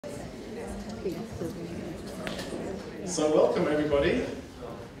So welcome everybody.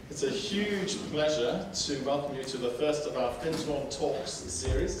 It's a huge pleasure to welcome you to the first of our Findhorn Talks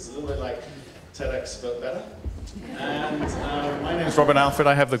series. It's a little bit like TEDx, but better. And my name is Robin Alfred.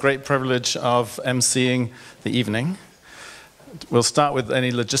 I have the great privilege of emceeing the evening. We'll start with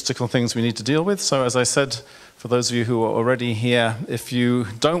any logistical things we need to deal with. So as I said, for those of you who are already here, if you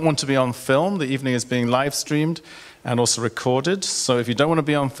don't want to be on film, the evening is being live streamed and also recorded. So if you don't want to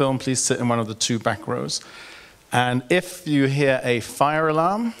be on film, please sit in one of the two back rows. And if you hear a fire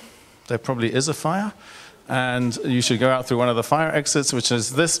alarm, there probably is a fire, and you should go out through one of the fire exits, which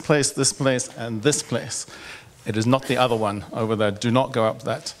is this place, and this place. It is not the other one over there. Do not go up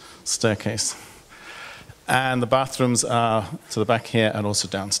that staircase. And the bathrooms are to the back here and also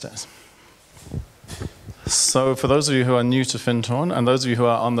downstairs. So for those of you who are new to Findhorn, and those of you who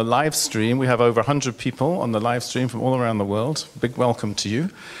are on the live stream, we have over 100 people on the live stream from all around the world. Big welcome to you.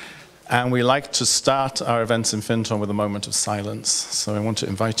 And we like to start our events in Findhorn with a moment of silence. So I want to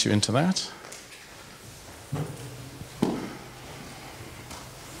invite you into that.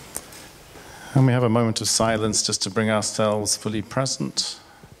 And we have a moment of silence just to bring ourselves fully present.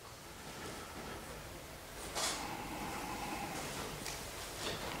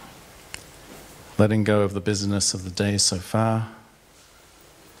 Letting go of the busyness of the day so far.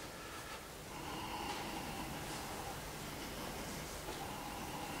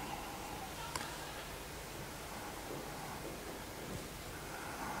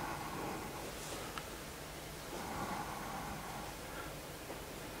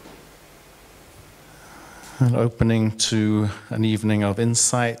 And opening to an evening of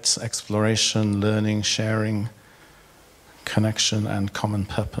insight, exploration, learning, sharing, connection, and common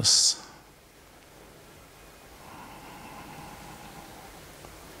purpose.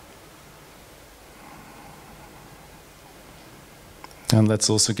 And let's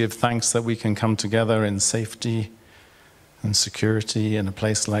also give thanks that we can come together in safety and security in a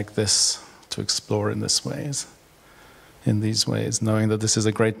place like this to explore in these ways, knowing that this is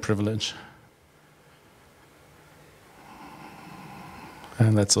a great privilege.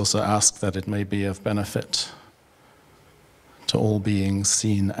 And let's also ask that it may be of benefit to all beings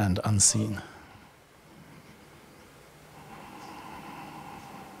seen and unseen.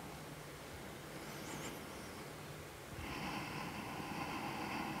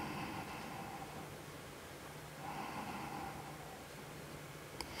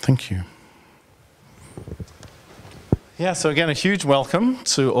 Thank you. Yeah, so again, a huge welcome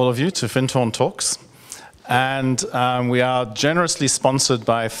to all of you to Findhorn Talks. And we are generously sponsored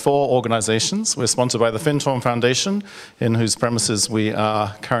by 4 organizations. We're sponsored by the Findhorn Foundation, in whose premises we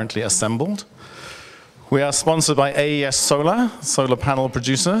are currently assembled. We are sponsored by AES solar panel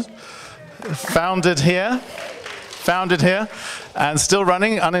producer, founded here, and still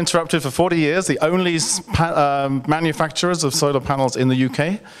running uninterrupted for 40 years, the only manufacturers of solar panels in the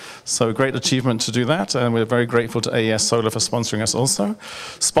UK. So a great achievement to do that, and we're very grateful to AES Solar for sponsoring us also.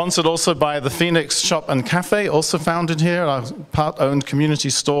 Sponsored also by the Phoenix Shop and Cafe, also founded here, our part-owned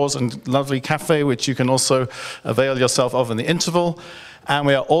community stores and lovely cafe, which you can also avail yourself of in the interval. And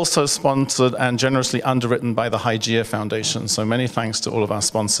we are also sponsored and generously underwritten by the Hygeia Foundation. So many thanks to all of our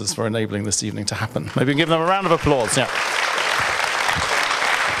sponsors for enabling this evening to happen. Maybe we can give them a round of applause. Yeah.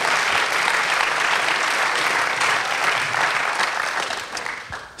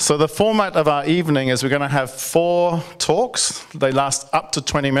 So the format of our evening is we're going to have 4 talks. They last up to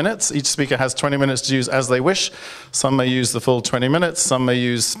 20 minutes. Each speaker has 20 minutes to use as they wish. Some may use the full 20 minutes. Some may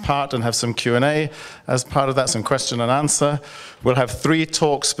use part and have some Q&A. As part of that, some question and answer. We'll have 3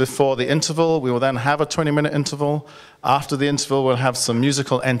 talks before the interval. We will then have a 20-minute interval. After the interval, we'll have some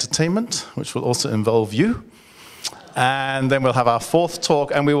musical entertainment, which will also involve you. And then we'll have our 4th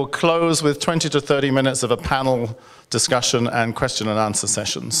talk, and we will close with 20 to 30 minutes of a panel discussion and question and answer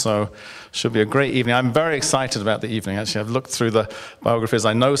session. So should be a great evening. I'm very excited about the evening. Actually, I've looked through the biographies.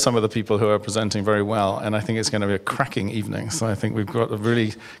 I know some of the people who are presenting very well, and I think it's going to be a cracking evening. So I think we've got a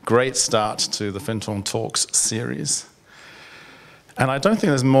really great start to the Findhorn Talks series. And I don't think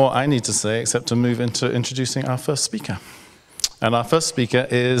there's more I need to say except to move into introducing our first speaker. And our first speaker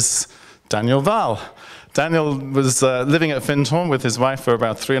is Daniel Wahl. Daniel was living at Findhorn with his wife for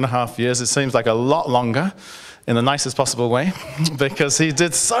about 3.5 years. It seems like a lot longer, in the nicest possible way, because he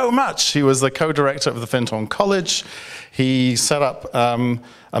did so much. He was the co-director of the Findhorn College. He set up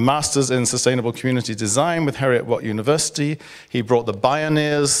a master's in sustainable community design with Heriot-Watt University. He brought the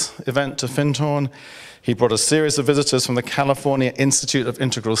Bioneers event to Findhorn. He brought a series of visitors from the California Institute of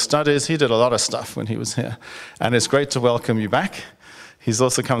Integral Studies. He did a lot of stuff when he was here. And it's great to welcome you back. He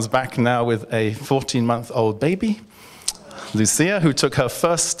also comes back now with a 14-month-old baby. Lucia, who took her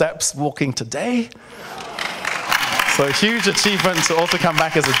first steps walking today. So a huge achievement to also come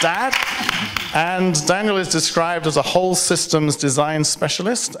back as a dad. And Daniel is described as a whole systems design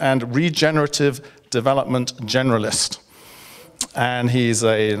specialist and regenerative development generalist. And he's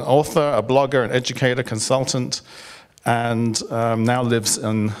an author, a blogger, an educator, consultant, and now lives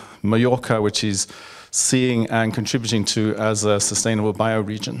in Mallorca, which he's seeing and contributing to as a sustainable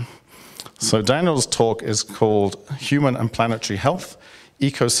bioregion. So Daniel's talk is called Human and Planetary Health,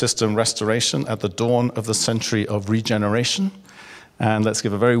 Ecosystem Restoration at the Dawn of the Century of Regeneration. And let's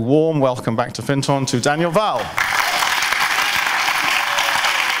give a very warm welcome back to Findhorn to Daniel Val.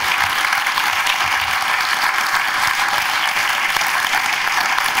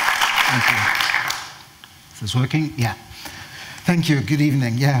 Thank you. Is this working? Yeah. Thank you. Good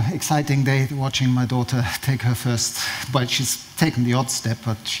evening. Yeah, exciting day watching my daughter take her first, well, she's taken the odd step,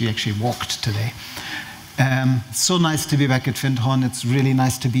 but she actually walked today. So nice to be back at Findhorn. It's really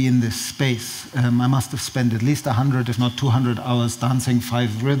nice to be in this space. I must have spent at least 100, if not 200 hours dancing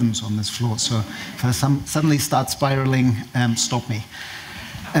 5 rhythms on this floor. So if I suddenly start spiraling, stop me.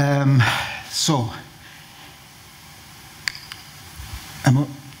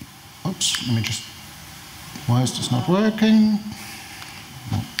 Oops, let me just, why is this not working?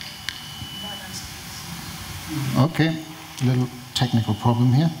 No. Okay, a little technical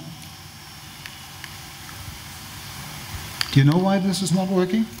problem here. Do you know why this is not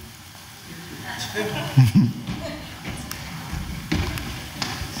working?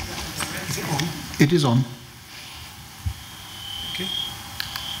 It is on. Okay.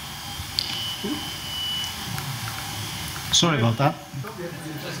 Sorry about that.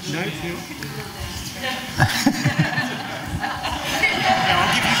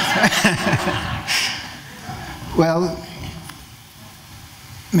 Well,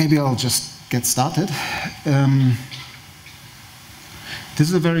 maybe I'll just get started. This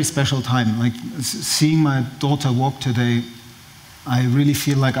is a very special time. Like seeing my daughter walk today, I really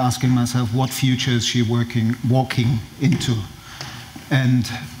feel like asking myself, what future is she walking into? And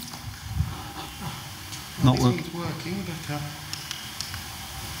not working.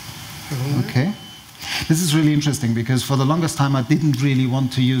 Okay. This is really interesting because for the longest time I didn't really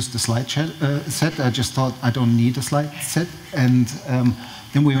want to use the slide set. I just thought I don't need a slide set. And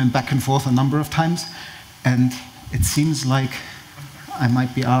then we went back and forth a number of times. And it seems like I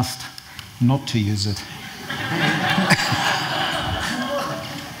might be asked not to use it.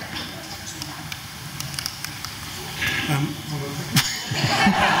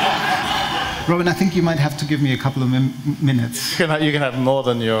 Robin, I think you might have to give me a couple of minutes. You can have more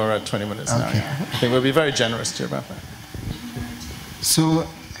than your 20 minutes now. Okay. Yeah. I think we'll be very generous to you about that. So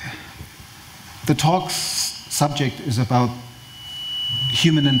the talk's subject is about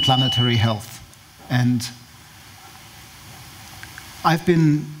human and planetary health. And I've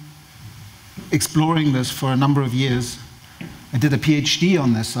been exploring this for a number of years. I did a PhD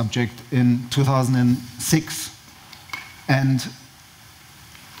on this subject in 2006. And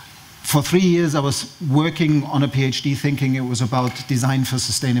for 3 years, I was working on a PhD thinking it was about design for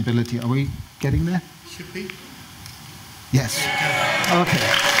sustainability. Are we getting there? Should be. Yes. Okay.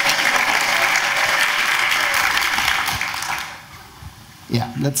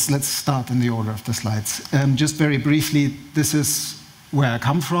 Yeah, let's start in the order of the slides. Just very briefly, this is where I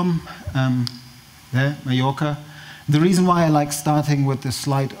come from, there, Mallorca. The reason why I like starting with this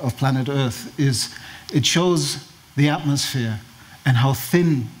slide of planet Earth is it shows the atmosphere and how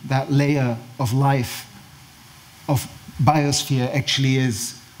thin that layer of life, of biosphere actually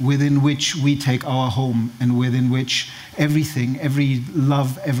is, within which we take our home and within which everything, every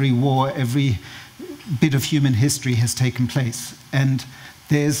love, every war, every bit of human history has taken place. And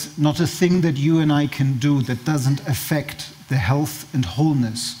there's not a thing that you and I can do that doesn't affect the health and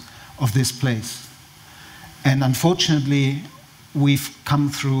wholeness of this place. And unfortunately, we've come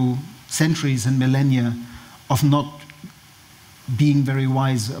through centuries and millennia of not being very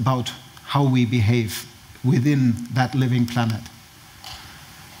wise about how we behave within that living planet.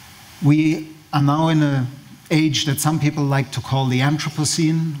 We are now in an age that some people like to call the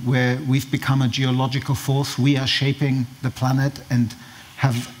Anthropocene, where we've become a geological force. We are shaping the planet and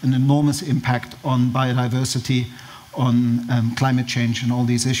have an enormous impact on biodiversity, on climate change and all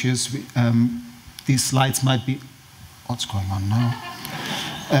these issues. These slides might be, what's going on now?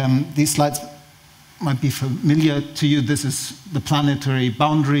 These slides might be familiar to you. This is the planetary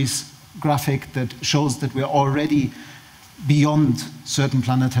boundaries graphic that shows that we're already beyond certain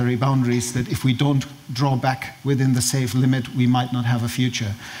planetary boundaries, that if we don't draw back within the safe limit, we might not have a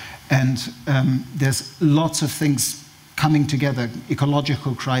future. And there's lots of things coming together: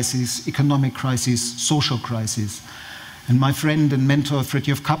 ecological crises, economic crises, social crises. And my friend and mentor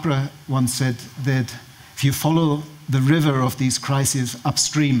Fridtjof Capra once said that if you follow the river of these crises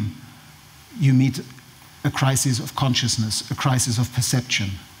upstream, you meet a crisis of consciousness, a crisis of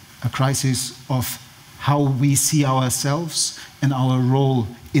perception, a crisis of how we see ourselves and our role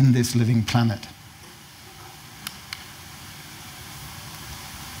in this living planet.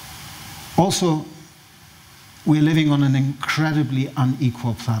 Also, we're living on an incredibly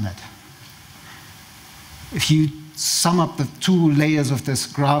unequal planet. If you sum up the two layers of this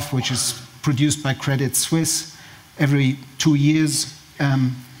graph, which is produced by Credit Suisse every 2 years,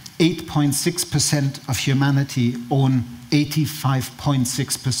 8.6% of humanity own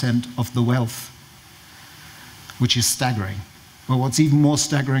 85.6% of the wealth, which is staggering. But what's even more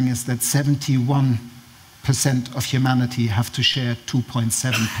staggering is that 71% of humanity have to share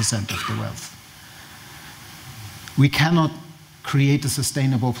 2.7% of the wealth. We cannot create a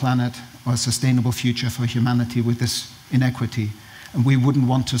sustainable planet or a sustainable future for humanity with this inequity, and we wouldn't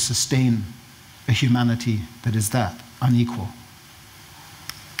want to sustain a humanity that is that unequal.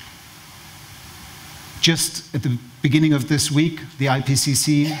 Just at the beginning of this week, the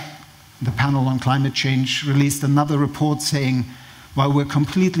IPCC, the panel on climate change, released another report saying, while we're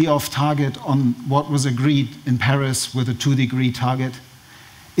completely off target on what was agreed in Paris with a 2-degree target,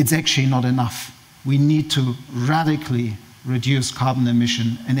 it's actually not enough. We need to radically reduce carbon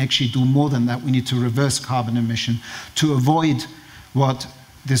emission and actually do more than that. We need to reverse carbon emission to avoid what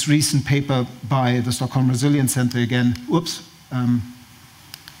this recent paper by the Stockholm Resilience Center again,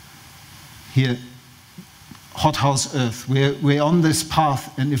 here, hothouse Earth. We're on this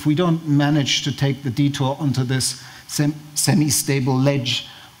path, and if we don't manage to take the detour onto this semi-stable ledge,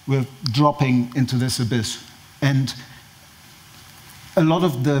 we're dropping into this abyss. And a lot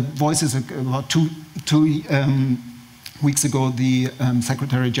of the voices, about two weeks ago, the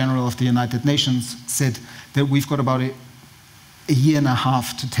Secretary General of the United Nations said that we've got about a year and a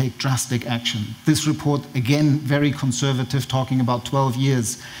half to take drastic action. This report, again, very conservative, talking about 12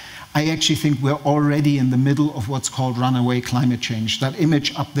 years. I actually think we're already in the middle of what's called runaway climate change. That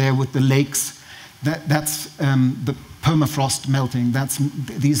image up there with the lakes, that's the permafrost melting.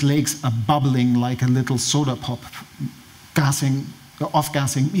 These lakes are bubbling like a little soda pop,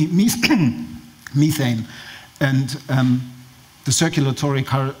 off-gassing methane. And the circulatory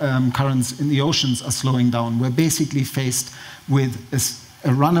currents in the oceans are slowing down. We're basically faced with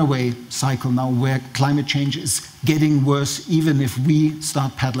a runaway cycle now where climate change is getting worse even if we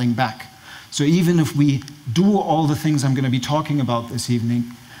start paddling back. So even if we do all the things I'm going to be talking about this evening,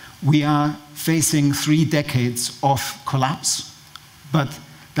 we are facing 3 decades of collapse, but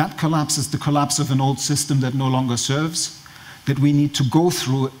that collapse is the collapse of an old system that no longer serves, that we need to go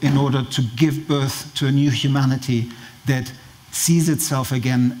through in order to give birth to a new humanity that sees itself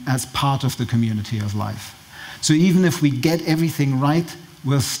again as part of the community of life. So even if we get everything right,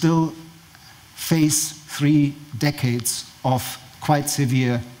 we'll still face 3 decades of quite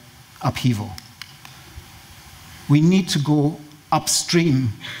severe upheaval. We need to go upstream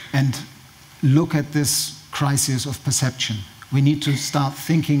and look at this crisis of perception. We need to start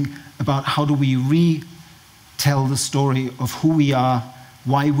thinking about how do we retell the story of who we are,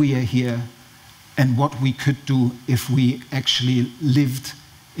 why we are here, and what we could do if we actually lived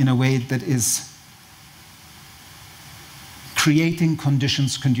in a way that is creating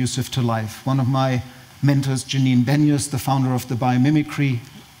conditions conducive to life. One of my mentors, Janine Benyus, the founder of the biomimicry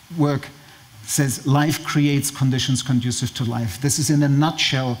work, says life creates conditions conducive to life. This is in a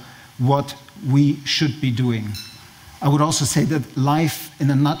nutshell what we should be doing. I would also say that life in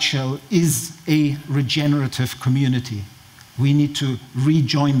a nutshell is a regenerative community. We need to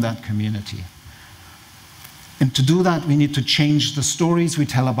rejoin that community. And to do that, we need to change the stories we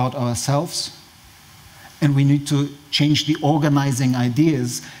tell about ourselves, and we need to change the organizing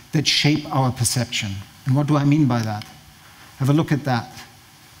ideas that shape our perception. And what do I mean by that? Have a look at that.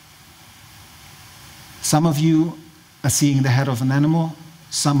 Some of you are seeing the head of an animal.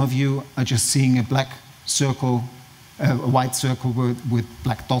 Some of you are just seeing a black circle, a white circle with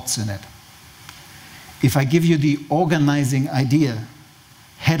black dots in it. If I give you the organizing idea,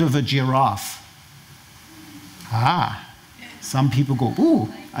 head of a giraffe, some people go, ooh,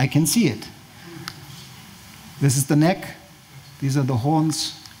 I can see it. This is the neck, these are the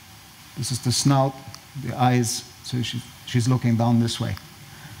horns, this is the snout, the eyes, so she's looking down this way.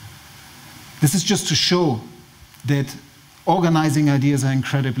 This is just to show that organizing ideas are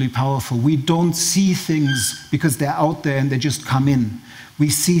incredibly powerful. We don't see things because they're out there and they just come in. We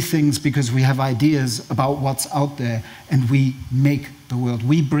see things because we have ideas about what's out there and we make the world.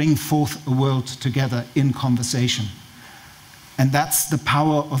 We bring forth a world together in conversation. And that's the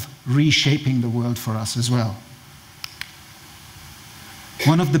power of reshaping the world for us as well.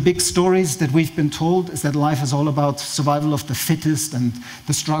 One of the big stories that we've been told is that life is all about survival of the fittest and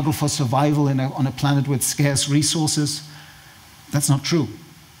the struggle for survival on a planet with scarce resources. That's not true.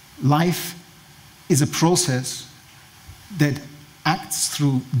 Life is a process that acts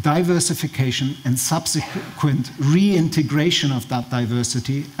through diversification and subsequent reintegration of that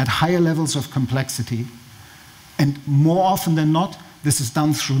diversity at higher levels of complexity. And more often than not, this is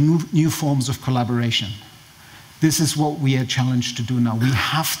done through new forms of collaboration. This is what we are challenged to do now. We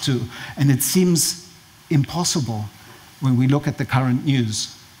have to, and it seems impossible when we look at the current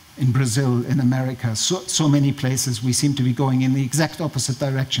news in Brazil, in America, so many places we seem to be going in the exact opposite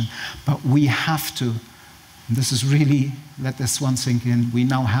direction. But we have to, and this is really, let this one sink in, we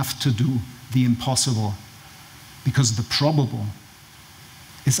now have to do the impossible because the probable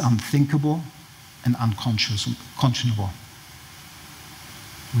is unthinkable and unconscionable.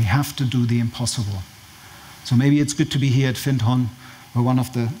 We have to do the impossible. So maybe it's good to be here at Findhorn, where one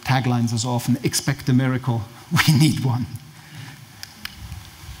of the taglines is often, expect a miracle, we need one.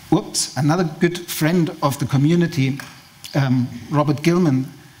 Whoops, another good friend of the community, Robert Gilman,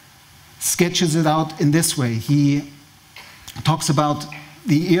 sketches it out in this way. He talks about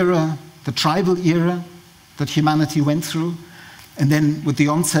the era, the tribal era that humanity went through, and then with the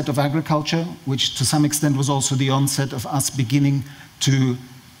onset of agriculture, which to some extent was also the onset of us beginning to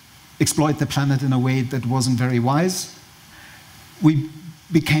exploit the planet in a way that wasn't very wise. We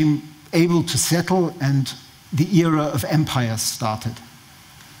became able to settle, and the era of empires started.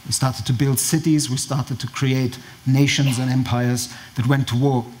 We started to build cities, we started to create nations and empires that went to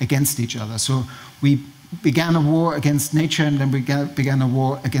war against each other. So we began a war against nature, and then we began a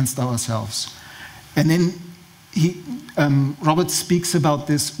war against ourselves. And then Robert speaks about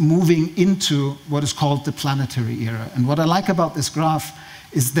this moving into what is called the planetary era. And what I like about this graph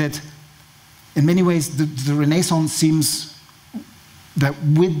is that in many ways the Renaissance seems that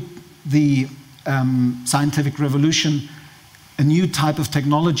with the scientific revolution, a new type of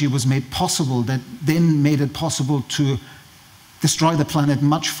technology was made possible that then made it possible to destroy the planet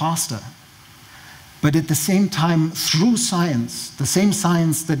much faster. But at the same time, through science, the same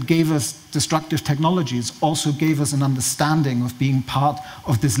science that gave us destructive technologies also gave us an understanding of being part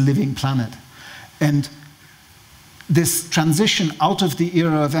of this living planet. And this transition out of the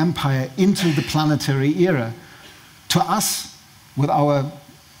era of empire into the planetary era, to us, with our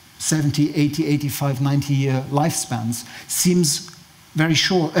 70, 80, 85, 90-year lifespans, seems very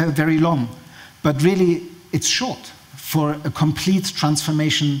short, very long. But really, it's short for a complete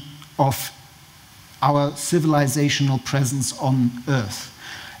transformation of our civilizational presence on Earth.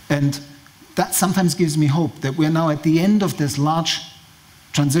 And that sometimes gives me hope that we're now at the end of this large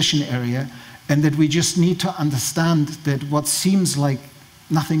transition area, and that we just need to understand that what seems like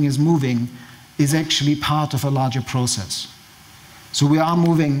nothing is moving is actually part of a larger process. So we are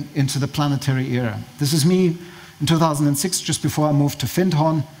moving into the planetary era. This is me in 2006, just before I moved to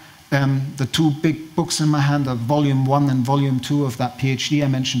Findhorn. The two big books in my hand are Volume 1 and Volume 2 of that PhD I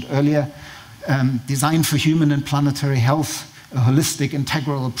mentioned earlier. Design for Human and Planetary Health, a holistic,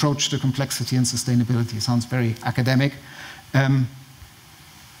 integral approach to complexity and sustainability. Sounds very academic.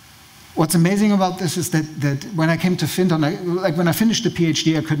 What's amazing about this is that when I came to Findhorn, like when I finished the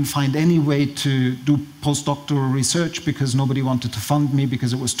PhD, I couldn't find any way to do postdoctoral research because nobody wanted to fund me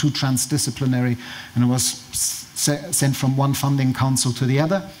because it was too transdisciplinary and it was sent from one funding council to the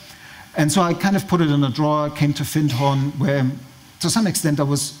other. And so I kind of put it in a drawer, came to Findhorn, where to some extent I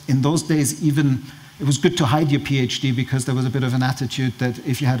was, in those days even, it was good to hide your PhD because there was a bit of an attitude that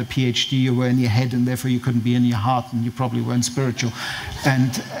if you had a PhD, you were in your head and therefore you couldn't be in your heart and you probably weren't spiritual.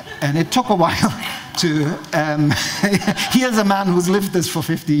 And it took a while to, here's a man who's lived this for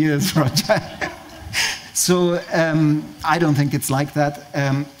 50 years, Roger. So I don't think it's like that.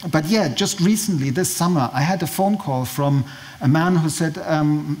 But yeah, just recently, this summer, I had a phone call from a man who said,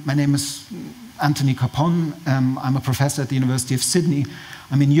 my name is Anthony Capon, I'm a professor at the University of Sydney.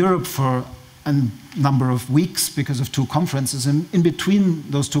 I'm in Europe for a number of weeks because of two conferences, and in between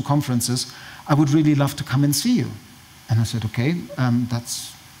those two conferences, I would really love to come and see you. And I said, okay,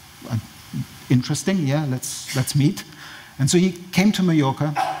 that's interesting, yeah, let's meet. And so he came to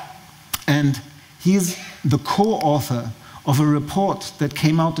Mallorca, and he's the co-author of a report that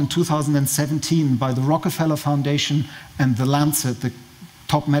came out in 2017 by the Rockefeller Foundation and The Lancet, the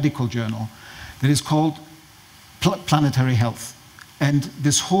top medical journal, that is called Planetary Health. And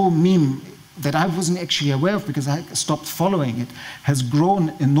this whole meme that I wasn't actually aware of because I stopped following it has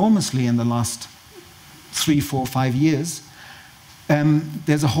grown enormously in the last 3, 4, 5 years.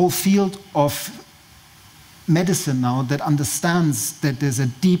 There's a whole field of medicine now that understands that there's a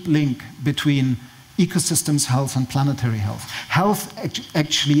deep link between ecosystems health and planetary health. Health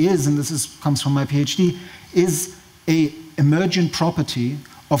actually is, and comes from my PhD, is an emergent property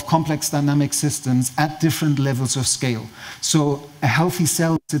of complex dynamic systems at different levels of scale. So a healthy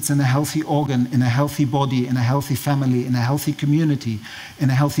cell sits in a healthy organ, in a healthy body, in a healthy family, in a healthy community, in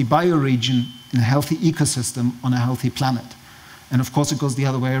a healthy bioregion, in a healthy ecosystem, on a healthy planet. And of course it goes the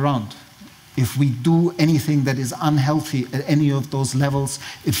other way around. If we do anything that is unhealthy at any of those levels,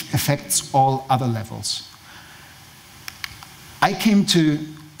 it affects all other levels. I came to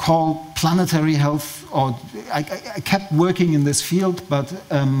call planetary health, or I kept working in this field, but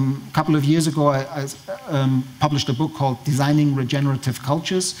a couple of years ago I published a book called Designing Regenerative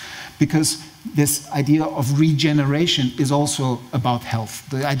Cultures, because this idea of regeneration is also about health.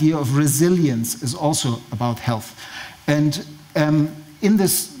 The idea of resilience is also about health. And in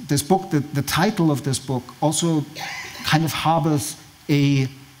this book, the title of this book also kind of harbors a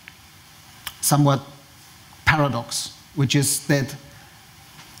somewhat paradox, which is that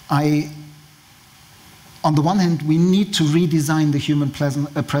on the one hand, we need to redesign the human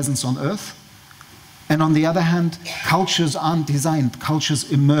presence on Earth. And on the other hand, cultures aren't designed.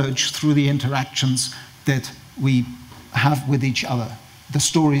 Cultures emerge through the interactions that we have with each other, the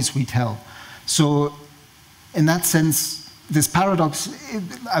stories we tell. So in that sense, this paradox,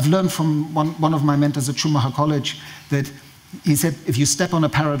 I've learned from one of my mentors at Schumacher College that he said, if you step on a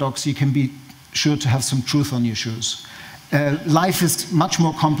paradox, you can be sure to have some truth on your shoes. Life is much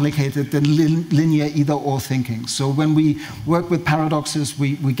more complicated than linear either-or thinking. So when we work with paradoxes,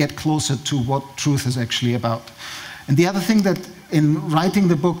 we get closer to what truth is actually about. And the other thing that in writing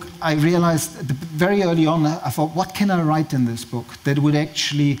the book, I realized very early on, I thought, what can I write in this book that would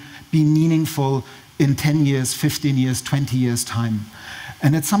actually be meaningful in 10 years, 15 years, 20 years' time?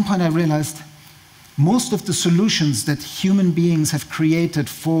 And at some point I realized most of the solutions that human beings have created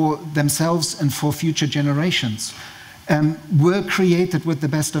for themselves and for future generations were created with the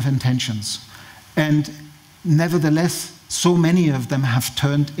best of intentions. And nevertheless, so many of them have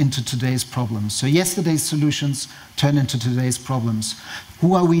turned into today's problems. So yesterday's solutions turn into today's problems.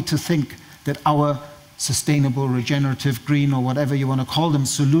 Who are we to think that our sustainable, regenerative, green, or whatever you want to call them,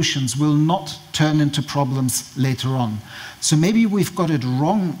 solutions will not turn into problems later on? So maybe we've got it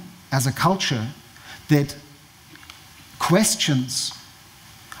wrong as a culture that questions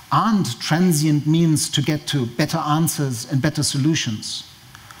aren't transient means to get to better answers and better solutions,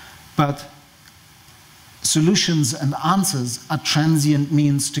 but solutions and answers are transient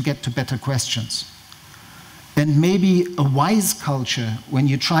means to get to better questions. And maybe a wise culture, when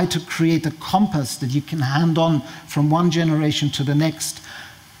you try to create a compass that you can hand on from one generation to the next,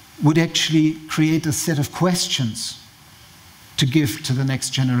 would actually create a set of questions to give to the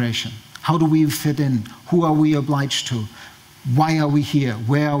next generation. How do we fit in? Who are we obliged to? Why are we here?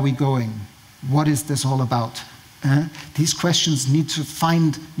 Where are we going? What is this all about? These questions need to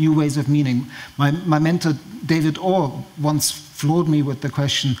find new ways of meaning. My mentor, David Orr, once floored me with the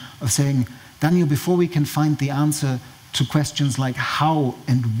question of saying, Daniel, before we can find the answer to questions like how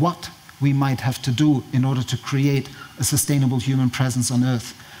and what we might have to do in order to create a sustainable human presence on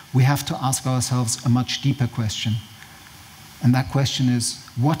Earth, we have to ask ourselves a much deeper question. And that question is,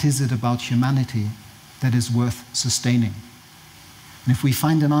 what is it about humanity that is worth sustaining? And if we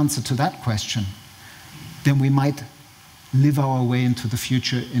find an answer to that question, then we might live our way into the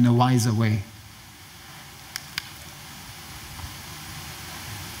future in a wiser way.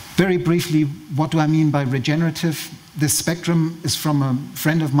 Very briefly, what do I mean by regenerative? This spectrum is from a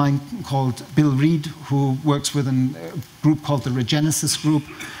friend of mine called Bill Reed, who works with a group called the Regenesis Group.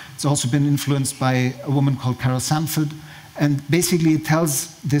 It's also been influenced by a woman called Carol Sanford. And basically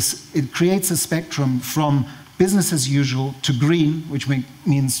it creates a spectrum from business as usual to green, which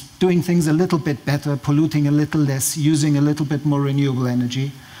means doing things a little bit better, polluting a little less, using a little bit more renewable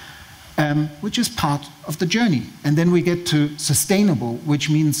energy, which is part of the journey. And then we get to sustainable,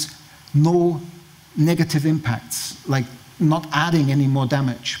 which means no negative impacts, like not adding any more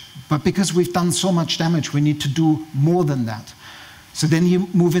damage. But because we've done so much damage, we need to do more than that. So then you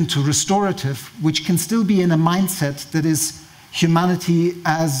move into restorative, which can still be in a mindset that is humanity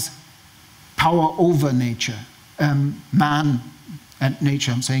as power over nature. Man and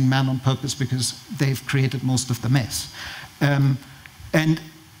nature, I'm saying man on purpose because they've created most of the mess. And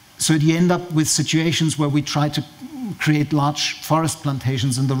so you end up with situations where we try to create large forest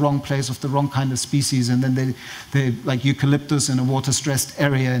plantations in the wrong place of the wrong kind of species, and then they like eucalyptus in a water-stressed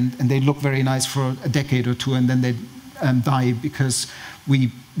area, and they look very nice for a decade or two, and then they die because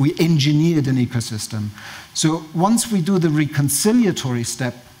we engineered an ecosystem. So once we do the reconciliatory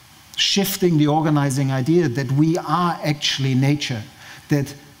step, shifting the organizing idea that we are actually nature,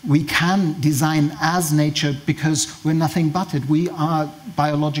 that we can design as nature because we're nothing but it. We are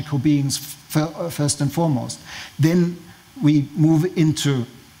biological beings first and foremost. Then we move into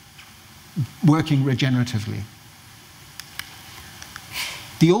working regeneratively.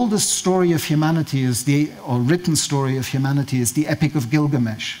 The oldest story of humanity is or written story of humanity is the Epic of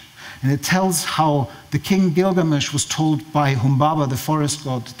Gilgamesh. And it tells how the king Gilgamesh was told by Humbaba, the forest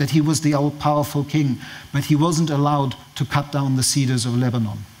god, that he was the all-powerful king, but he wasn't allowed to cut down the cedars of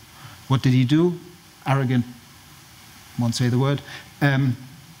Lebanon. What did he do? Arrogant, won't say the word.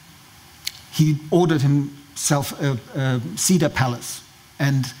 He ordered himself a cedar palace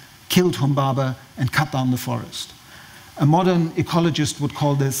and killed Humbaba and cut down the forest. A modern ecologist would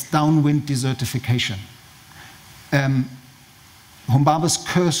call this downwind desertification. Humbaba's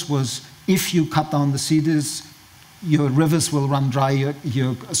curse was, if you cut down the cedars, your rivers will run dry,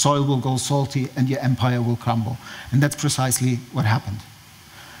 your soil will go salty, and your empire will crumble. And that's precisely what happened.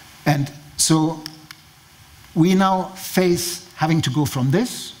 And so we now face having to go from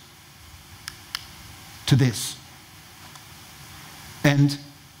this to this. And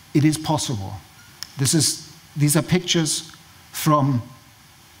it is possible. These are pictures from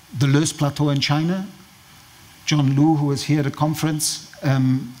the Loess Plateau in China. John Lu, who was here at a conference,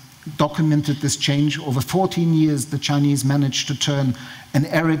 documented this change. Over 14 years, the Chinese managed to turn an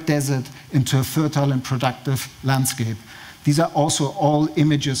arid desert into a fertile and productive landscape. These are also all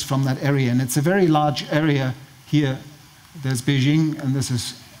images from that area, and it's a very large area here. There's Beijing, and this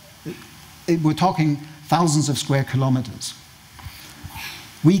is, we're talking thousands of square kilometers.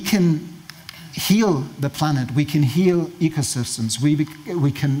 We can heal the planet, we can heal ecosystems,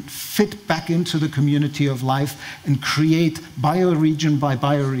 we can fit back into the community of life and create bioregion by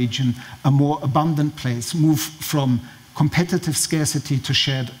bioregion a more abundant place, move from competitive scarcity to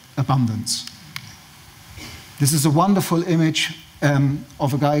shared abundance. This is a wonderful image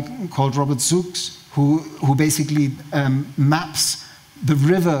of a guy called Robert Zooks, who basically maps the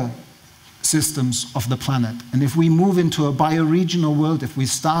river systems of the planet. And if we move into a bioregional world, if we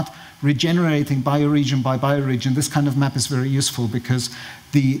start regenerating bioregion by bioregion, this kind of map is very useful because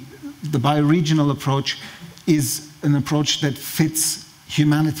the bioregional approach is an approach that fits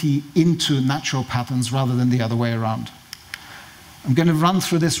humanity into natural patterns rather than the other way around. I'm going to run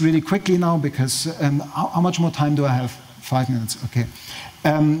through this really quickly now because how much more time do I have? 5 minutes, okay.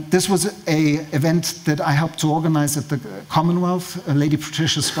 This was an event that I helped to organize at the Commonwealth. Lady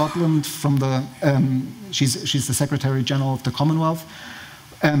Patricia Scotland, from the, she's the Secretary General of the Commonwealth,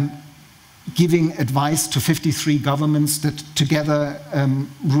 giving advice to 53 governments that together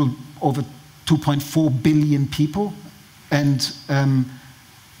rule over 2.4 billion people, and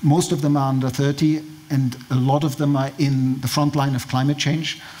most of them are under 30, and a lot of them are in the front line of climate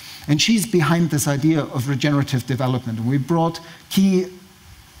change. And she's behind this idea of regenerative development. And we brought key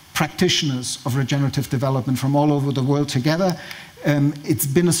practitioners of regenerative development from all over the world together. It's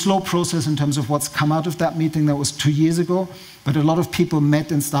been a slow process in terms of what's come out of that meeting. That was 2 years ago, but a lot of people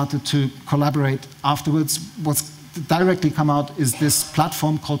met and started to collaborate afterwards. What's directly come out is this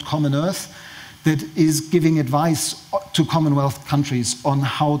platform called Common Earth that is giving advice to Commonwealth countries on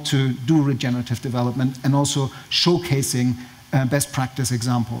how to do regenerative development and also showcasing best practice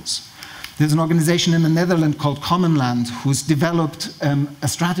examples. There's an organization in the Netherlands called Common Land who's developed a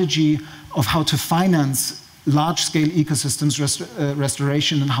strategy of how to finance large-scale ecosystems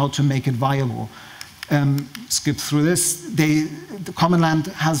restoration and how to make it viable. Skip through this. The Common Land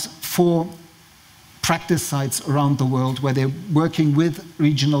has 4 practice sites around the world where they're working with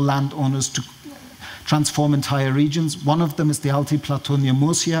regional landowners to transform entire regions. One of them is the Alti Plateau near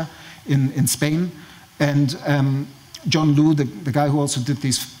Murcia in Spain. And John Lu, the guy who also did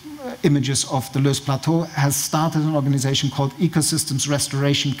these images of the Loess Plateau, has started an organization called Ecosystems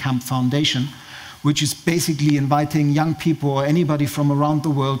Restoration Camp Foundation, which is basically inviting young people or anybody from around the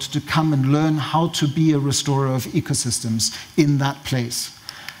world to come and learn how to be a restorer of ecosystems in that place.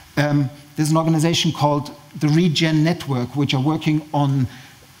 There's an organization called the Regen Network, which are working on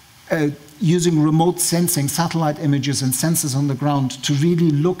using remote sensing, satellite images and sensors on the ground to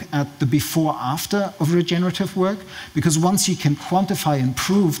really look at the before-after of regenerative work, because once you can quantify and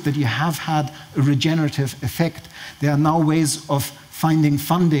prove that you have had a regenerative effect, there are now ways of finding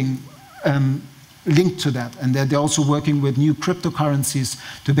funding linked to that. And they're also working with new cryptocurrencies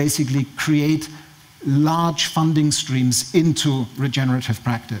to basically create large funding streams into regenerative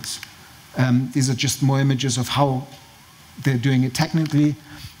practice. These are just more images of how they're doing it technically.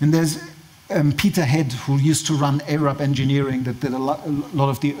 And there's Peter Head, who used to run Arab Engineering, that did a lot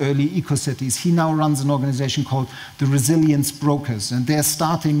of the early eco-cities. He now runs an organization called the Resilience Brokers, and they're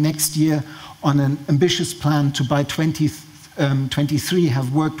starting next year on an ambitious plan to by 20 2023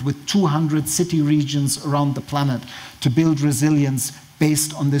 have worked with 200 city regions around the planet to build resilience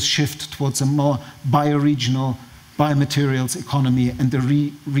based on this shift towards a more bioregional, biomaterials economy and the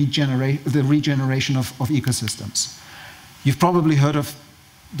regeneration of ecosystems. You've probably heard of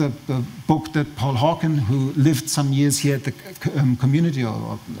the book that Paul Hawken, who lived some years here at the community,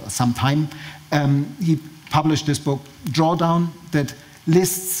 or some time, he published this book, Drawdown, that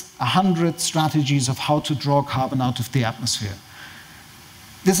lists 100 strategies of how to draw carbon out of the atmosphere.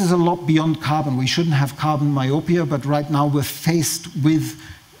 This is a lot beyond carbon. We shouldn't have carbon myopia, but right now we're faced with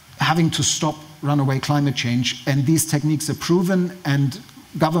having to stop runaway climate change, and these techniques are proven, and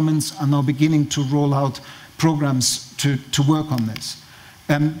governments are now beginning to roll out programs to work on this.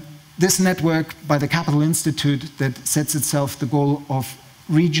 This network by the Capital Institute that sets itself the goal of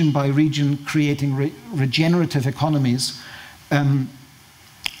region by region creating regenerative economies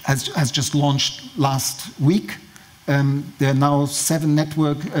has just launched last week. There are now 7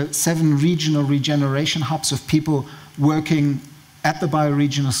 regional regeneration hubs of people working at the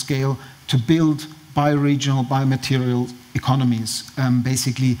bioregional scale to build bioregional biomaterial economies,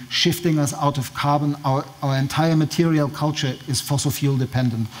 basically shifting us out of carbon. Our entire material culture is fossil fuel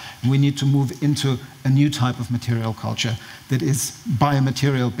dependent. We need to move into a new type of material culture that is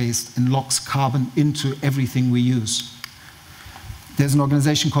biomaterial based and locks carbon into everything we use. There's an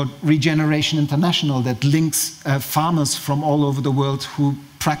organization called Regeneration International that links farmers from all over the world who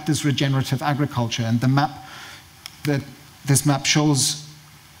practice regenerative agriculture. And this map shows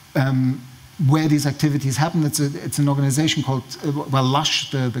where these activities happen. It's an organization called,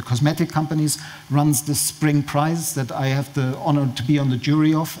 Lush, the cosmetic companies, runs the Spring Prize that I have the honor to be on the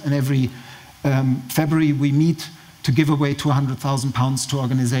jury of. And every February we meet to give away £200,000 to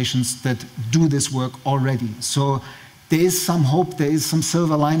organizations that do this work already. So there is some hope, there is some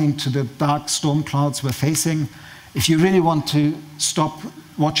silver lining to the dark storm clouds we're facing. If you really want to stop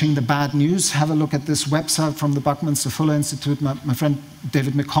watching the bad news, have a look at this website from the Buckminster Fuller Institute. My friend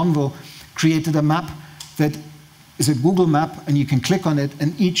David McConville created a map that is a Google map, and you can click on it,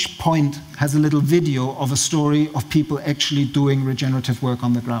 and each point has a little video of a story of people actually doing regenerative work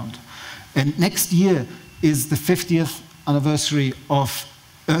on the ground. And next year is the 50th anniversary of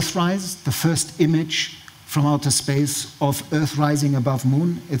Earthrise, the first image from outer space of Earth rising above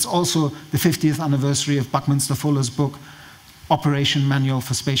Moon. It's also the 50th anniversary of Buckminster Fuller's book, Operation Manual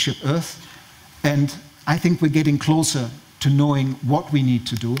for Spaceship Earth. And I think we're getting closer to knowing what we need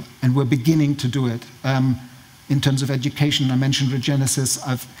to do, and we're beginning to do it. In terms of education, I mentioned Regenesis.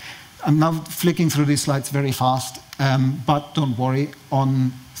 I'm now flicking through these slides very fast, but don't worry.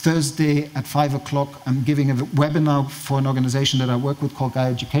 On Thursday at 5 o'clock, I'm giving a webinar for an organization that I work with called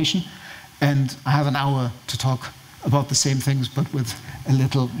Gaia Education, and I have an hour to talk about the same things, but with a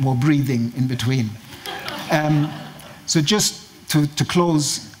little more breathing in between. So just to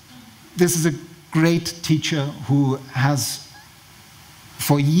close, this is a great teacher who has,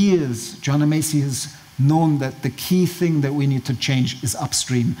 for years, Joanna Macy has known that the key thing that we need to change is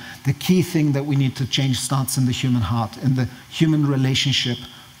upstream. The key thing that we need to change starts in the human heart, in the human relationship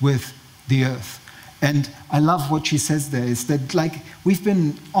with the earth. And I love what she says there, is that we've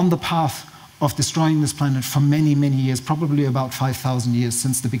been on the path of destroying this planet for many, many years, probably about 5,000 years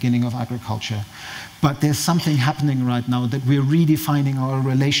since the beginning of agriculture. But there's something happening right now that we're redefining our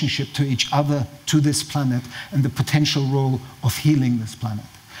relationship to each other, to this planet, and the potential role of healing this planet.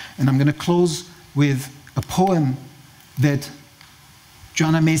 And I'm going to close with a poem that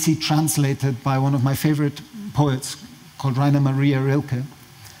Joanna Macy translated by one of my favorite poets called Rainer Maria Rilke.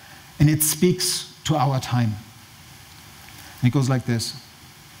 And it speaks to our time. And it goes like this.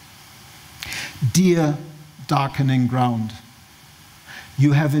 Dear darkening ground,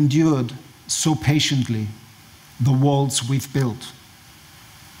 you have endured so patiently the walls we've built.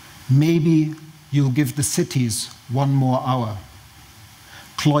 Maybe you'll give the cities one more hour,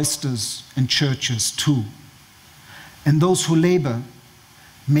 cloisters and churches too. And those who labor,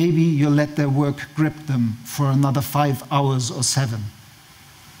 maybe you'll let their work grip them for another 5 hours or 7.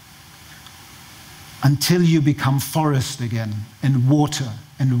 Until you become forest again, and water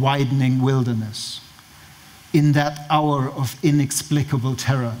and widening wilderness. In that hour of inexplicable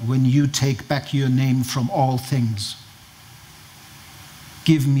terror, when you take back your name from all things.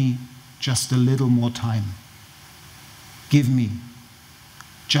 Give me just a little more time. Give me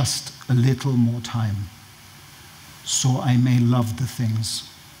just a little more time, so I may love the things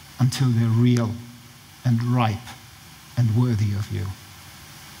until they're real and ripe and worthy of you.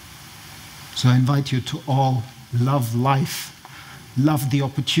 So I invite you to all love life, love the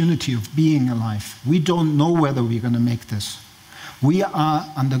opportunity of being alive. We don't know whether we're going to make this. We are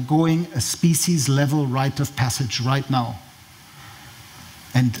undergoing a species-level rite of passage right now.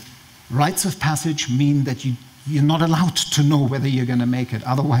 And rites of passage mean that you're not allowed to know whether you're going to make it,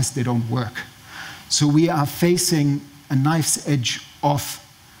 otherwise they don't work. So we are facing a knife's edge of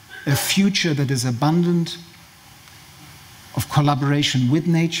a future that is abundant, of collaboration with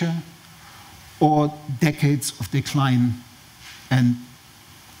nature, or decades of decline and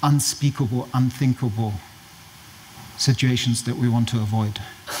unspeakable, unthinkable situations that we want to avoid.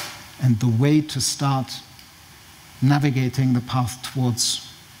 And the way to start navigating the path towards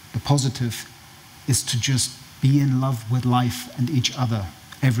the positive is to just be in love with life and each other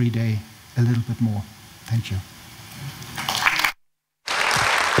every day a little bit more. Thank you.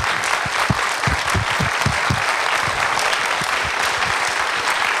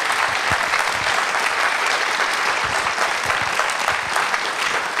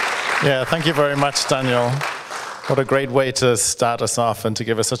 Yeah, thank you very much, Daniel. What a great way to start us off and to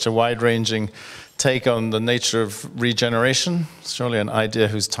give us such a wide-ranging take on the nature of regeneration. It's surely an idea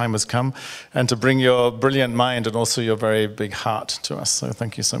whose time has come, and to bring your brilliant mind and also your very big heart to us. So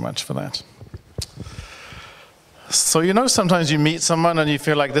thank you so much for that. So you know, sometimes you meet someone and you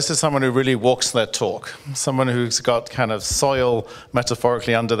feel like this is someone who really walks their talk, someone who's got kind of soil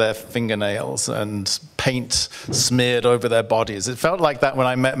metaphorically under their fingernails and paint smeared over their bodies. It felt like that when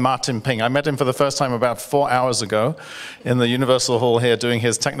I met Martin Ping. I met him for the first time about 4 hours ago in the Universal Hall here doing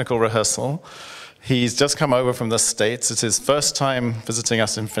his technical rehearsal. He's just come over from the States. It's his first time visiting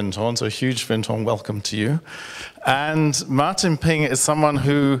us in Findhorn, so a huge Findhorn welcome to you. And Martin Ping is someone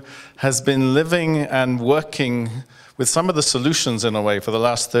who has been living and working with some of the solutions in a way for the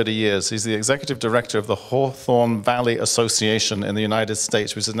last 30 years. He's the executive director of the Hawthorne Valley Association in the United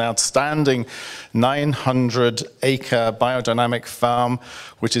States, which is an outstanding 900-acre biodynamic farm,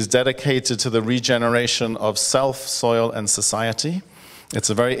 which is dedicated to the regeneration of self, soil, and society. It's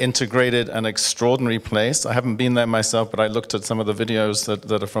a very integrated and extraordinary place. I haven't been there myself, but I looked at some of the videos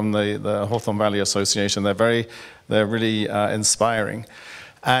that are from the Hawthorne Valley Association. They're really inspiring.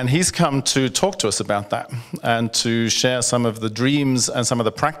 And he's come to talk to us about that and to share some of the dreams and some of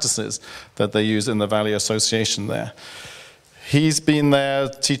the practices that they use in the Valley Association there. He's been there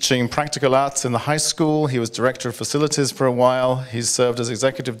teaching practical arts in the high school. He was director of facilities for a while. He's served as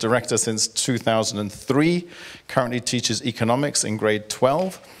executive director since 2003. Currently teaches economics in grade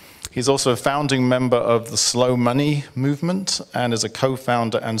 12. He's also a founding member of the Slow Money movement and is a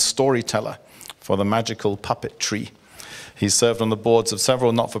co-founder and storyteller for the Magical Puppet Tree. He's served on the boards of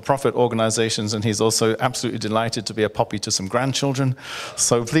several not-for-profit organizations, and he's also absolutely delighted to be a poppy to some grandchildren.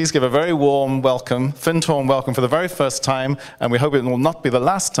 So please give a very warm welcome, Findhorn welcome for the very first time, and we hope it will not be the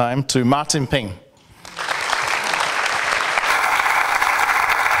last time, to Martin Ping.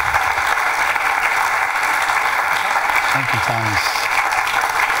 Thank you,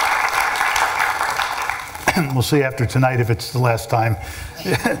 Thomas. We'll see after tonight if it's the last time.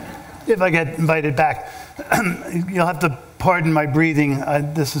 If I get invited back. You'll have to pardon my breathing.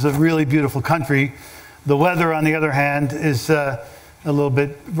 This is a really beautiful country. The weather, on the other hand, is a little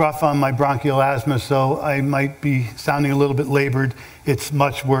bit rough on my bronchial asthma, so I might be sounding a little bit labored. It's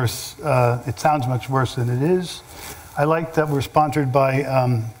much worse. It sounds much worse than it is. I like that we're sponsored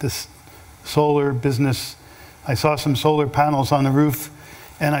by this solar business. I saw some solar panels on the roof,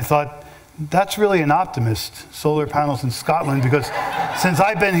 and I thought, that's really an optimist, solar panels in Scotland, because since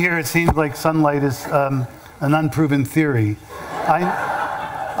I've been here, it seems like sunlight is an unproven theory.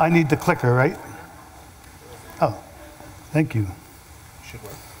 I need the clicker, right? Oh, thank you. Should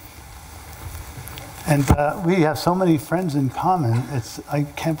work. And we have so many friends in common. I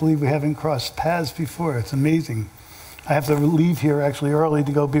can't believe we haven't crossed paths before. It's amazing. I have to leave here actually early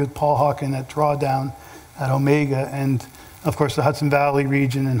to go be with Paul Hawken at Drawdown at Omega, and of course, the Hudson Valley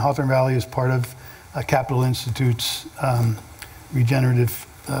region and Hawthorne Valley is part of Capital Institute's regenerative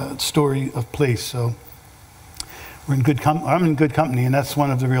story of place. So I'm in good company, and that's one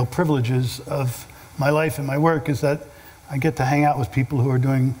of the real privileges of my life and my work, is that I get to hang out with people who are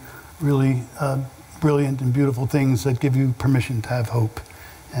doing really brilliant and beautiful things that give you permission to have hope.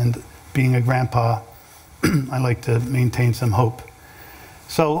 And being a grandpa, I like to maintain some hope.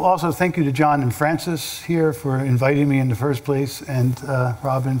 So also thank you to John and Francis here for inviting me in the first place, and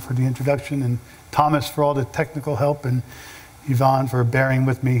Robin for the introduction, and Thomas for all the technical help, and Yvonne for bearing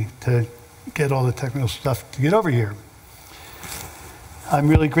with me to get all the technical stuff to get over here. I'm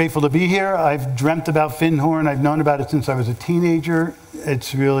really grateful to be here. I've dreamt about Findhorn. I've known about it since I was a teenager.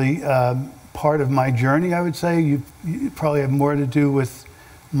 It's really part of my journey, I would say. You probably have more to do with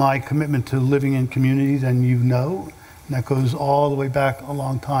my commitment to living in community than you know. And that goes all the way back a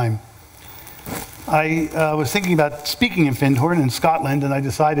long time. I was thinking about speaking in Findhorn in Scotland, and I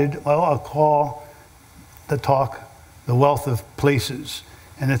decided, well, I'll call the talk The Wealth of Places.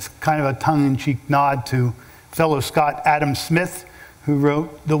 And it's kind of a tongue-in-cheek nod to fellow Scot Adam Smith, who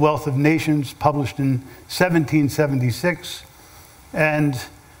wrote The Wealth of Nations, published in 1776. And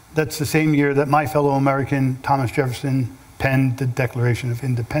that's the same year that my fellow American Thomas Jefferson penned the Declaration of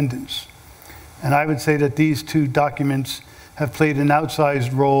Independence. And I would say that these two documents have played an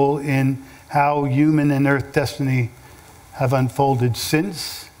outsized role in how human and Earth destiny have unfolded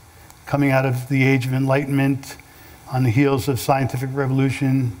since, coming out of the Age of Enlightenment, on the heels of scientific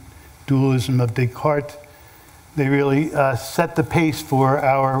revolution, dualism of Descartes. They really set the pace for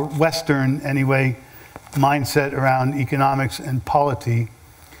our Western, anyway, mindset around economics and polity,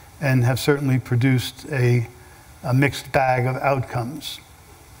 and have certainly produced a mixed bag of outcomes.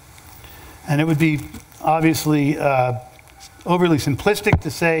 And it would be obviously overly simplistic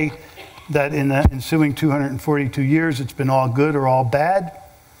to say that in the ensuing 242 years it's been all good or all bad,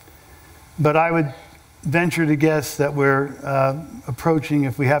 but I would venture to guess that we're approaching,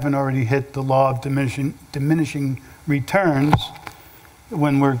 if we haven't already hit the law of diminishing returns,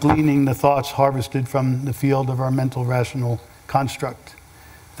 when we're gleaning the thoughts harvested from the field of our mental rational construct.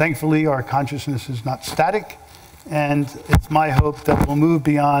 Thankfully, our consciousness is not static, and it's my hope that we'll move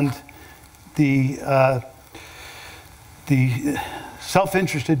beyond the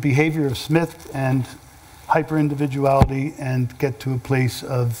self-interested behavior of Smith and hyper-individuality and get to a place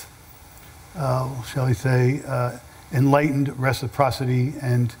of shall we say, enlightened reciprocity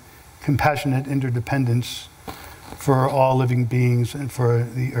and compassionate interdependence for all living beings and for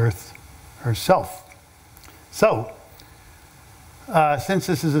the Earth herself. So, since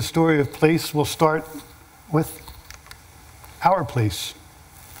this is a story of place, we'll start with our place.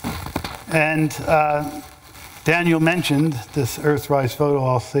 And Daniel mentioned this Earthrise photo.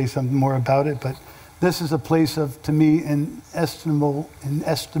 I'll say something more about it, but this is a place of, to me, inestimable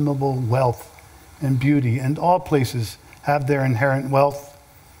wealth and beauty. And all places have their inherent wealth.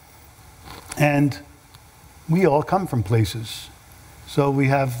 And we all come from places. So we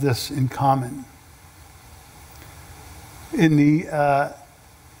have this in common. In the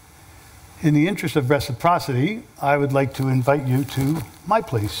interest of reciprocity, I would like to invite you to my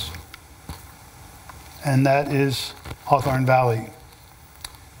place. And that is Hawthorne Valley.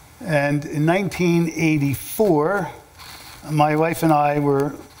 And in 1984, my wife and I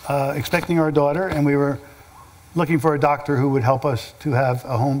were expecting our daughter, and we were looking for a doctor who would help us to have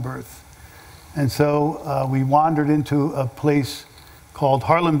a home birth. And so we wandered into a place called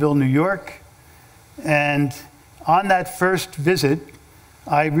Harlemville, New York. And on that first visit,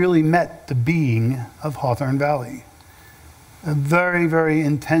 I really met the being of Hawthorne Valley. A very, very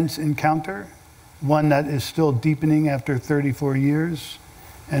intense encounter, one that is still deepening after 34 years.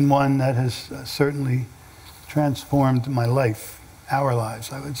 And one that has certainly transformed my life, our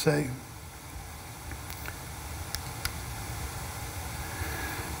lives, I would say.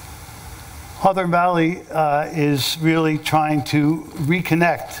 Hawthorne Valley is really trying to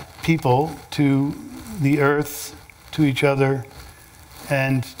reconnect people to the earth, to each other,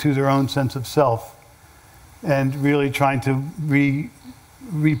 and to their own sense of self, and really trying to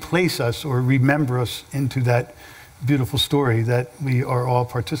replace us or remember us into that beautiful story that we are all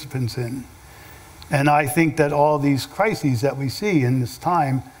participants in. And I think that all these crises that we see in this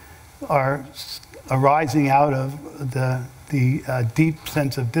time are arising out of the deep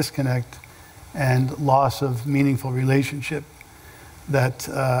sense of disconnect and loss of meaningful relationship that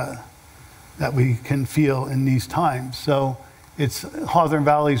we can feel in these times. So it's Hawthorne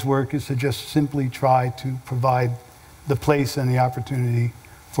Valley's work is to just simply try to provide the place and the opportunity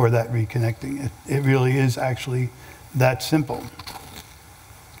for that reconnecting. It really is actually that simple.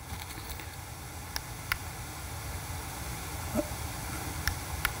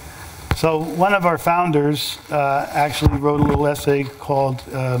 So one of our founders actually wrote a little essay called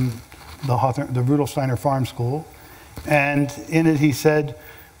the Rudolf Steiner Farm School. And in it he said,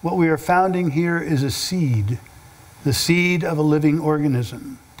 what we are founding here is a seed, the seed of a living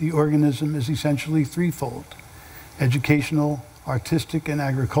organism. The organism is essentially threefold: educational, artistic, and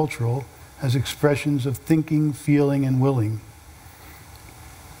agricultural, as expressions of thinking, feeling, and willing.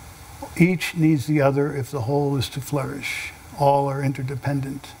 Each needs the other if the whole is to flourish. All are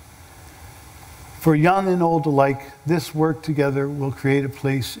interdependent. For young and old alike, this work together will create a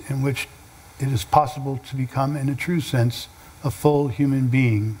place in which it is possible to become, in a true sense, a full human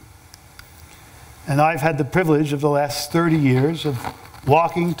being. And I've had the privilege of the last 30 years of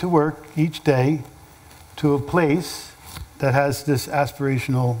walking to work each day to a place that has this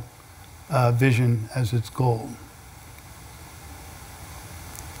aspirational vision as its goal.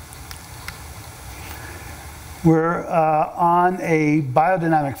 We're on a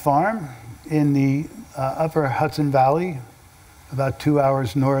biodynamic farm in the upper Hudson Valley, about 2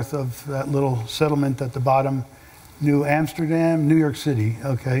 hours north of that little settlement at the bottom, New Amsterdam, New York City,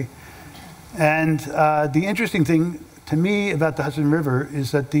 okay? And the interesting thing to me about the Hudson River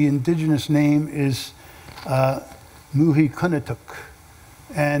is that the indigenous name is Muhikunatuk,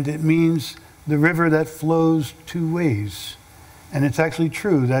 and it means the river that flows two ways. And it's actually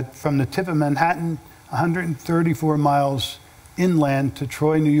true that from the tip of Manhattan, 134 miles inland to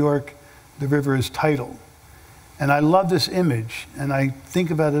Troy, New York, the river is tidal. And I love this image, and I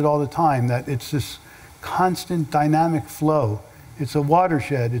think about it all the time, that it's this constant dynamic flow. It's a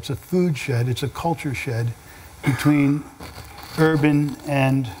watershed, it's a food shed, it's a culture shed between urban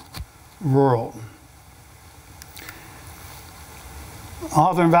and rural.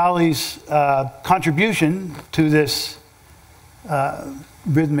 Hawthorne Valley's contribution to this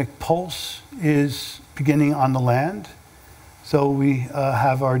rhythmic pulse is beginning on the land. So we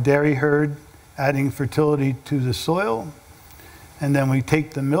have our dairy herd adding fertility to the soil, and then we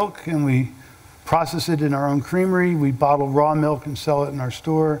take the milk and we process it in our own creamery. We bottle raw milk and sell it in our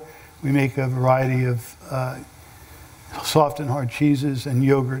store. We make a variety of soft and hard cheeses and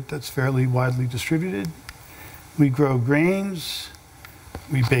yogurt that's fairly widely distributed. We grow grains.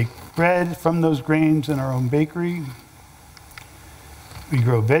 We bake bread from those grains in our own bakery. We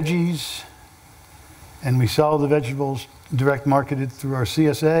grow veggies, and we sell the vegetables direct marketed through our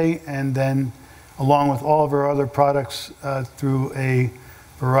CSA, and then along with all of our other products through a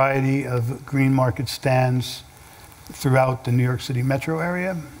variety of green market stands throughout the New York City metro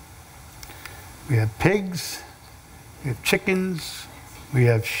area. We have pigs, we have chickens, we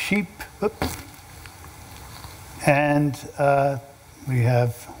have sheep, and we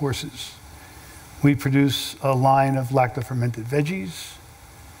have horses. We produce a line of lacto-fermented veggies,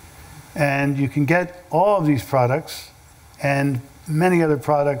 and you can get all of these products and many other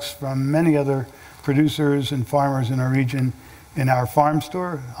products from many other producers and farmers in our region in our farm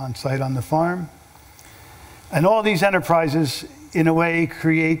store on site on the farm. And all these enterprises, in a way,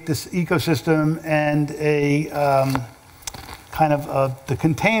 create this ecosystem and a kind of the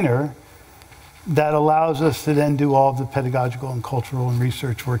container that allows us to then do all of the pedagogical and cultural and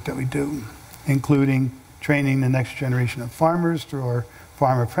research work that we do, including training the next generation of farmers through our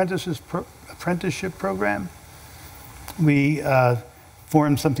farm apprenticeship program. We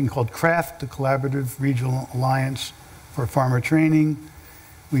formed something called CRAFT, the Collaborative Regional Alliance for Farmer Training.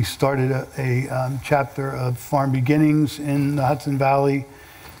 We started a chapter of Farm Beginnings in the Hudson Valley,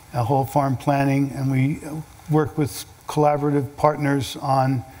 a whole farm planning, and we work with collaborative partners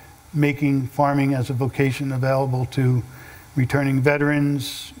on making farming as a vocation available to returning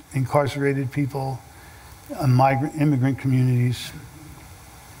veterans, incarcerated people, immigrant communities.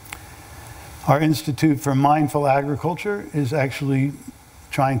 Our Institute for Mindful Agriculture is actually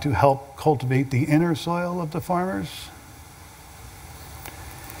trying to help cultivate the inner soil of the farmers.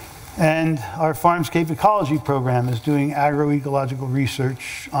 And our Farmscape Ecology program is doing agroecological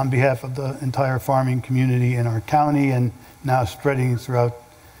research on behalf of the entire farming community in our county and now spreading throughout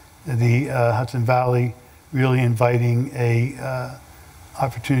the Hudson Valley, really inviting a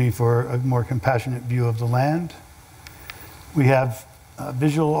opportunity for a more compassionate view of the land. We have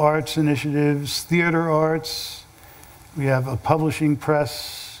visual arts initiatives, theater arts. We have a publishing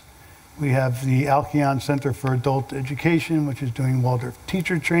press. We have the Alkeon Center for Adult Education, which is doing Waldorf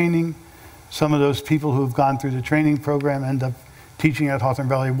teacher training. Some of those people who have gone through the training program end up teaching at Hawthorne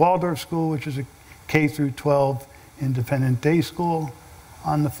Valley Waldorf School, which is a K through 12 independent day school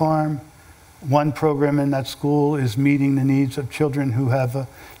on the farm. One program in that school is meeting the needs of children who have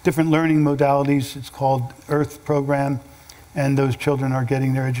different learning modalities. It's called Earth Program, and those children are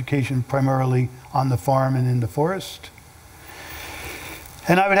getting their education primarily on the farm and in the forest.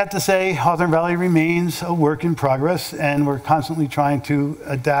 And I would have to say Hawthorne Valley remains a work in progress, and we're constantly trying to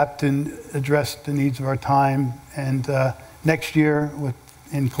adapt and address the needs of our time. And next year,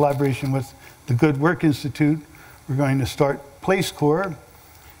 in collaboration with the Good Work Institute, we're going to start Place Corps,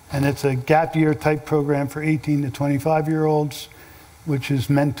 and it's a gap year type program for 18 to 25-year-olds, which is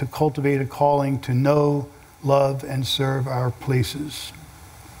meant to cultivate a calling to know, love, and serve our places.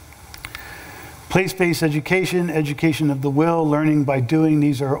 Place-based education, education of the will, learning by doing,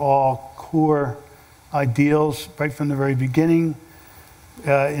 these are all core ideals right from the very beginning.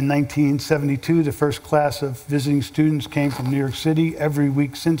 In 1972, the first class of visiting students came from New York City. Every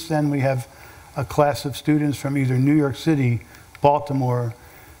week since then, we have a class of students from either New York City, Baltimore,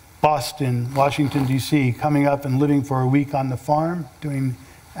 Boston, Washington, D.C., coming up and living for a week on the farm, doing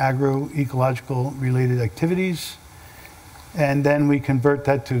agroecological related activities. And then we convert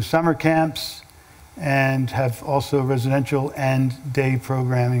that to summer camps and have also residential and day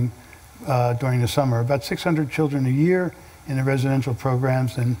programming during the summer. About 600 children a year in the residential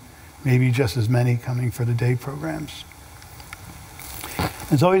programs and maybe just as many coming for the day programs.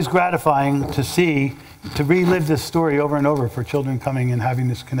 It's always gratifying to see, to relive this story over and over for children coming and having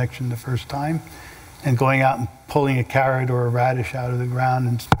this connection the first time and going out and pulling a carrot or a radish out of the ground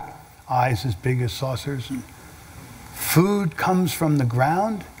and eyes as big as saucers. And food comes from the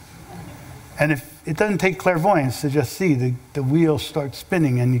ground. And if it doesn't take clairvoyance to just see the wheels start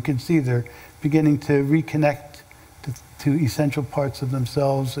spinning, and you can see they're beginning to reconnect to essential parts of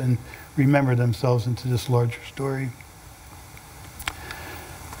themselves and remember themselves into this larger story.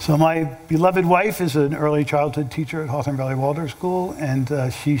 So my beloved wife is an early childhood teacher at Hawthorne Valley Waldorf School,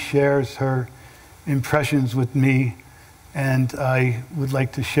 and she shares her impressions with me, and I would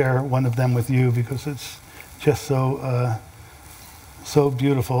like to share one of them with you because it's just so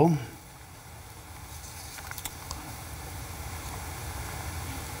beautiful.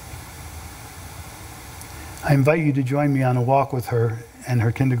 I invite you to join me on a walk with her and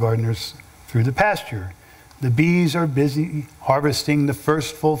her kindergartners through the pasture. The bees are busy harvesting the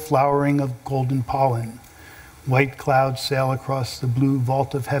first full flowering of golden pollen. White clouds sail across the blue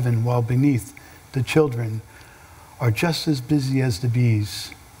vault of heaven, while beneath, the children are just as busy as the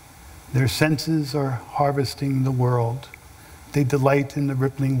bees. Their senses are harvesting the world. They delight in the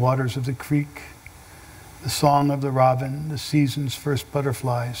rippling waters of the creek, the song of the robin, the season's first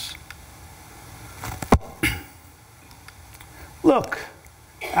butterflies. Look,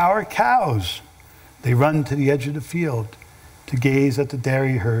 our cows. They run to the edge of the field to gaze at the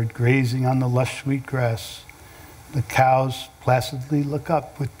dairy herd grazing on the lush sweet grass. The cows placidly look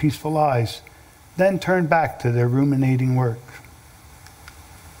up with peaceful eyes, then turn back to their ruminating work.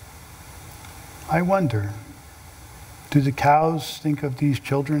 I wonder, do the cows think of these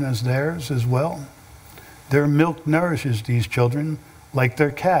children as theirs as well? Their milk nourishes these children like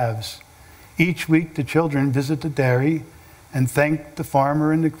their calves. Each week the children visit the dairy and thank the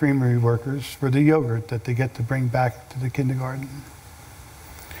farmer and the creamery workers for the yogurt that they get to bring back to the kindergarten.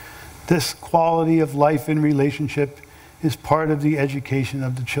 This quality of life in relationship is part of the education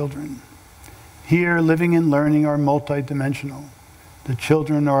of the children. Here, living and learning are multidimensional. The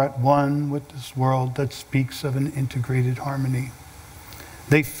children are at one with this world that speaks of an integrated harmony.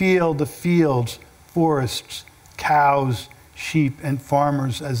 They feel the fields, forests, cows, sheep, and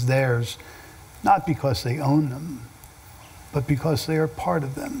farmers as theirs, not because they own them, but because they are part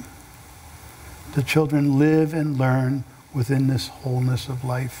of them. The children live and learn within this wholeness of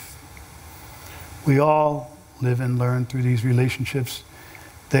life. We all live and learn through these relationships.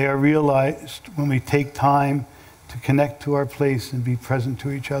 They are realized when we take time to connect to our place and be present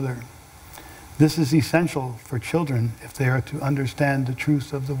to each other. This is essential for children if they are to understand the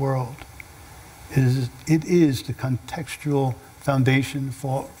truth of the world. It is the contextual foundation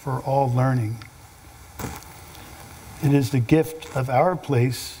for all learning. It is the gift of our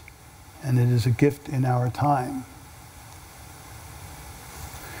place, and it is a gift in our time.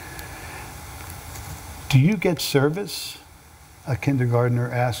 Do you get service? A kindergartner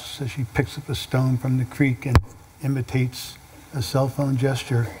asks as she picks up a stone from the creek and imitates a cell phone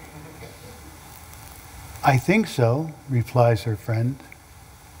gesture. I think so, replies her friend.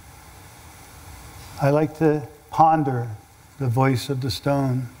 I like to ponder the voice of the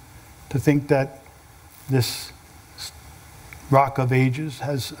stone, to think that this Rock of Ages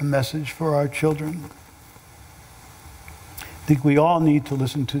has a message for our children. I think we all need to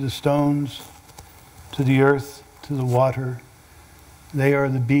listen to the stones, to the earth, to the water. They are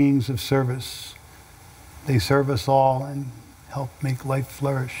the beings of service. They serve us all and help make life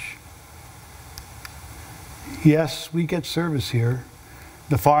flourish. Yes, we get service here.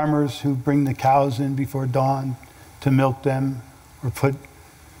 The farmers who bring the cows in before dawn to milk them or put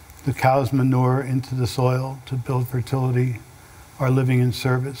the cow's manure into the soil to build fertility are living in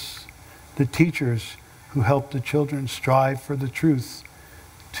service. The teachers who help the children strive for the truth,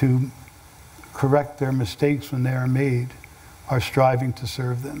 to correct their mistakes when they are made, are striving to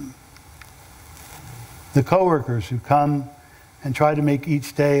serve them. The coworkers who come and try to make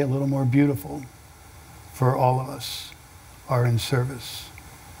each day a little more beautiful for all of us are in service.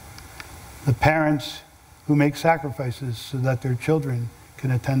 The parents who make sacrifices so that their children can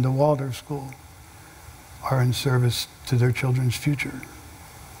attend a Waldorf school are in service to their children's future.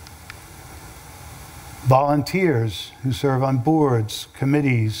 Volunteers who serve on boards,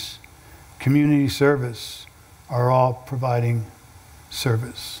 committees, community service are all providing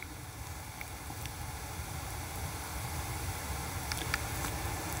service.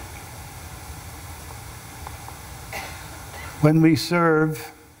 When we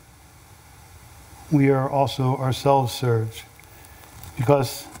serve, we are also ourselves served,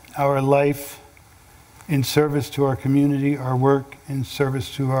 because our life in service to our community, our work in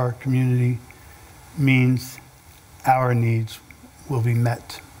service to our community means our needs will be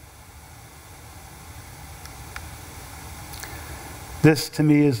met. This, to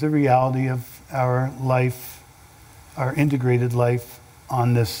me, is the reality of our life, our integrated life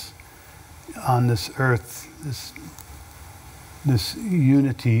on this earth, this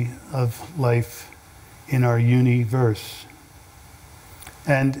unity of life in our universe.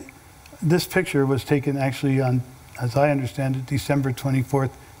 And this picture was taken actually on, as I understand it, December 24th,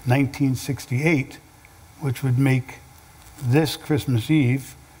 1968, which would make this Christmas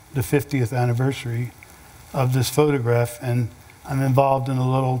Eve the 50th anniversary of this photograph. And I'm involved in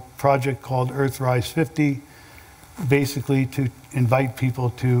a little project called Earthrise 50, basically to invite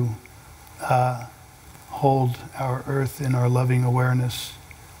people to hold our Earth in our loving awareness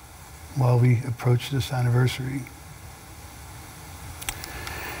while we approach this anniversary.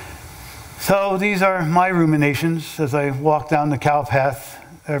 So these are my ruminations as I walk down the cow path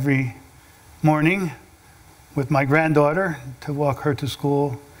every morning with my granddaughter to walk her to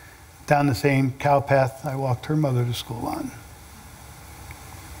school down the same cow path I walked her mother to school on.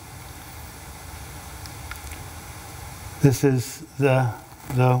 This is the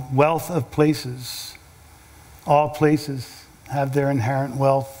wealth of places. All places have their inherent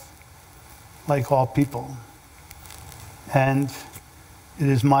wealth, like all people. And it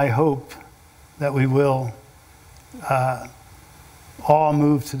is my hope that we will all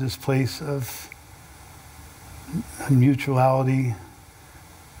move to this place of mutuality,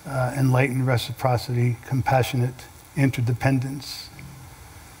 enlightened reciprocity, compassionate interdependence.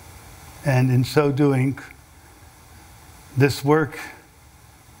 And in so doing, this work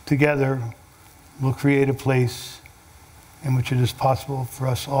together will create a place in which it is possible for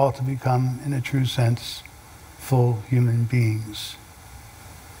us all to become, in a true sense, full human beings.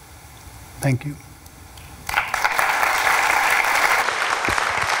 Thank you.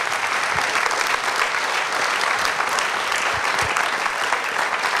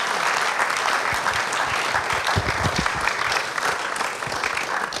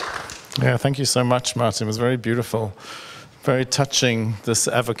 Yeah, thank you so much, Martin. It was very beautiful, very touching, this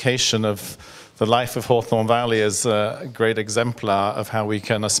evocation of the life of Hawthorne Valley as a great exemplar of how we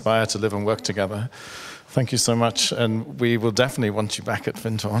can aspire to live and work together. Thank you so much, and we will definitely want you back at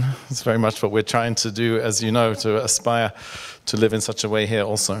Findhorn. It's very much what we're trying to do, as you know, to aspire to live in such a way here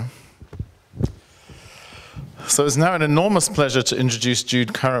also. So it's now an enormous pleasure to introduce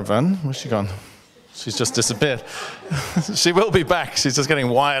Jude Caravan. Where's she gone? She's just disappeared. She will be back. She's just getting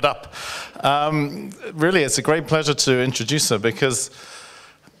wired up. Really, it's a great pleasure to introduce her because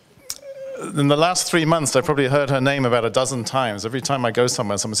in the last 3 months, I've probably heard her name about a dozen times. Every time I go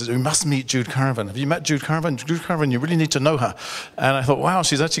somewhere, someone says, "You must meet Jude Caravan. Have you met Jude Caravan? Jude Caravan, you really need to know her." And I thought, wow,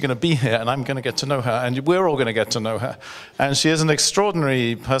 she's actually going to be here, and I'm going to get to know her, and we're all going to get to know her. And she is an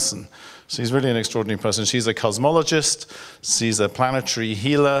extraordinary person. She's really an extraordinary person. She's a cosmologist. She's a planetary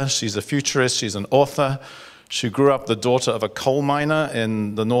healer. She's a futurist. She's an author. She grew up the daughter of a coal miner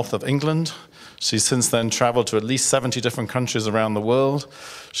in the north of England. She's since then traveled to at least 70 different countries around the world.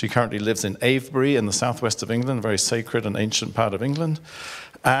 She currently lives in Avebury in the southwest of England, a very sacred and ancient part of England.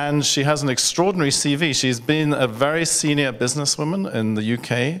 And she has an extraordinary CV. She's been a very senior businesswoman in the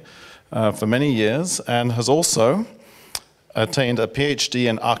UK for many years and has also attained a PhD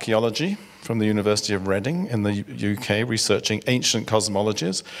in archaeology from the University of Reading in the UK, researching ancient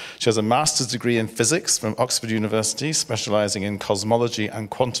cosmologies. She has a master's degree in physics from Oxford University, specializing in cosmology and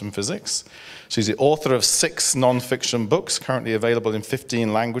quantum physics. She's the author of 6 non-fiction books, currently available in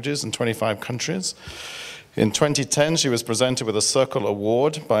 15 languages and 25 countries. In 2010, she was presented with a Circle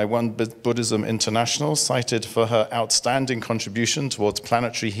Award by One Buddhism International, cited for her outstanding contribution towards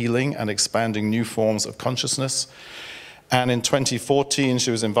planetary healing and expanding new forms of consciousness. And in 2014,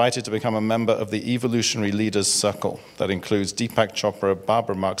 she was invited to become a member of the Evolutionary Leaders Circle that includes Deepak Chopra,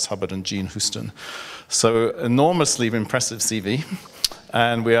 Barbara Marx Hubbard, and Jean Houston. So enormously impressive CV.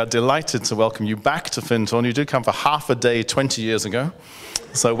 And we are delighted to welcome you back to Findhorn. You did come for half a day 20 years ago.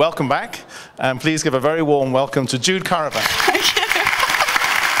 So welcome back. And please give a very warm welcome to Jude Caravan. Thank you.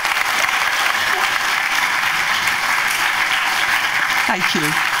 Thank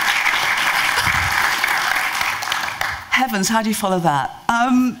you. Heavens, how do you follow that?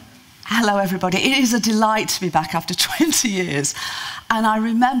 Hello, everybody. It is a delight to be back after 20 years. And I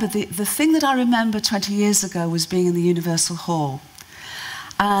remember, the thing that I remember 20 years ago was being in the Universal Hall.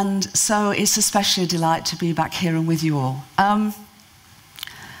 And so it's especially a delight to be back here and with you all.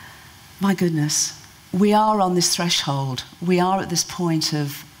 My goodness, we are on this threshold. We are at this point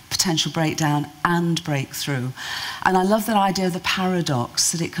of potential breakdown and breakthrough. And I love that idea of the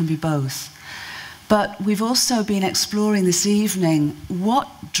paradox, that it can be both. But we've also been exploring this evening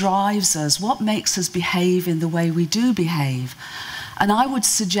what drives us, what makes us behave in the way we do behave. And I would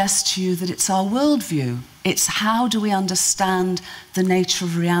suggest to you that it's our worldview. It's how do we understand the nature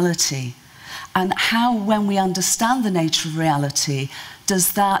of reality? And how, when we understand the nature of reality,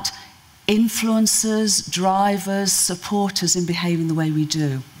 does that influence us, drive us, support us in behaving the way we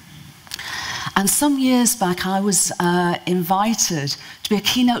do? And some years back, I was invited to be a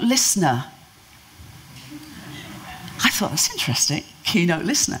keynote listener. I thought, that's interesting, keynote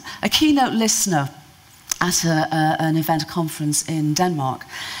listener. A keynote listener at an event, a conference in Denmark.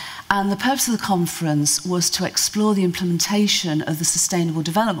 And the purpose of the conference was to explore the implementation of the Sustainable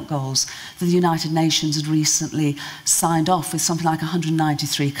Development Goals that the United Nations had recently signed off, with something like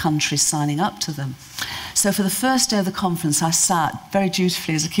 193 countries signing up to them. So for the first day of the conference, I sat very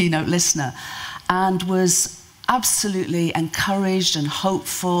dutifully as a keynote listener and was absolutely encouraged and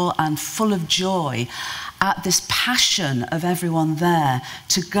hopeful and full of joy at this passion of everyone there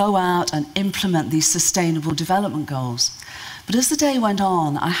to go out and implement these Sustainable Development Goals. But as the day went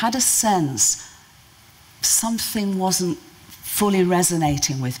on, I had a sense something wasn't fully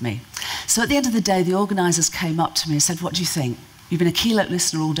resonating with me. So at the end of the day, the organisers came up to me and said, "What do you think? You've been a keynote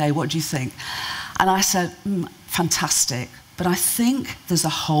listener all day, what do you think?" And I said, "Fantastic, but I think there's a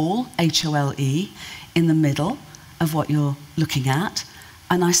hole, H-O-L-E, in the middle of what you're looking at,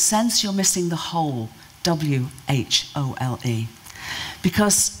 and I sense you're missing the whole, W-H-O-L-E.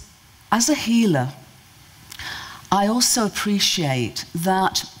 Because as a healer, I also appreciate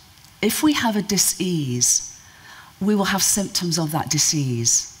that if we have a dis-ease, we will have symptoms of that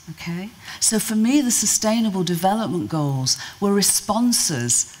dis-ease, okay? So for me, the Sustainable Development Goals were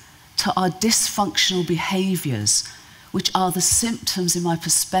responses to our dysfunctional behaviours, which are the symptoms, in my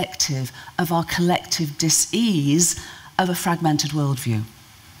perspective, of our collective dis-ease of a fragmented worldview.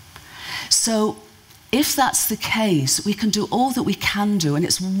 So if that's the case, we can do all that we can do, and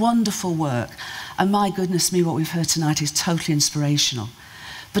it's wonderful work. And my goodness me, what we've heard tonight is totally inspirational.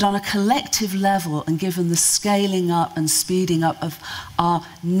 But on a collective level, and given the scaling up and speeding up of our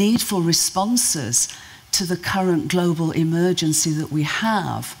needful responses to the current global emergency that we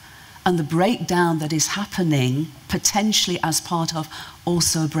have, and the breakdown that is happening, potentially as part of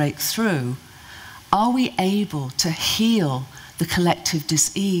also a breakthrough, are we able to heal the collective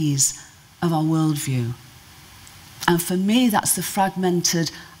dis-ease of our worldview? And for me, that's the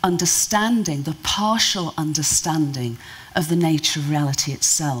fragmented understanding, the partial understanding of the nature of reality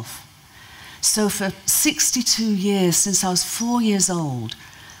itself. So for 62 years, since I was 4 years old,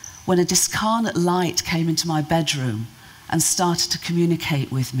 when a discarnate light came into my bedroom and started to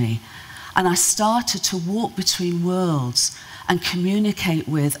communicate with me, and I started to walk between worlds and communicate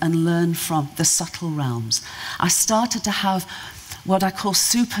with and learn from the subtle realms, I started to have what I call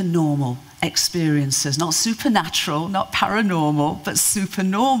supernormal experiences, not supernatural, not paranormal, but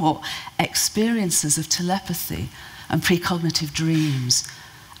supernormal experiences of telepathy and precognitive dreams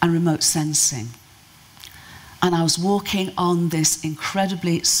and remote sensing. And I was walking on this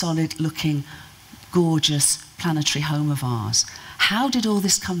incredibly solid-looking, gorgeous planetary home of ours. How did all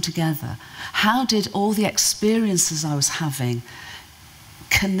this come together? How did all the experiences I was having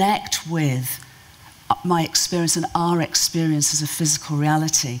connect with my experience and our experiences of physical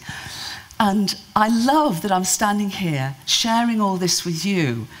reality? And I love that I'm standing here sharing all this with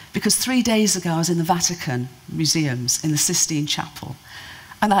you, because 3 days ago I was in the Vatican museums in the Sistine Chapel,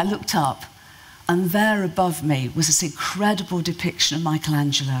 and I looked up, and there above me was this incredible depiction of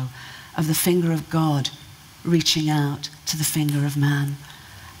Michelangelo of the finger of God reaching out to the finger of man,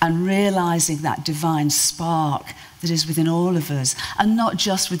 and realizing that divine spark that is within all of us, and not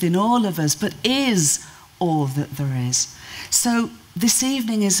just within all of us, but is all that there is. So this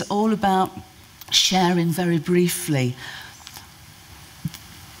evening is all about sharing very briefly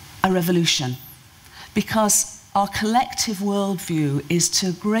a revolution, because our collective worldview is to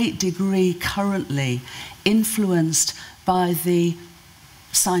a great degree currently influenced by the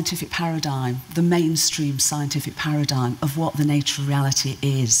scientific paradigm, the mainstream scientific paradigm of what the nature of reality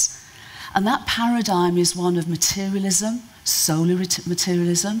is. And that paradigm is one of materialism, solar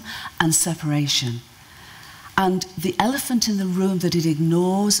materialism, and separation. And the elephant in the room that it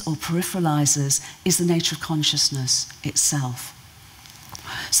ignores or peripheralizes is the nature of consciousness itself.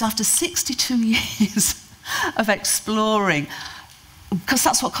 So after 62 years of exploring, because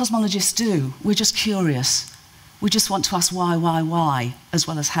that's what cosmologists do, we're just curious. We just want to ask why, as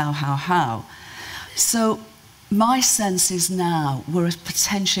well as how. So my sense is now we're a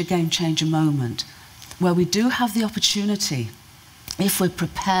potential game-changer moment where we do have the opportunity, if we're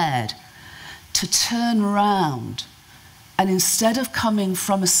prepared, to turn around And instead of coming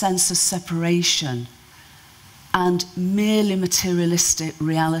from a sense of separation and merely materialistic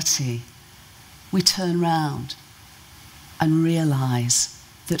reality, we turn round and realize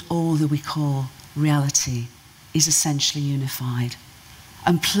that all that we call reality is essentially unified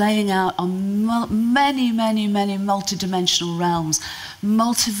and playing out on many, many, many multidimensional realms,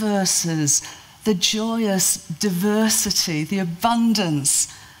 multiverses, the joyous diversity, the abundance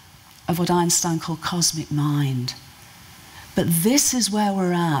of what Einstein called cosmic mind. But this is where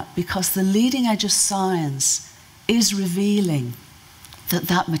we're at, because the leading edge of science is revealing that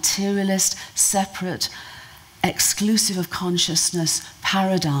that materialist, separate, exclusive of consciousness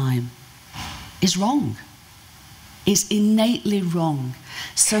paradigm is wrong, is innately wrong.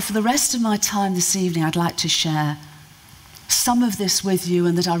 So for the rest of my time this evening, I'd like to share some of this with you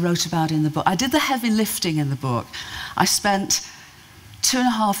and that I wrote about in the book. I did the heavy lifting in the book. I spent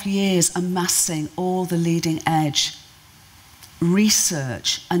 2.5 years amassing all the leading edge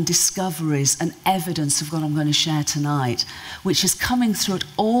research and discoveries and evidence of what I'm going to share tonight, which is coming through at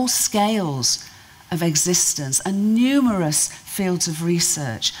all scales of existence and numerous fields of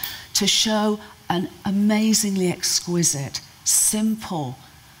research to show an amazingly exquisite, simple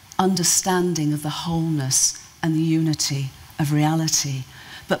understanding of the wholeness and the unity of reality,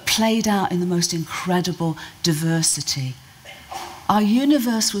 but played out in the most incredible diversity. Our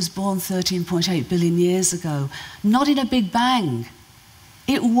universe was born 13.8 billion years ago, not in a big bang.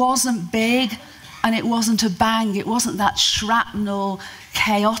 It wasn't big and it wasn't a bang. It wasn't that shrapnel,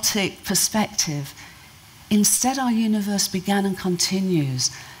 chaotic perspective. Instead, our universe began and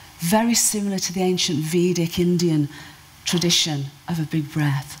continues very similar to the ancient Vedic Indian tradition of a big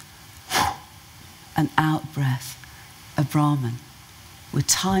breath, an out breath, a Brahman, with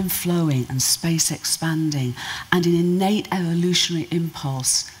time flowing and space expanding and an innate evolutionary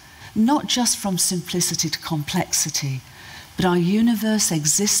impulse, not just from simplicity to complexity, but our universe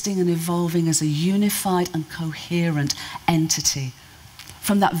existing and evolving as a unified and coherent entity.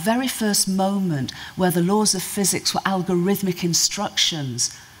 From that very first moment where the laws of physics were algorithmic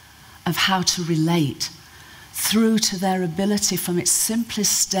instructions of how to relate, through to their ability from its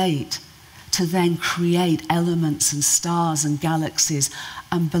simplest state to then create elements and stars and galaxies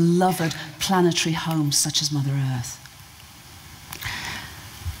and beloved planetary homes such as Mother Earth.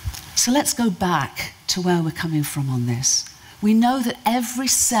 So let's go back to where we're coming from on this. We know that every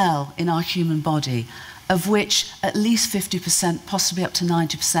cell in our human body, of which at least 50%, possibly up to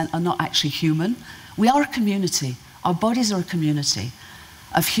 90%, are not actually human. We are a community. Our bodies are a community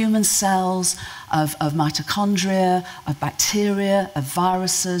of human cells, of mitochondria, of bacteria, of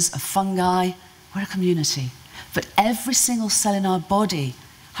viruses, of fungi. We're a community. But every single cell in our body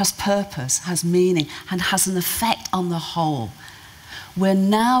has purpose, has meaning, and has an effect on the whole. We're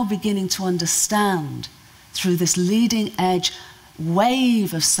now beginning to understand, through this leading edge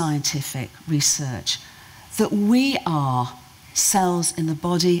wave of scientific research, that we are cells in the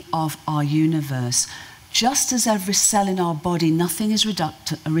body of our universe. Just as every cell in our body, nothing is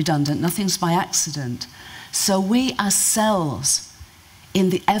redundant, nothing's by accident. So we as cells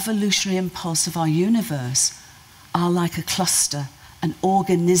in the evolutionary impulse of our universe are like a cluster, an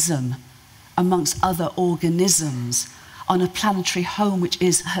organism amongst other organisms on a planetary home which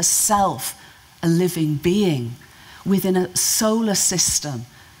is herself a living being within a solar system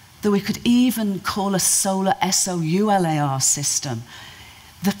that we could even call a solar SOULAR system.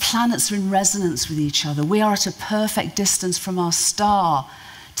 The planets are in resonance with each other. We are at a perfect distance from our star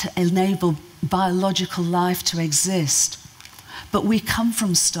to enable biological life to exist. But we come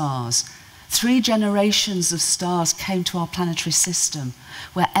from stars. 3 generations of stars came to our planetary system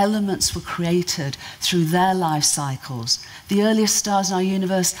where elements were created through their life cycles. The earliest stars in our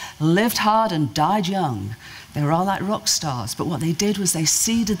universe lived hard and died young. They were all like rock stars, but what they did was they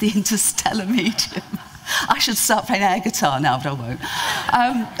seeded the interstellar medium. I should start playing air guitar now, but I won't.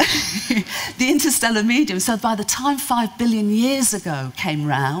 The interstellar medium. So by the time 5 billion years ago came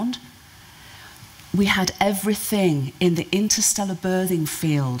round, we had everything in the interstellar birthing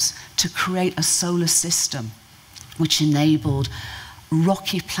fields to create a solar system which enabled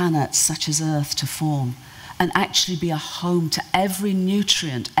rocky planets such as Earth to form and actually be a home to every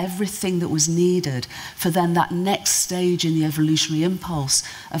nutrient, everything that was needed for then that next stage in the evolutionary impulse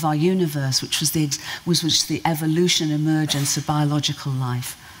of our universe, which was the evolution and emergence of biological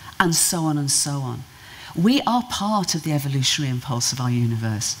life, and so on and so on. We are part of the evolutionary impulse of our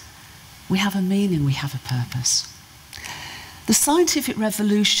universe. We have a meaning, we have a purpose. The scientific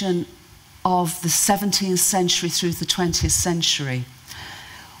revolution of the 17th century through the 20th century,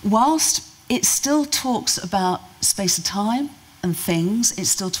 whilst it still talks about space and time and things, it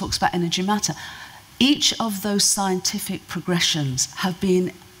still talks about energy matter, Each of those scientific progressions have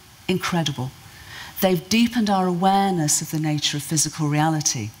been incredible. They've deepened our awareness of the nature of physical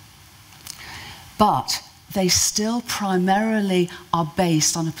reality. But they still primarily are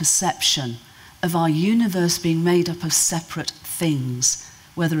based on a perception of our universe being made up of separate things,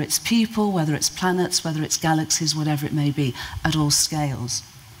 whether it's people, whether it's planets, whether it's galaxies, whatever it may be, at all scales.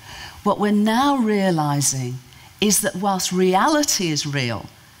 What we're now realizing is that whilst reality is real,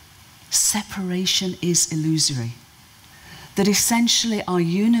 separation is illusory. That essentially our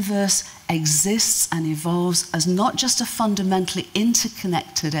universe exists and evolves as not just a fundamentally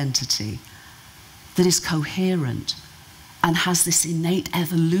interconnected entity that is coherent and has this innate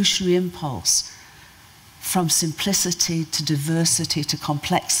evolutionary impulse from simplicity to diversity to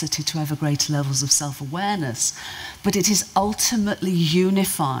complexity to ever greater levels of self-awareness, but it is ultimately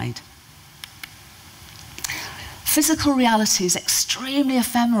unified. Physical reality is extremely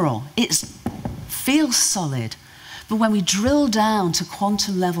ephemeral. It feels solid. But when we drill down to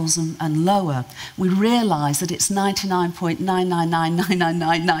quantum levels and lower, we realize that it's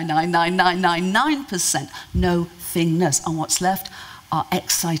 99.99999999999% no-thingness. And what's left are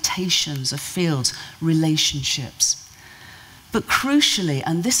excitations of fields, relationships. But crucially,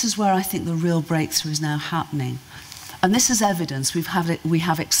 and this is where I think the real breakthrough is now happening, and this is evidence, we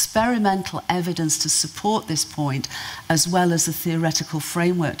have experimental evidence to support this point, as well as the theoretical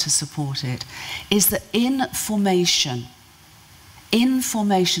framework to support it, is that information,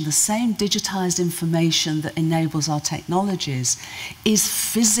 the same digitized information that enables our technologies, is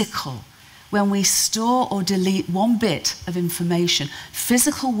physical. When we store or delete one bit of information,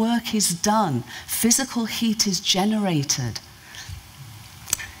 physical work is done, physical heat is generated.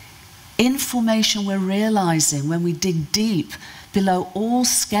 Information we're realizing when we dig deep below all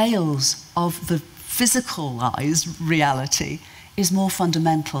scales of the physicalized reality is more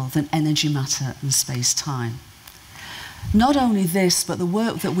fundamental than energy, matter, and space-time. Not only this, but the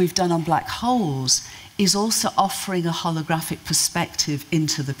work that we've done on black holes is also offering a holographic perspective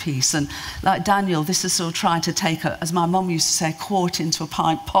into the piece. And like Daniel, this is sort of trying to take, as my mum used to say, a quart into a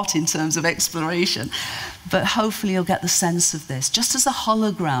pint pot in terms of exploration. But hopefully you'll get the sense of this. Just as a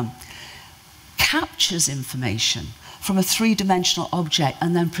hologram captures information from a three-dimensional object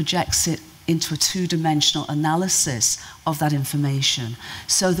and then projects it into a two-dimensional analysis of that information,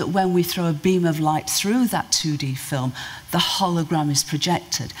 so that when we throw a beam of light through that 2D film, the hologram is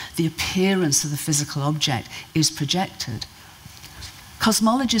projected, the appearance of the physical object is projected.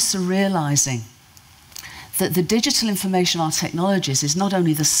 Cosmologists are realizing that the digital information of our technologies is not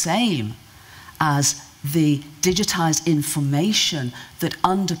only the same as the digitized information that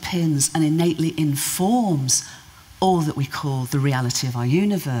underpins and innately informs all that we call the reality of our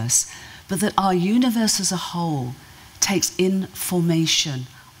universe, but that our universe as a whole takes information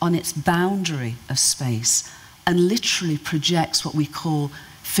on its boundary of space and literally projects what we call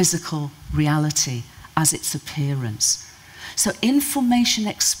physical reality as its appearance. So information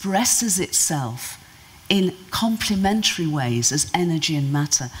expresses itself in complementary ways as energy and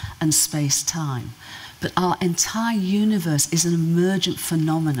matter and space-time. But our entire universe is an emergent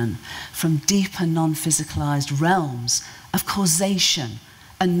phenomenon from deeper non-physicalized realms of causation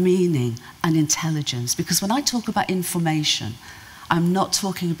and meaning and intelligence. Because when I talk about information, I'm not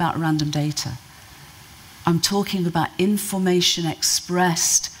talking about random data. I'm talking about information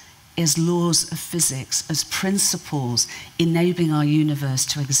expressed as laws of physics, as principles enabling our universe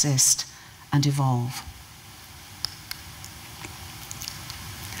to exist and evolve.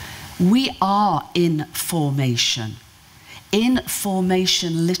 We are in formation.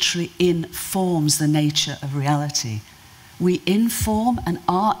 Information literally informs the nature of reality. We inform and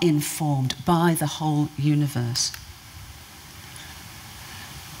are informed by the whole universe.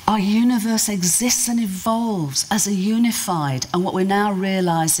 Our universe exists and evolves as a unified, and what we're now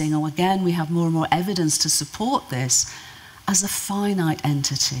realizing, and again we have more and more evidence to support this, as a finite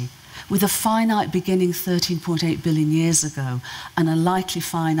entity, with a finite beginning 13.8 billion years ago, and a likely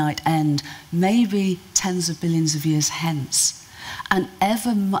finite end, maybe tens of billions of years hence. And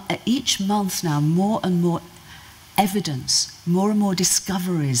each month now, more and more evidence, more and more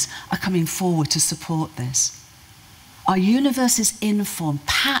discoveries are coming forward to support this. Our universe is informed,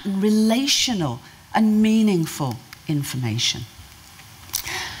 pattern, relational, and meaningful information.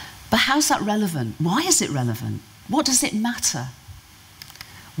 But how's that relevant? Why is it relevant? What does it matter?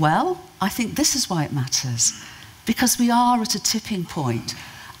 Well, I think this is why it matters. Because we are at a tipping point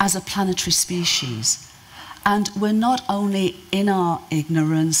as a planetary species. And we're not only in our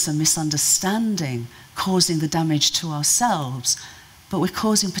ignorance and misunderstanding causing the damage to ourselves, but we're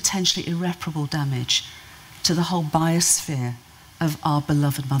causing potentially irreparable damage to the whole biosphere of our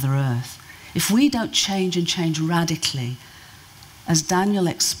beloved Mother Earth. If we don't change and change radically, as Daniel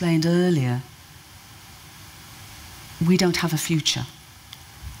explained earlier, we don't have a future.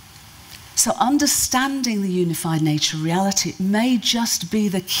 So understanding the unified nature of reality may just be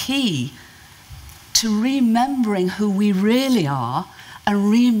the key to remembering who we really are and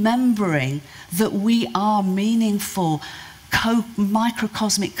remembering that we are meaningful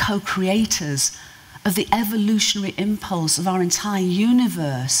microcosmic co-creators of the evolutionary impulse of our entire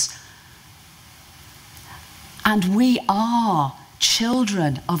universe. And we are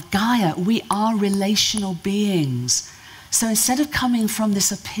children of Gaia. We are relational beings. So instead of coming from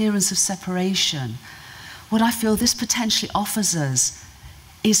this appearance of separation, what I feel this potentially offers us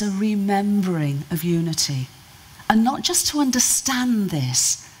is a remembering of unity. And not just to understand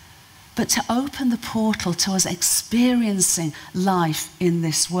this, but to open the portal to us experiencing life in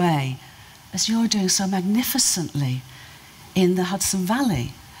this way, as you're doing so magnificently in the Hudson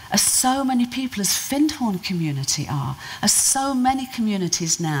Valley, as so many people, as Findhorn community are, as so many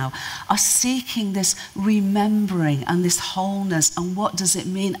communities now are seeking this remembering and this wholeness, and what does it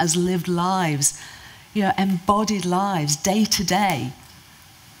mean as lived lives, you know, embodied lives, day to day.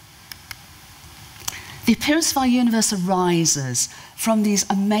 The appearance of our universe arises from these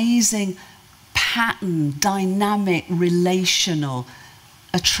amazing pattern, dynamic, relational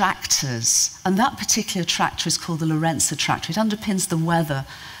attractors. And that particular attractor is called the Lorentz attractor. It underpins the weather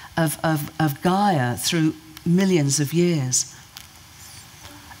of Gaia through millions of years.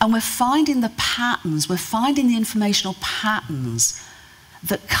 And we're finding the patterns, we're finding the informational patterns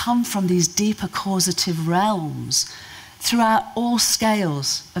that come from these deeper causative realms throughout all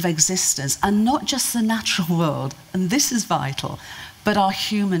scales of existence, and not just the natural world, and this is vital, but our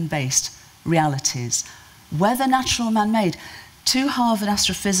human-based realities, whether natural or man-made. Two Harvard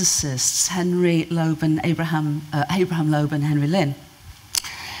astrophysicists, Abraham Loeb and Henry Lin,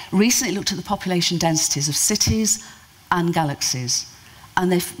 recently looked at the population densities of cities and galaxies.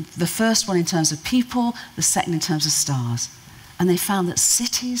 And the first one in terms of people, the second in terms of stars. And they found that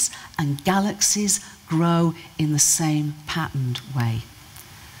cities and galaxies grow in the same patterned way.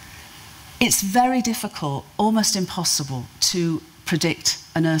 It's very difficult, almost impossible, to predict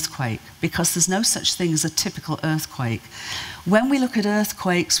an earthquake because there's no such thing as a typical earthquake. When we look at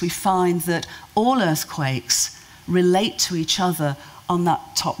earthquakes, we find that all earthquakes relate to each other on that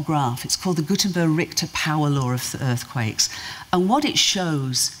top graph. It's called the Gutenberg-Richter power law of earthquakes. And what it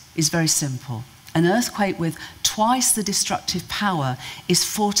shows is very simple. An earthquake with twice the destructive power is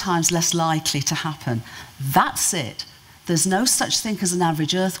 4 times less likely to happen. That's it. There's no such thing as an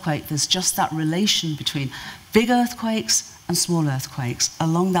average earthquake. There's just that relation between big earthquakes and small earthquakes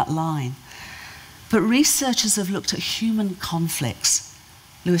along that line. But researchers have looked at human conflicts.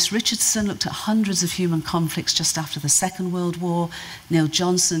 Lewis Richardson looked at hundreds of human conflicts just after the Second World War. Neil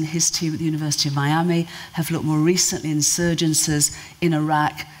Johnson and his team at the University of Miami have looked more recently at insurgencies in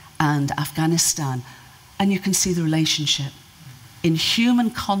Iraq and Afghanistan. And you can see the relationship. In human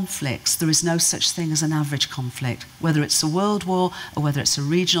conflicts, there is no such thing as an average conflict, whether it's a world war or whether it's a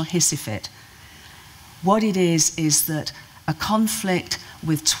regional hissy fit. What it is that a conflict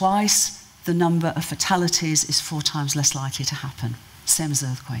with twice the number of fatalities is 4 times less likely to happen, same as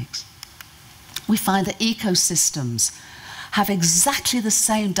earthquakes. We find that ecosystems have exactly the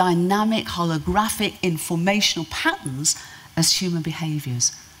same dynamic, holographic, informational patterns as human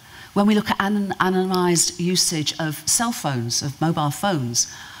behaviors. When we look at anonymized usage of cell phones, of mobile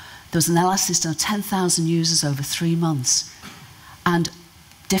phones, there was an analysis done of 10,000 users over 3 months. And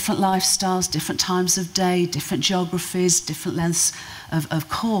different lifestyles, different times of day, different geographies, different lengths of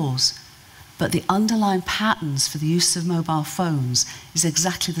calls. But the underlying patterns for the use of mobile phones is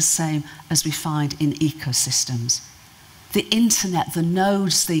exactly the same as we find in ecosystems. The internet, the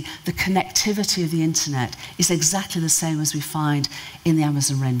nodes, the connectivity of the internet is exactly the same as we find in the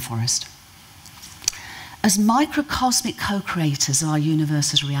Amazon rainforest. As microcosmic co-creators of our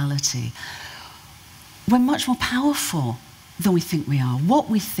universe's reality, we're much more powerful than we think we are. What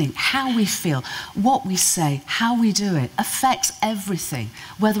we think, how we feel, what we say, how we do it affects everything,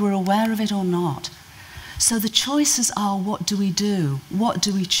 whether we're aware of it or not. So the choices are, what do we do? What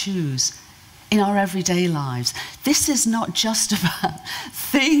do we choose in our everyday lives? This is not just about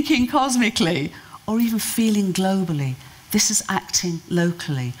thinking cosmically or even feeling globally. This is acting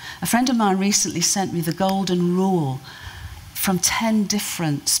locally. A friend of mine recently sent me the golden rule from 10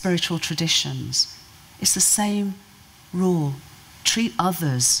 different spiritual traditions. It's the same rule. Treat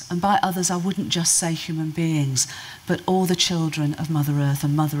others, and by others I wouldn't just say human beings, but all the children of Mother Earth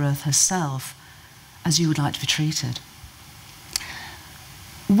and Mother Earth herself, as you would like to be treated.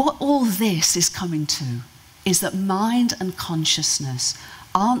 What all this is coming to is that mind and consciousness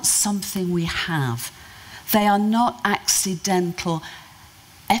aren't something we have. They are not accidental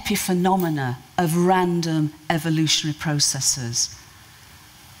epiphenomena of random evolutionary processes.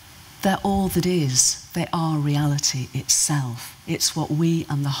 They're all that is. They are reality itself. It's what we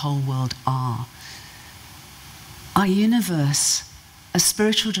and the whole world are. Our universe, as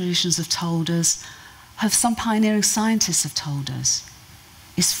spiritual traditions have told us, have some pioneering scientists have told us,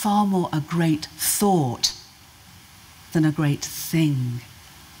 is far more a great thought than a great thing.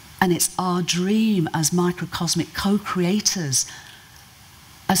 And it's our dream as microcosmic co-creators,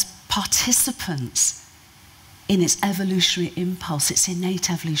 as participants in its evolutionary impulse, its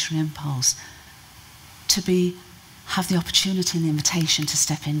innate evolutionary impulse, to have the opportunity and the invitation to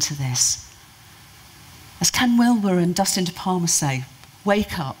step into this. As Ken Wilber and Dustin De Palma say,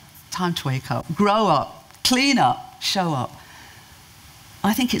 wake up, time to wake up, grow up, clean up, show up.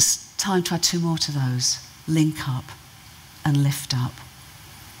 I think it's time to add 2 more to those, link up and lift up.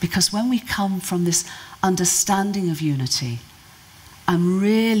 Because when we come from this understanding of unity and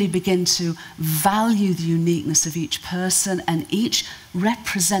really begin to value the uniqueness of each person and each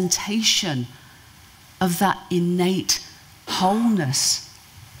representation of that innate wholeness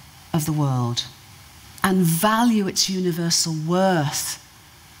of the world, and value its universal worth,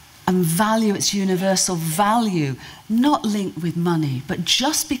 and value its universal value, not linked with money, but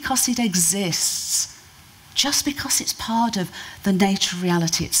just because it exists, just because it's part of the nature of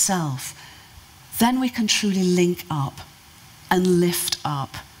reality itself, then we can truly link up and lift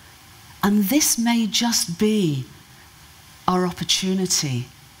up. And this may just be our opportunity,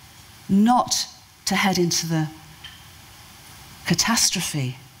 not to head into the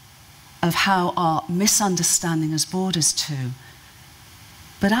catastrophe of how our misunderstanding has brought us to,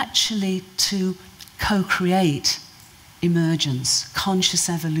 but actually to co-create emergence, conscious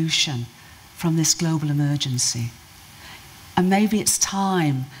evolution from this global emergency. And maybe it's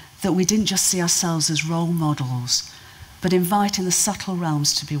time that we didn't just see ourselves as role models, but inviting the subtle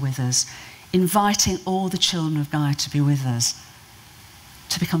realms to be with us, inviting all the children of Gaia to be with us,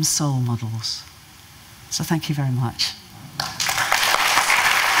 to become soul models. So thank you very much.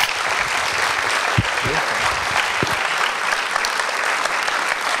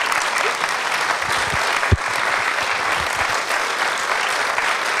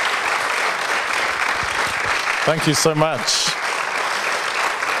 Thank you so much.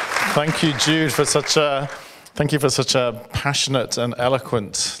 Thank you, Jude, for such a passionate and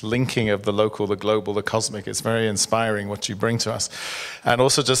eloquent linking of the local, the global, the cosmic. It's very inspiring what you bring to us. And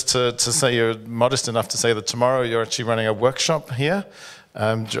also just to say you're modest enough to say that tomorrow you're actually running a workshop here,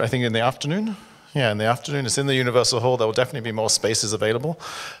 I think in the afternoon. Yeah, in the afternoon. It's in the Universal Hall. There will definitely be more spaces available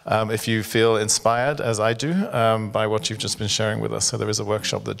if you feel inspired, as I do, by what you've just been sharing with us. So there is a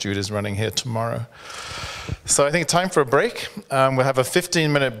workshop that Jude is running here tomorrow. So I think time for a break. We'll have a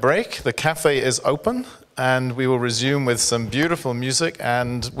 15-minute break. The cafe is open, and we will resume with some beautiful music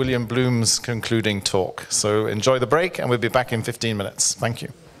and William Bloom's concluding talk. So enjoy the break, and we'll be back in 15 minutes. Thank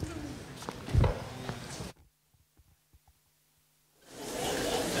you.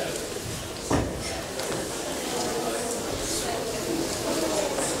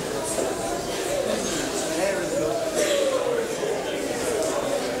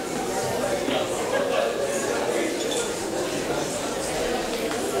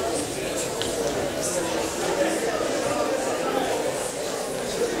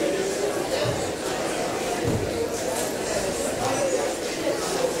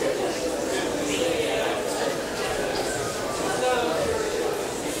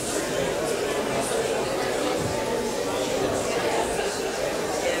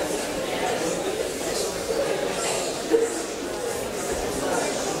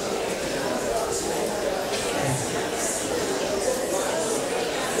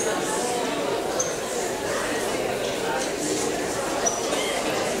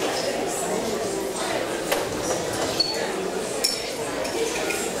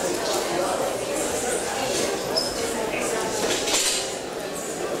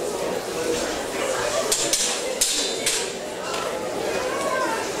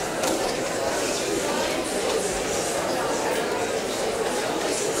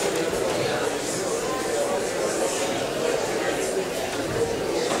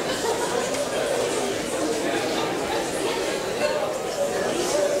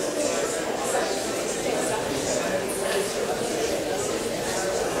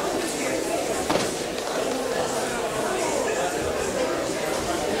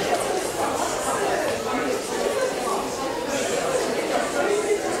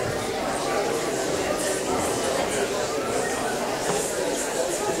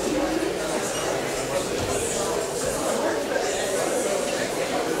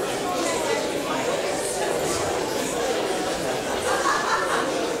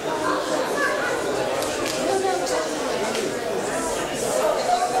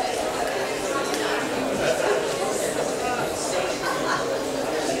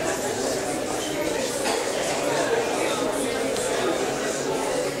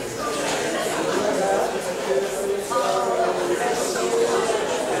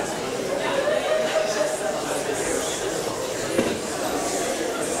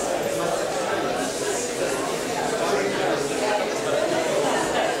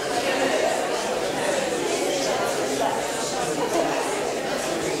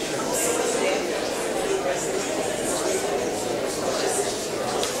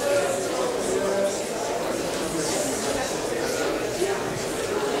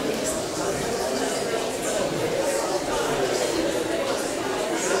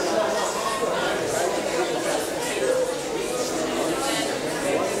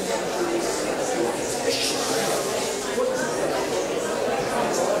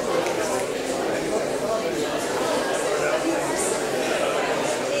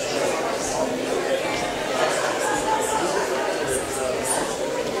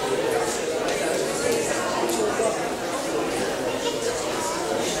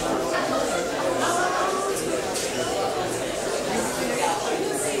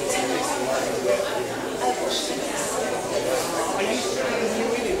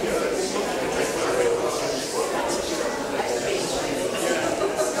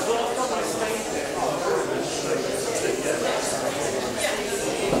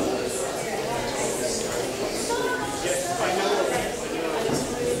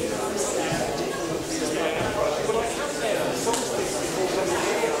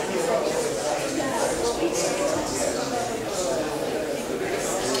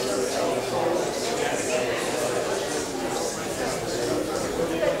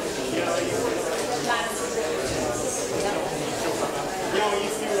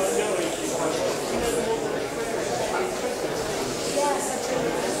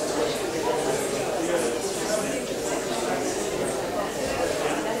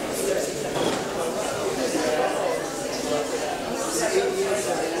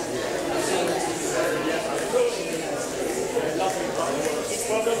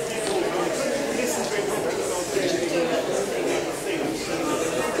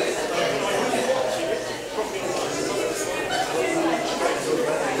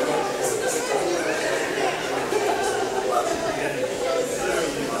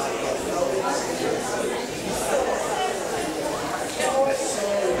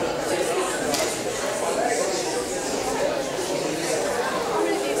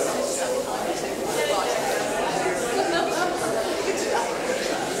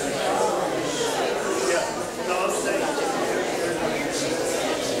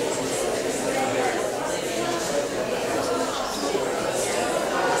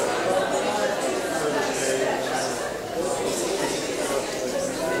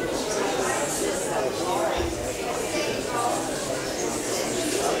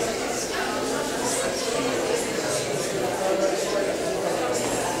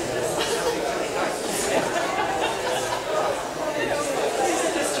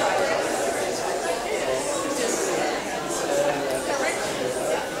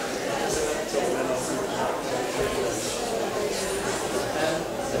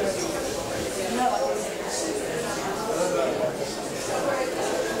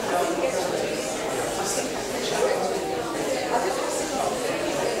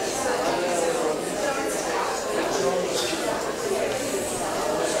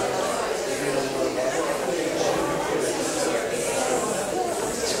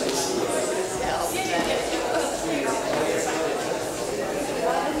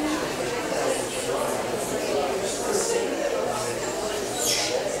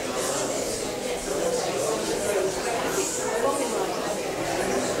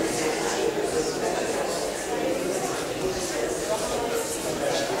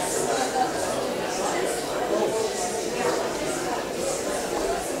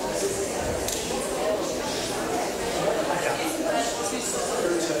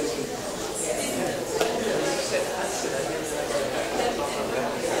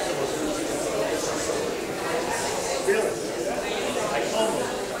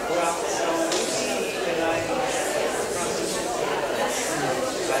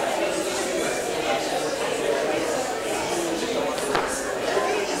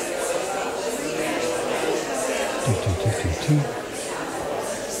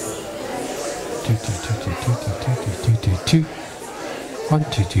 2. 1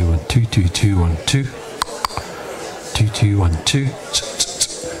 2 2 1 2 2 2 1 2 2 2 1 2.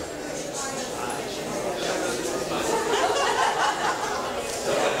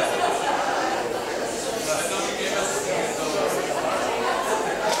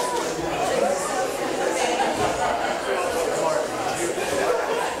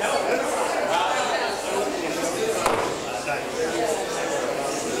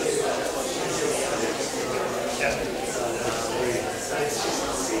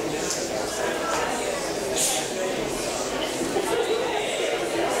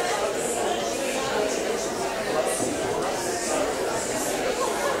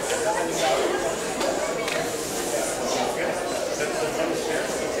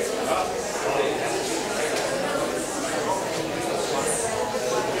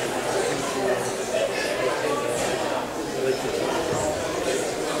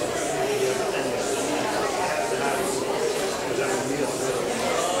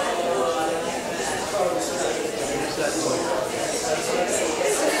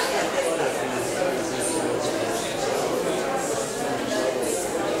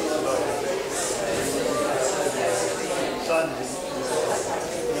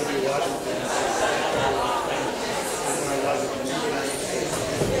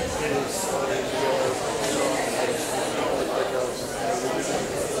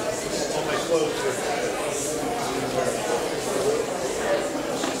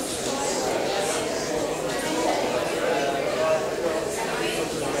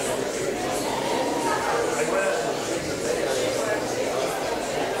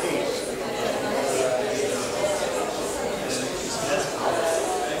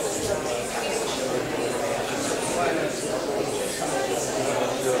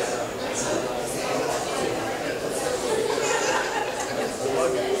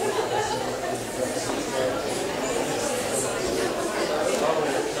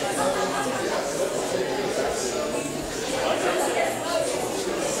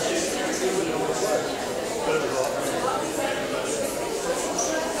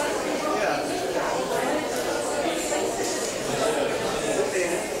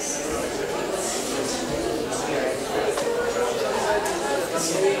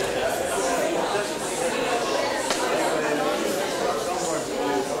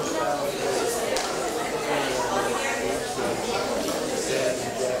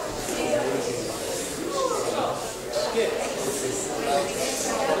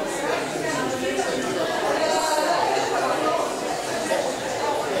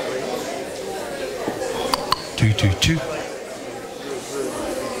 2 2 2. 2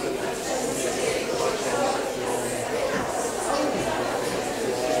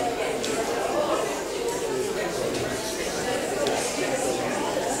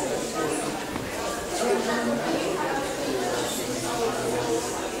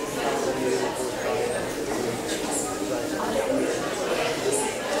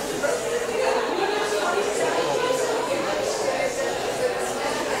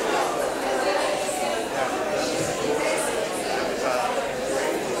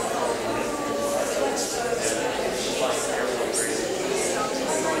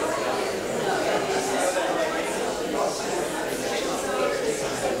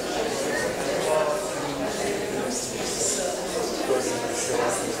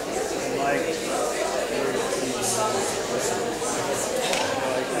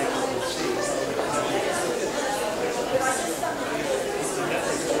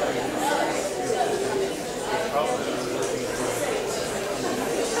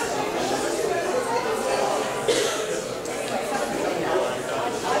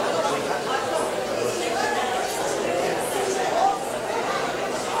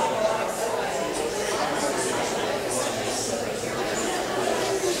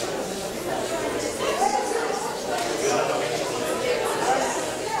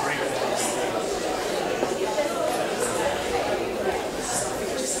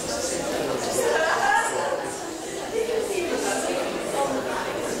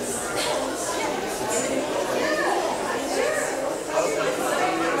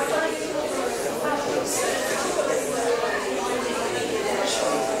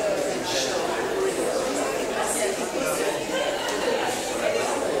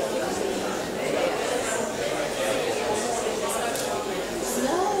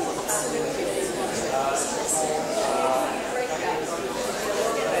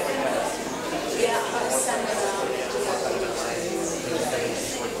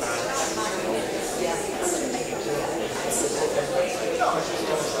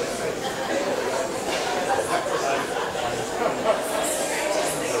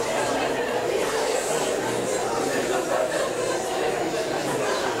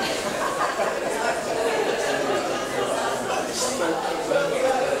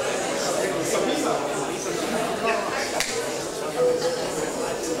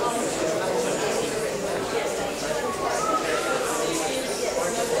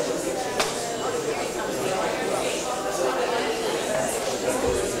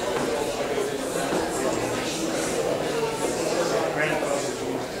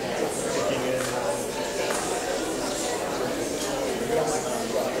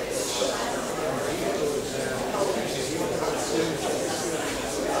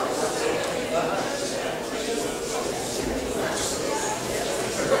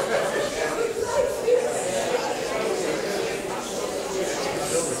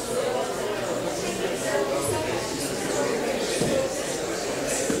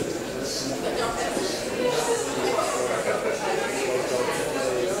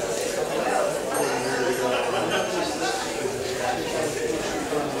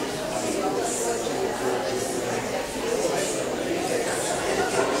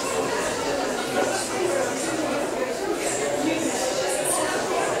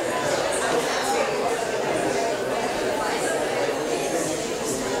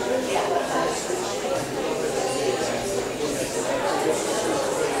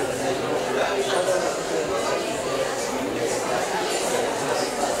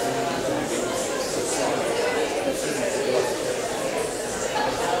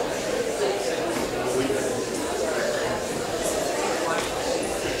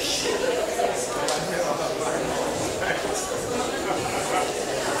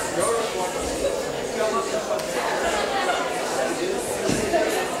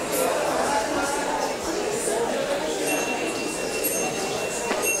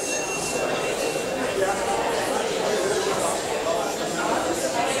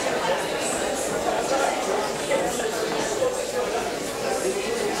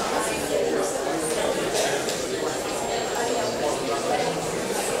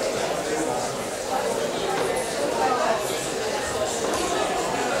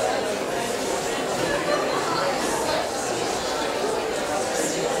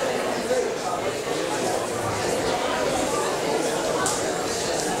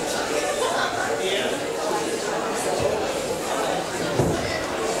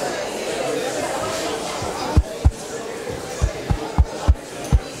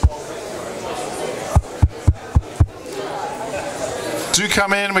 Do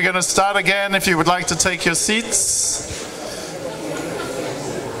come in. We're going to start again if you would like to take your seats.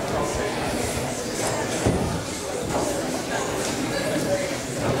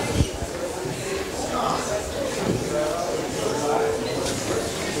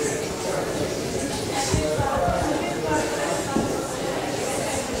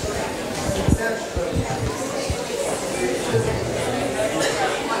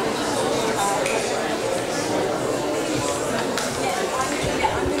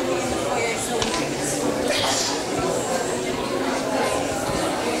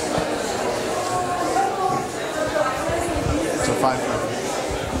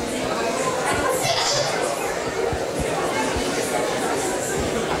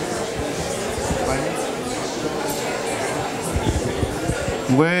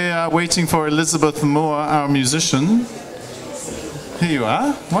 We are waiting for Elizabeth Moore, our musician. Here you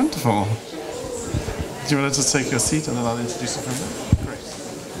are. Wonderful. Do you want to just take your seat and then I'll introduce you from there? Great.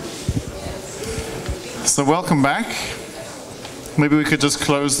 So welcome back. Maybe we could just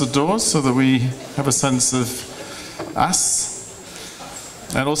close the doors so that we have a sense of us.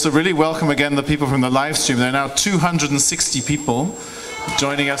 And also really welcome again the people from the live stream. There are now 260 people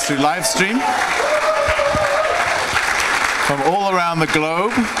joining us through live stream from all around the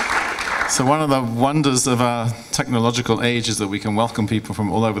globe. So one of the wonders of our technological age is that we can welcome people from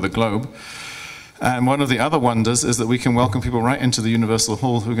all over the globe. And one of the other wonders is that we can welcome people right into the Universal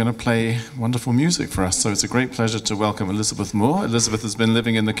Hall who are going to play wonderful music for us. So it's a great pleasure to welcome Elizabeth Moore. Elizabeth has been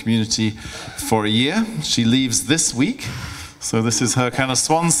living in the community for a year. She leaves this week. So this is her kind of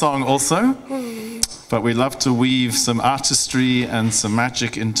swan song also. But we love to weave some artistry and some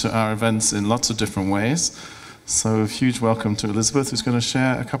magic into our events in lots of different ways. So a huge welcome to Elizabeth, who's going to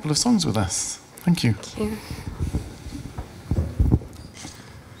share a couple of songs with us. Thank you. Thank you.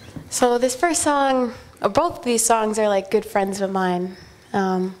 So this first song, or both of these songs are like good friends of mine.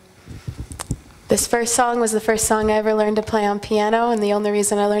 This first song was the first song I ever learned to play on piano, and the only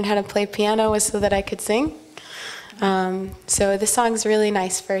reason I learned how to play piano was so that I could sing. So this song's really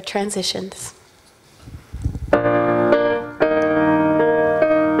nice for transitions.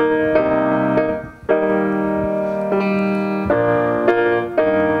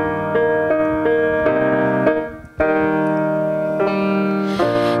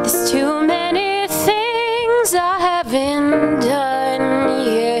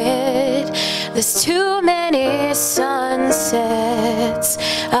 There's too many sunsets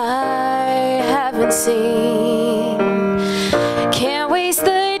I haven't seen. Can't waste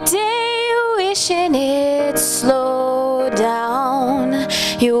the day wishing it slowed down.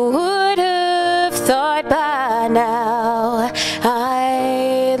 You would have thought by now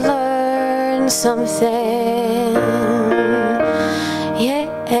I learned something. Yeah.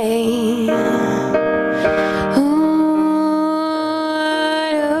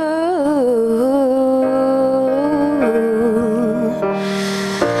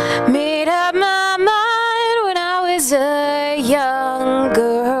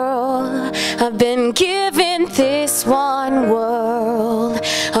 Given this one world,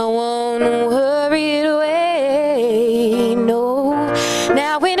 I won't worry it away, no.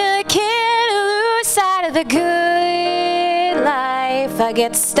 Now when I can't lose sight of the good life, I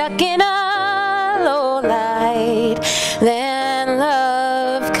get stuck in a low light, then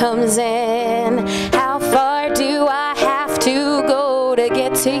love comes in. How far do I have to go to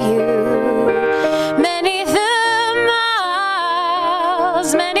get to you? Many the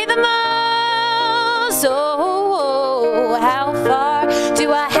miles, many the miles. Oh, how far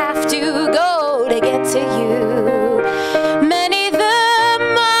do I have to go to get to you? Many the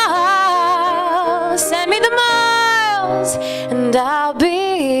miles, send me the miles, and I'll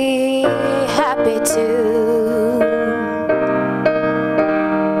be happy to.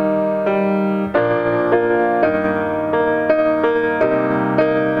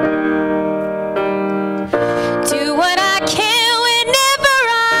 Do what I can whenever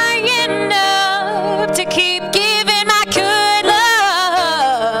I end up to keep giving my good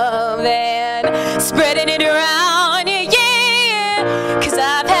love and spreading it around, yeah, yeah. 'Cause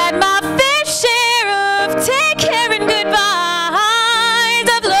I've had my fair share of take care and goodbyes.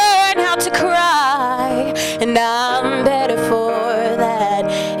 I've learned how to cry, and I'm better for that.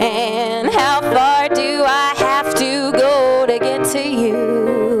 And how far do I have to go to get to you?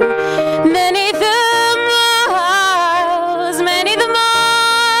 Many the miles, many the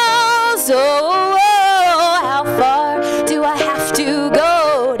miles. Oh, how far do I have to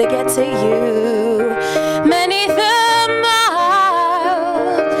go to get to you? Many the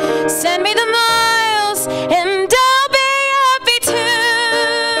miles, send me the miles, and I'll be happy too.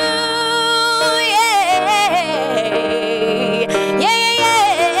 Yeah, yeah, yeah.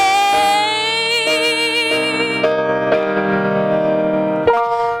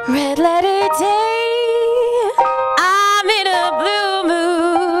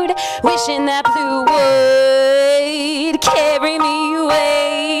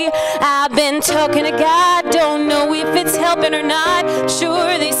 been talking to God, don't know if it's helping or not.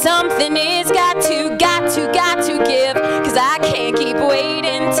 Surely something is got to give, 'cause I can't keep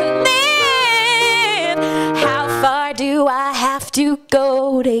waiting to live. How far do I have to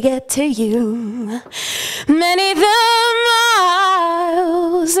go to get to you? Many the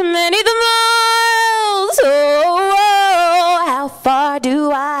miles, oh, how far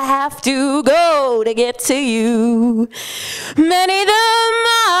do I have to go to get to you? Many the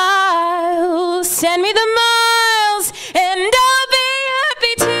miles, send me the miles, and I'll be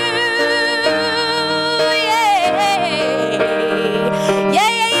happy too.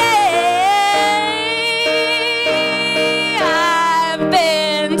 I've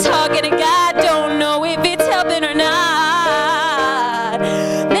been talking to God, don't know if it's helping or not.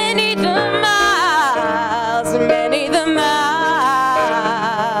 Many the miles,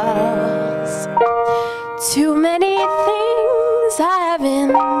 too many things I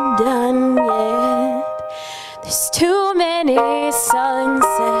haven't done yet. There's too many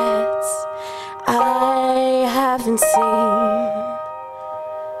sunsets I haven't seen.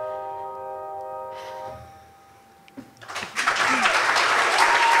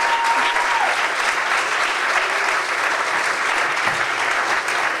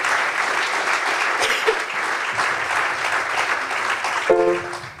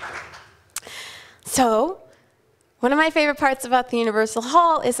 So, one of my favorite parts about the Universal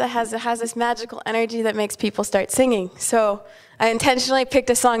Hall is it has this magical energy that makes people start singing. So, I intentionally picked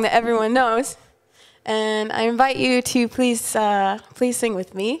a song that everyone knows, and I invite you to please sing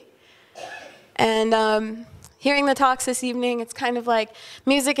with me. And hearing the talks this evening, it's kind of like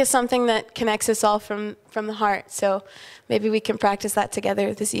music is something that connects us all from the heart. So, maybe we can practice that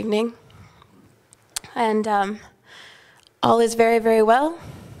together this evening. And all is very, very well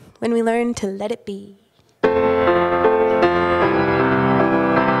when we learn to let it be.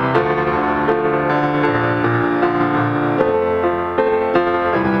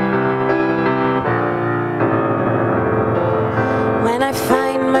 When I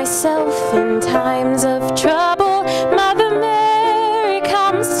find myself in times of trouble, Mother Mary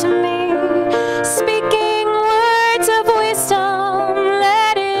comes to me, speaking words of wisdom,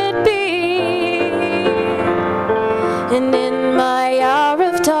 let it be. And in my hour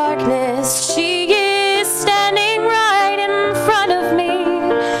of darkness, she is standing right in front of me,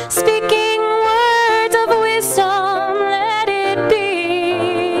 speaking words of wisdom, let it be.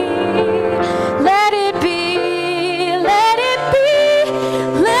 Let it be, let it be,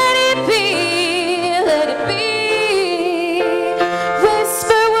 let it be, let it be.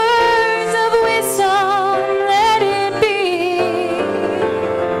 Whisper words of wisdom, let it be.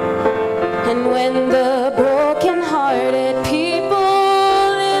 And when the broken-hearted people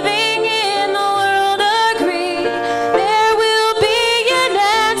living in the world agree, there will be an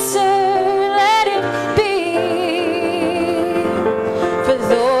answer, let it be. For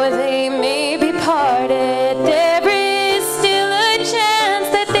though they may be parted, there is still a chance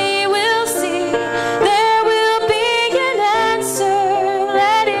that they will see. There will be an answer,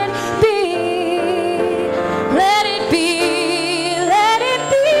 let it be. Let it be, let it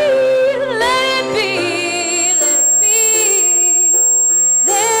be, let it be, let it be.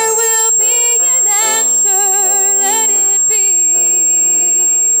 There will be an answer, let it be.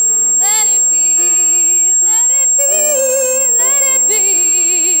 Let it be, let it be, let it be,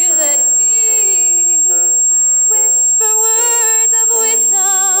 let it be. Whisper words of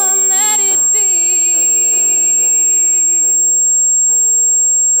wisdom, let it be.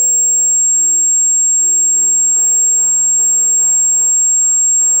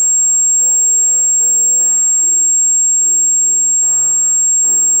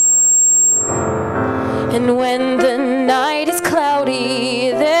 And when the night is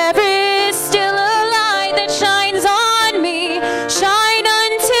cloudy, there is still a light that shines on me. Shine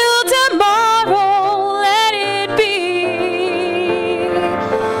until tomorrow, let it be.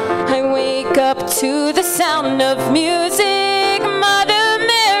 I wake up to the sound of music. Mother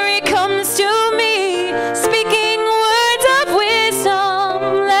Mary comes to me, speaking words of wisdom,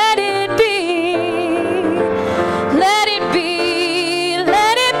 let it be. Let it be,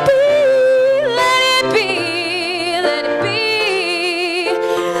 let it be, let it be, let it be.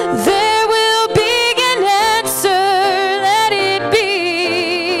 There will be an answer, let it be.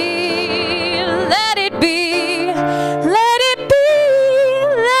 Let it be, let it be,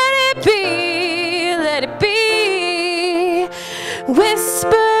 let it be, let it be.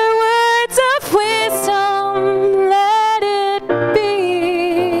 Whisper words of wisdom, let it be.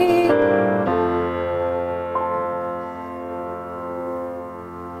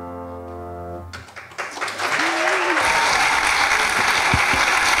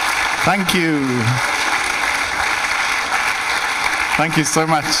 Thank you. Thank you so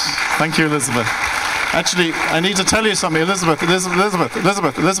much. Thank you, Elizabeth. Actually, I need to tell you something. Elizabeth,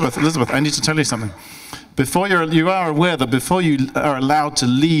 I need to tell you something. You are aware that before you are allowed to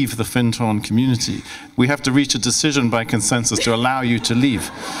leave the Findhorn community, we have to reach a decision by consensus to allow you to leave.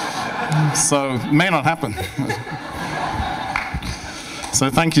 So it may not happen.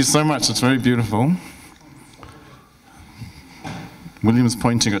 So thank you so much. It's very beautiful. William's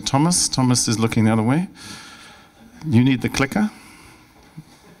pointing at Thomas. Thomas is looking the other way. You need the clicker.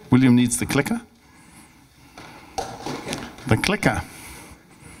 William needs the clicker. The clicker.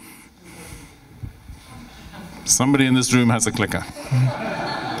 Somebody in this room has a clicker.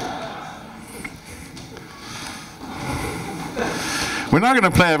 We're now going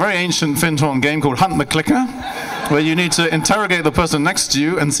to play a very ancient Findhorn game called Hunt the Clicker, where you need to interrogate the person next to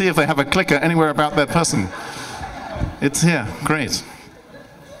you and see if they have a clicker anywhere about their person. It's here. Great.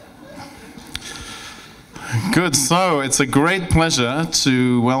 Good. So it's a great pleasure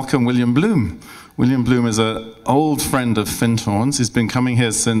to welcome William Bloom. William Bloom is an old friend of Findhorn's. He's been coming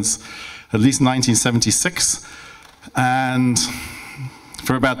here since at least 1976. And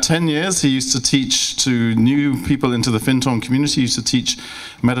for about 10 years, he used to teach to new people into the Findhorn community. He used to teach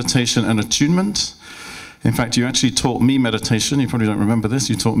meditation and attunement. In fact, you actually taught me meditation. You probably don't remember this.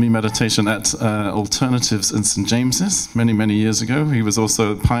 You taught me meditation at Alternatives in St. James's many, many years ago. He was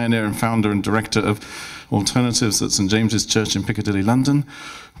also a pioneer and founder and director of Alternatives at St. James's Church in Piccadilly, London,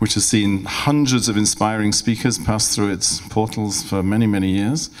 which has seen hundreds of inspiring speakers pass through its portals for many, many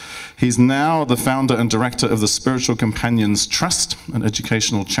years. He's now the founder and director of the Spiritual Companions Trust, an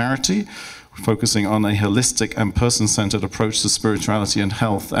educational charity focusing on a holistic and person-centered approach to spirituality and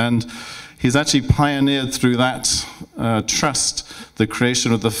health. And he's actually pioneered through that trust the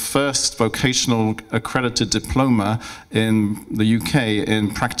creation of the first vocational accredited diploma in the UK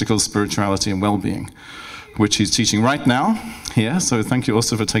in practical spirituality and well-being, which he's teaching right now here. So thank you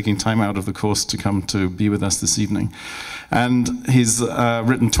also for taking time out of the course to come to be with us this evening. And he's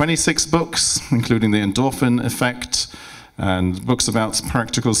written 26 books, including The Endorphin Effect, and books about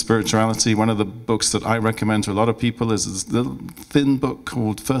practical spirituality. One of the books that I recommend to a lot of people is this little thin book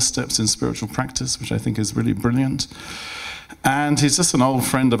called First Steps in Spiritual Practice, which I think is really brilliant. And he's just an old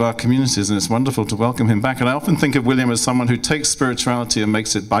friend of our communities, and it's wonderful to welcome him back. And I often think of William as someone who takes spirituality and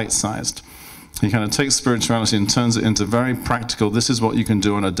makes it bite-sized. He kind of takes spirituality and turns it into very practical. This is what you can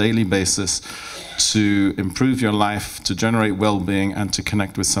do on a daily basis to improve your life, to generate well-being, and to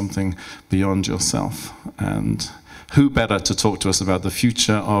connect with something beyond yourself. And who better to talk to us about the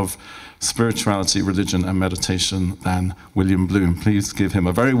future of spirituality, religion, and meditation than William Bloom? Please give him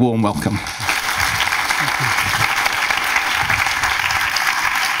a very warm welcome.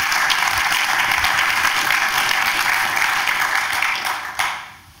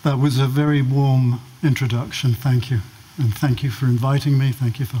 That was a very warm introduction, thank you. And thank you for inviting me,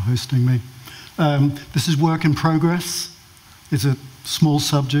 thank you for hosting me. This is work in progress. It's a small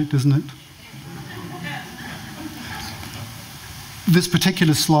subject, isn't it? This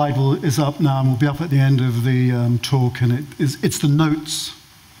particular slide is up now and will be up at the end of the talk, and it's the notes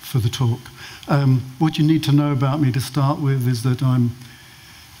for the talk. What you need to know about me to start with is that I'm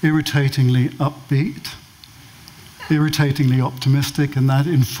irritatingly upbeat, irritatingly optimistic, and that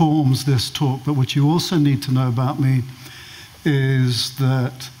informs this talk. But what you also need to know about me is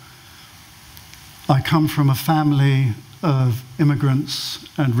that I come from a family of immigrants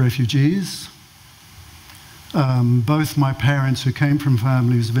and refugees. Both my parents, who came from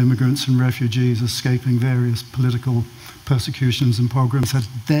families of immigrants and refugees escaping various political persecutions and pogroms, had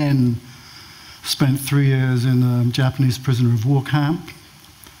then spent 3 years in a Japanese prisoner of war camp.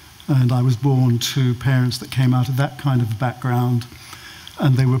 And I was born to parents that came out of that kind of background,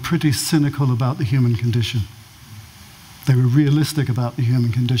 and they were pretty cynical about the human condition. They were realistic about the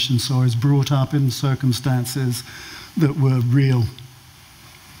human condition, so I was brought up in circumstances that were real.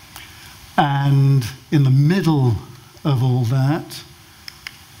 And in the middle of all that,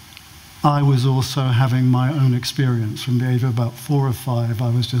 I was also having my own experience. From the age of about 4 or 5, I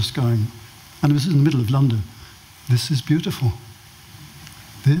was just going, and it was in the middle of London, this is beautiful.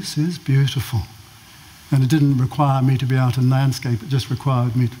 This is beautiful. And it didn't require me to be out in landscape, it just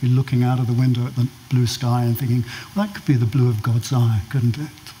required me to be looking out of the window at the blue sky and thinking, well, that could be the blue of God's eye, couldn't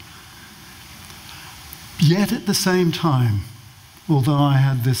it? Yet at the same time, although I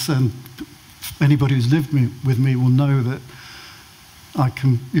had this, anybody who's lived with me will know that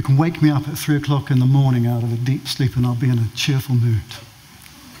you can wake me up at 3 o'clock in the morning out of a deep sleep and I'll be in a cheerful mood.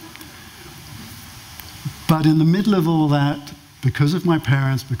 But in the middle of all that, because of my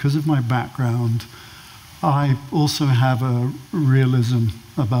parents, because of my background, I also have a realism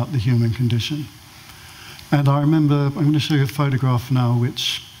about the human condition. And I remember, I'm going to show you a photograph now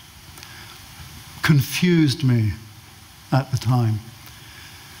which confused me at the time.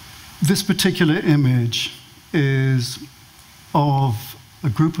 This particular image is of a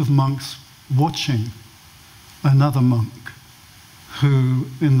group of monks watching another monk who,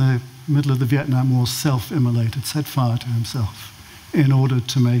 in the middle of the Vietnam War, self-immolated, set fire to himself in order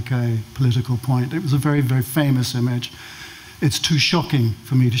to make a political point. It was a very, very famous image. It's too shocking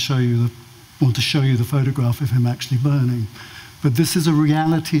for me to show you the photograph of him actually burning. But this is a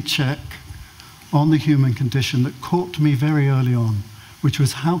reality check on the human condition that caught me very early on, which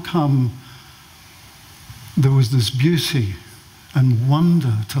was how come there was this beauty and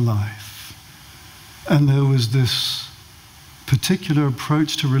wonder to life, and there was this particular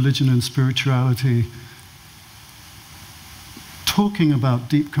approach to religion and spirituality talking about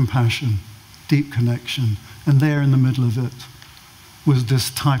deep compassion, deep connection, and there in the middle of it was this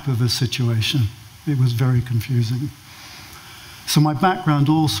type of a situation. It was very confusing. So my background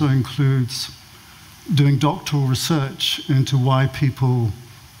also includes doing doctoral research into why people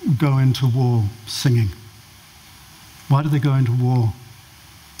go into war singing. Why do they go into war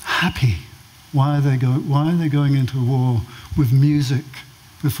happy? Why are they going into war with music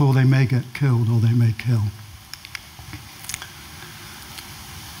before they may get killed or they may kill?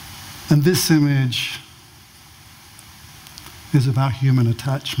 And this image is about human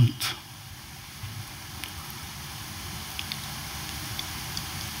attachment.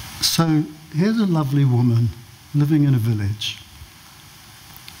 So here's a lovely woman living in a village,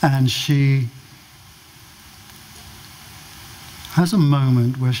 and she has a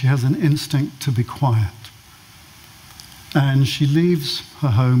moment where she has an instinct to be quiet. And she leaves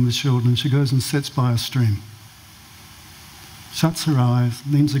her home with children, she goes and sits by a stream, shuts her eyes,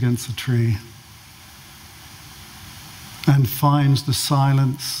 leans against a tree, and finds the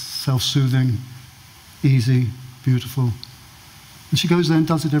silence self-soothing, easy, beautiful. And she goes there and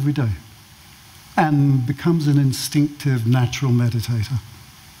does it every day and becomes an instinctive, natural meditator.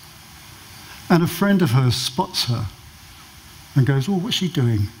 And a friend of hers spots her and goes, "Oh, what's she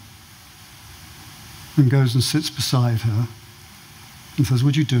doing?" And goes and sits beside her and says,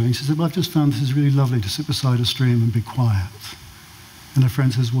 "What are you doing?" She said, "Well, I've just found this is really lovely to sit beside a stream and be quiet." And her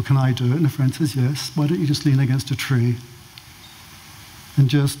friend says, "Well, can I do it?" And her friend says, "Yes. Why don't you just lean against a tree and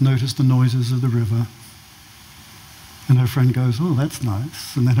just notice the noises of the river?" And her friend goes, "Oh, that's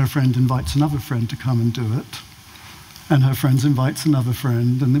nice." And then her friend invites another friend to come and do it. And her friend invites another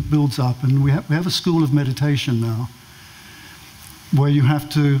friend, and it builds up. And we have a school of meditation now where you have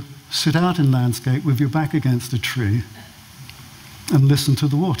to sit out in landscape with your back against a tree and listen to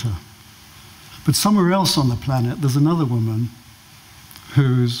the water. But somewhere else on the planet, there's another woman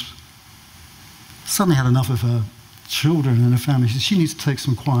who's suddenly had enough of her children and her family. She needs to take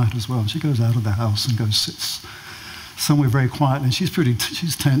some quiet as well. She goes out of the house and goes sits somewhere very quiet, and she's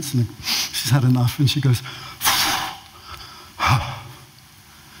tense and she's had enough, and she goes,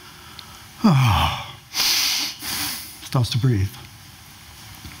 starts to breathe.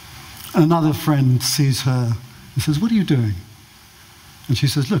 Another friend sees her and says, "What are you doing?" And she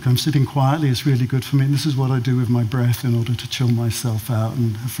says, "Look, I'm sitting quietly, it's really good for me, and this is what I do with my breath in order to chill myself out."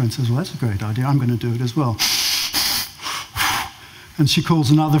 And her friend says, "Well, that's a great idea, I'm going to do it as well." And she calls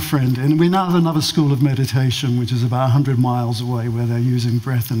another friend in. And we now have another school of meditation, which is about 100 miles away, where they're using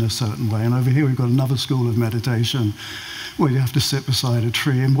breath in a certain way. And over here we've got another school of meditation where you have to sit beside a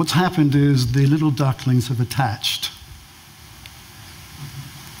tree. And what's happened is the little ducklings have attached.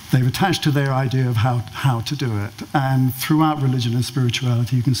 They've attached to their idea of how to do it. And throughout religion and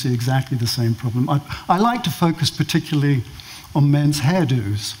spirituality, you can see exactly the same problem. I like to focus particularly on men's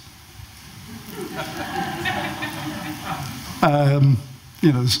hairdos.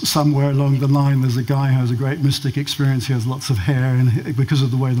 Somewhere along the line, there's a guy who has a great mystic experience. He has lots of hair, and because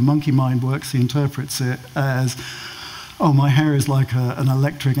of the way the monkey mind works, he interprets it as, "Oh, my hair is like an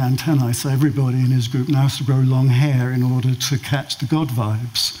electric antenna, so everybody in his group now has to grow long hair in order to catch the God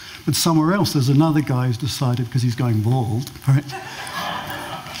vibes." But somewhere else, there's another guy who's decided, because he's going bald, right,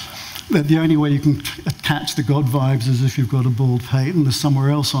 that the only way you can catch the God vibes is if you've got a bald pate, and there's somewhere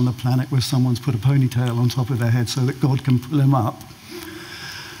else on the planet where someone's put a ponytail on top of their head so that God can pull him up.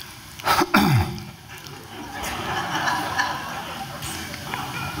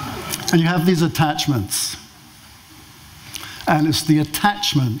 And you have these attachments. And it's the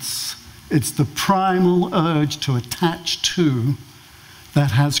attachments, it's the primal urge to attach to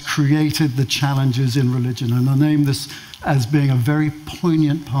that has created the challenges in religion. And I name this as being a very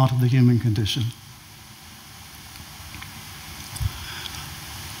poignant part of the human condition.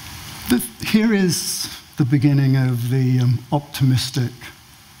 Here is the beginning of the optimistic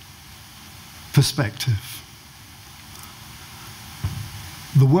perspective.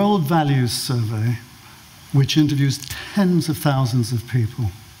 The World Values Survey, which interviews tens of thousands of people,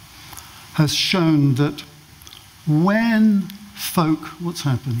 has shown that when folk, what's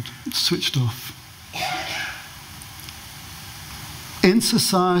happened? It's switched off. In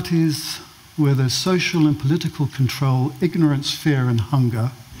societies where there's social and political control, ignorance, fear, and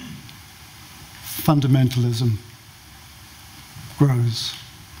hunger, fundamentalism grows.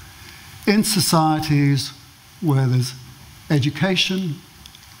 In societies where there's education,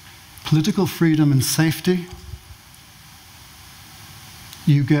 political freedom, and safety,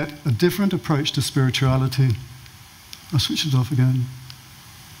 you get a different approach to spirituality. I'll switch it off again.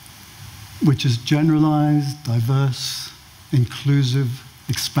 Which is generalized, diverse, inclusive,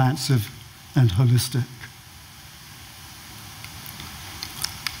 expansive, and holistic.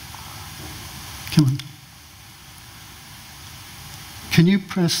 Come on. Can you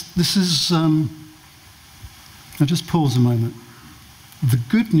press, this is, I'll just pause a moment. The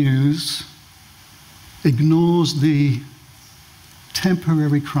good news ignores the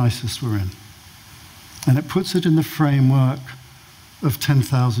temporary crisis we're in, and it puts it in the framework of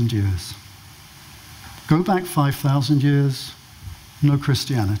 10,000 years. Go back 5,000 years, no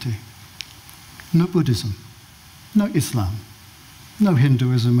Christianity, no Buddhism, no Islam, no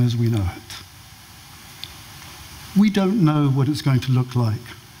Hinduism as we know it. We don't know what it's going to look like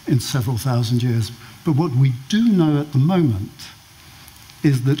in several thousand years, but what we do know at the moment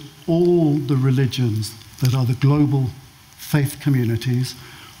is that all the religions that are the global faith communities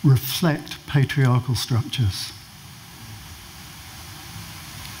reflect patriarchal structures.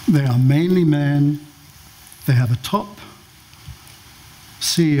 They are mainly men. They have a top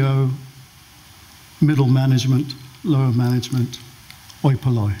CEO, middle management, lower management, oi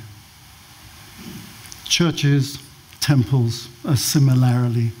polloi. Churches, temples are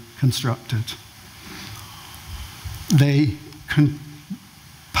similarly constructed. They can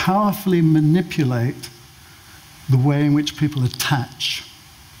powerfully manipulate the way in which people attach.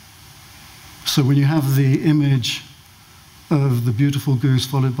 So when you have the image of the beautiful goose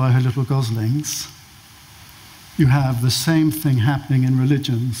followed by her little goslings, you have the same thing happening in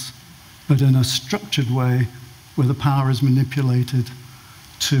religions, but in a structured way where the power is manipulated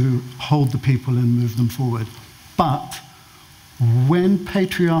to hold the people and move them forward. But when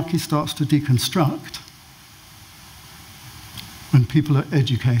patriarchy starts to deconstruct, when people are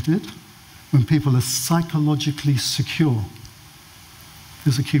educated, when people are psychologically secure,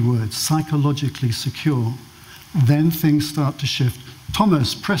 there's a key word, psychologically secure, then things start to shift.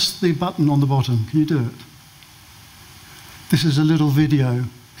 Thomas, press the button on the bottom. Can you do it? This is a little video.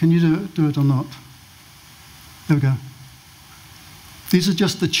 Can you do it or not? There we go. These are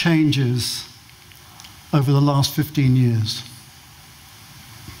just the changes over the last 15 years.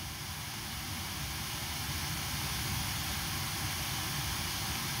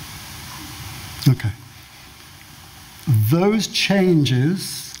 Okay. Those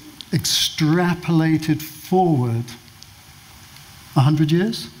changes extrapolated forward 100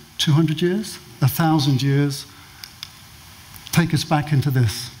 years, 200 years, 1,000 years, take us back into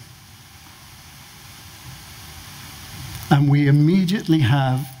this. And we immediately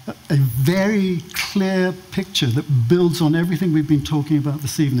have a very clear picture that builds on everything we've been talking about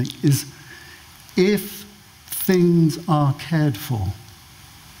this evening, is if things are cared for,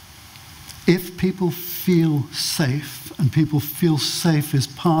 if people feel safe, and people feel safe is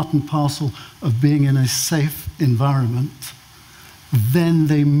part and parcel of being in a safe environment, then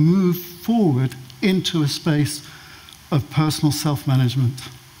they move forward into a space of personal self-management,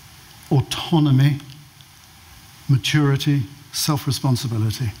 autonomy, maturity,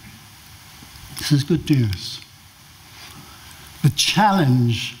 self-responsibility. This is good news. The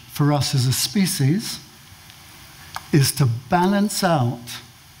challenge for us as a species is to balance out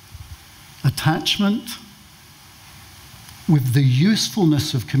attachment with the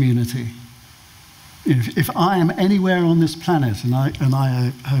usefulness of community. If I am anywhere on this planet and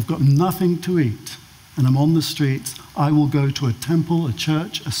I have got nothing to eat and I'm on the streets, I will go to a temple, a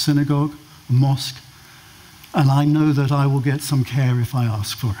church, a synagogue, a mosque, and I know that I will get some care if I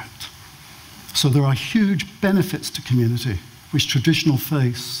ask for it. So there are huge benefits to community, which traditional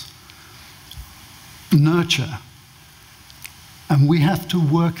faiths nurture. And we have to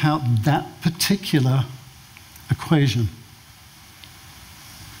work out that particular equation.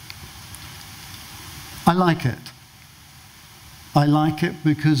 I like it. I like it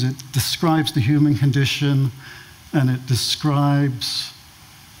because it describes the human condition and it describes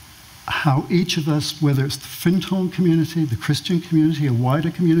how each of us, whether it's the Findhorn community, the Christian community, a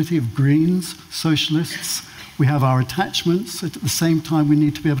wider community of Greens, socialists, we have our attachments. At the same time, we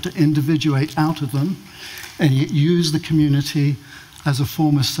need to be able to individuate out of them and yet use the community as a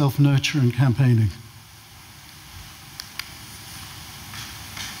form of self-nurture and campaigning.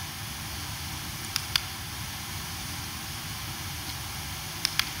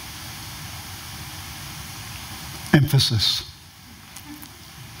 Emphasis.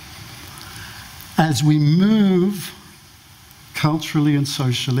 As we move culturally and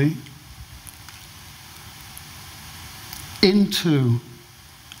socially into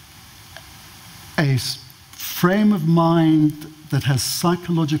a frame of mind that has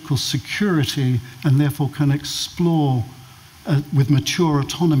psychological security and therefore can explore with mature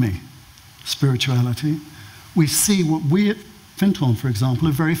autonomy spirituality, we see what we at Findhorn, for example,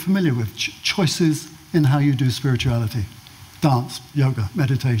 are very familiar with, choices in how you do spirituality. Dance, yoga,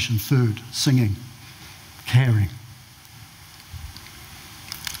 meditation, food, singing, caring.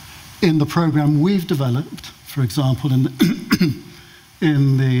 In the program we've developed, for example,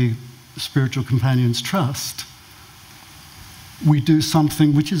 in the Spiritual Companions Trust, we do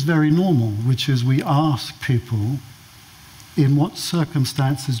something which is very normal, which is we ask people, in what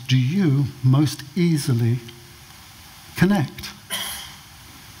circumstances do you most easily connect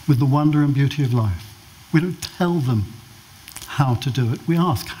with the wonder and beauty of life? We don't tell them how to do it. We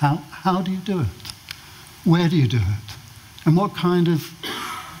ask, how do you do it? Where do you do it? And what kind of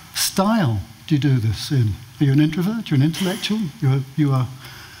style do you do this in? Are you an introvert? You're an intellectual? You are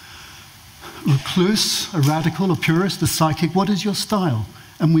a recluse, a radical, a purist, a psychic? What is your style?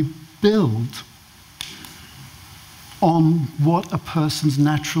 And we build on what a person's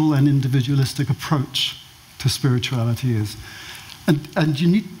natural and individualistic approach to spirituality is. And you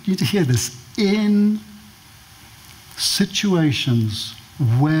need to hear this. In situations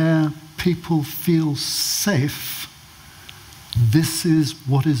where people feel safe, this is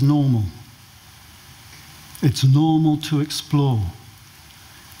what is normal. It's normal to explore.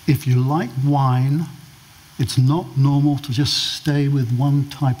 If you like wine, it's not normal to just stay with one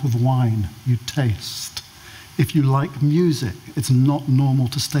type of wine you taste. If you like music, it's not normal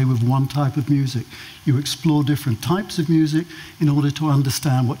to stay with one type of music. You explore different types of music in order to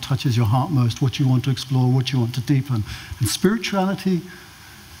understand what touches your heart most, what you want to explore, what you want to deepen. And spirituality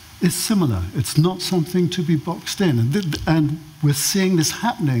is similar. It's not something to be boxed in. And we're seeing this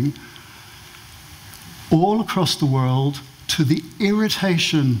happening all across the world, to the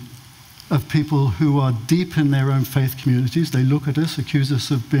irritation of people who are deep in their own faith communities. They look at us, accuse us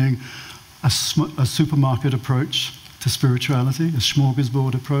of being a supermarket approach to spirituality, a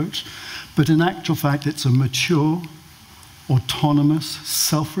smorgasbord approach. But in actual fact, it's a mature, autonomous,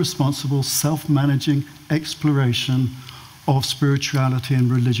 self-responsible, self-managing exploration of spirituality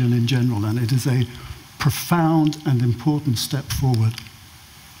and religion in general. And it is a profound and important step forward.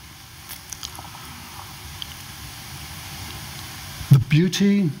 The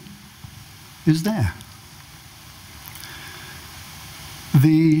beauty is there.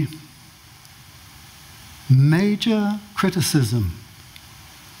 The major criticism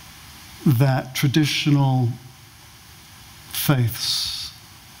that traditional faiths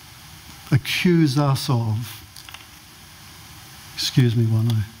accuse us of, excuse me while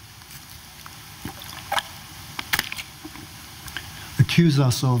I accuse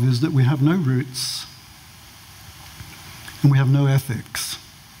us of, is that we have no roots and we have no ethics.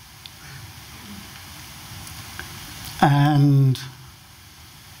 And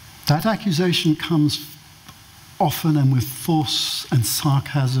that accusation comes often and with force and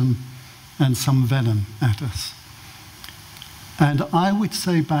sarcasm and some venom at us. And I would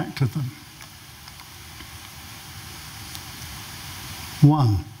say back to them,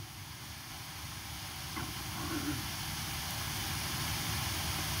 one,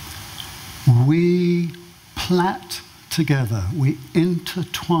 we plait together, we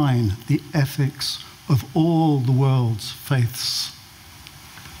intertwine the ethics of all the world's faiths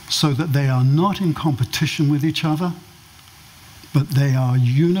so that they are not in competition with each other, but they are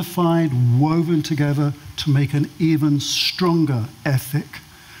unified, woven together to make an even stronger ethic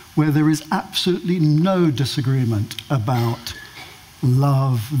where there is absolutely no disagreement about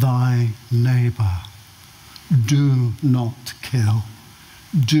love thy neighbor, do not kill,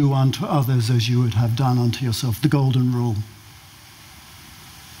 do unto others as you would have done unto yourself, the golden rule.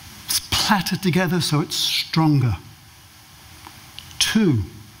 It's plaited together so it's stronger. Two,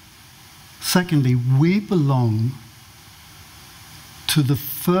 secondly, we belong to the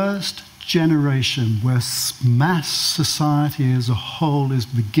first generation where mass society as a whole is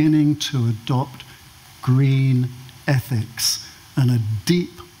beginning to adopt green ethics and a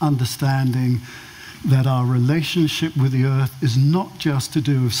deep understanding that our relationship with the earth is not just to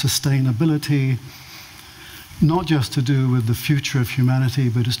do with sustainability, not just to do with the future of humanity,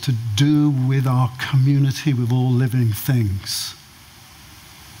 but is to do with our community, with all living things.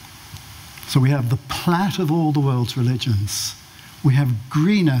 So we have the plat of all the world's religions. We have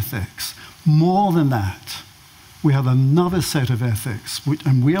green ethics. More than that, we have another set of ethics,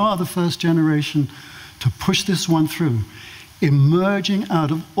 and we are the first generation to push this one through, emerging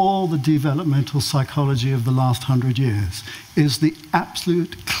out of all the developmental psychology of the last 100 years, is the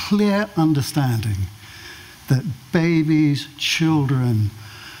absolute clear understanding that babies, children,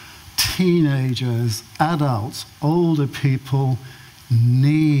 teenagers, adults, older people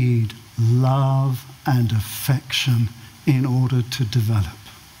need love and affection in order to develop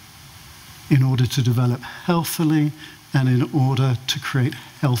healthily and in order to create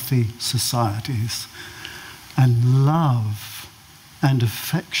healthy societies. And love and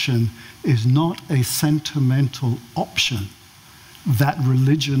affection is not a sentimental option that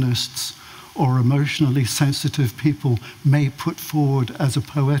religionists or emotionally sensitive people may put forward as a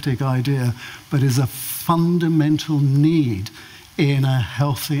poetic idea, but is a fundamental need in a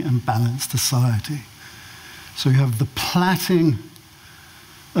healthy and balanced society. So you have the platting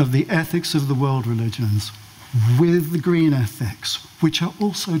of the ethics of the world religions with the green ethics, which are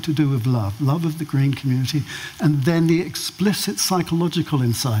also to do with love of the green community, and then the explicit psychological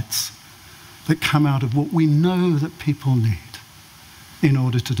insights that come out of what we know that people need in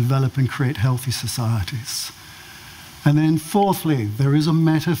order to develop and create healthy societies. And then fourthly, there is a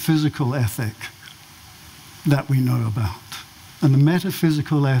metaphysical ethic that we know about. And the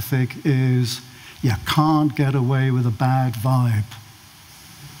metaphysical ethic is, you can't get away with a bad vibe.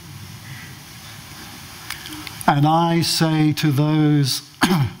 And I say to those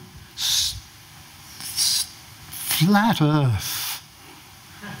flat earth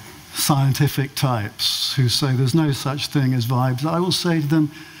scientific types who say there's no such thing as vibes, I will say to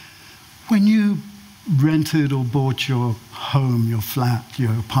them, when you rented or bought your home, your flat,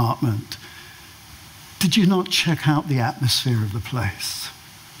 your apartment, did you not check out the atmosphere of the place?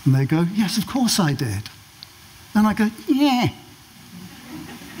 And they go, yes, of course I did. And I go, yeah.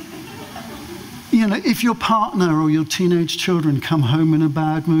 You know, if your partner or your teenage children come home in a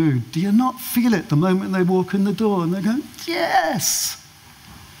bad mood, do you not feel it the moment they walk in the door? And they go, yes.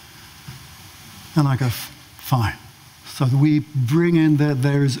 And I go, fine. So we bring in that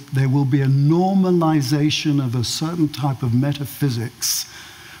there will be a normalization of a certain type of metaphysics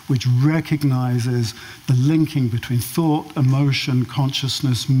which recognizes the linking between thought, emotion,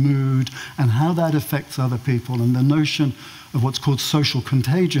 consciousness, mood, and how that affects other people, and the notion of what's called social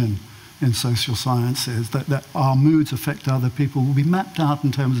contagion in social sciences, that our moods affect other people, will be mapped out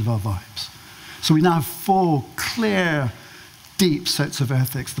in terms of our vibes. So we now have 4 clear, deep sets of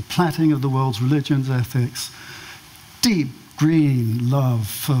ethics: the platting of the world's religions ethics, deep green love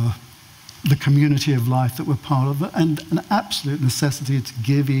for the community of life that we're part of, and an absolute necessity to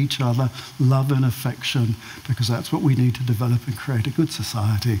give each other love and affection, because that's what we need to develop and create a good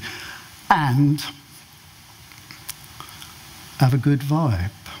society, and have a good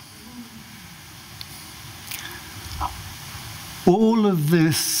vibe. All of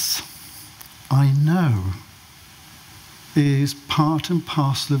this, I know, is part and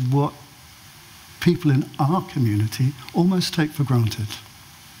parcel of what people in our community almost take for granted.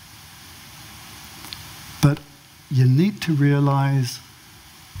 But you need to realize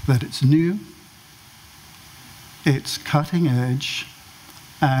that it's new, it's cutting edge,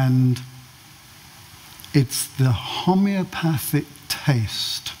 and it's the homeopathic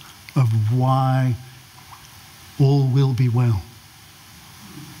taste of why all will be well.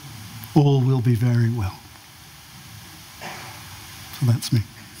 All will be very well. So that's me.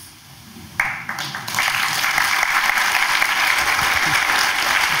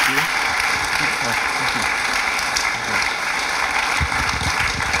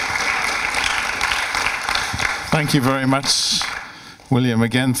 Thank you very much, William,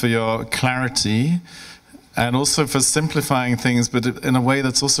 again for your clarity and also for simplifying things, but in a way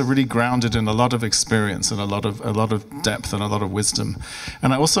that's also really grounded in a lot of experience and a lot of depth and a lot of wisdom.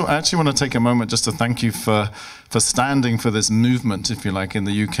 And I also actually want to take a moment just to thank you for standing for this movement, if you like, in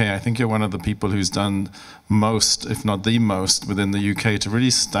the UK. I think you're one of the people who's done most, if not the most, within the UK to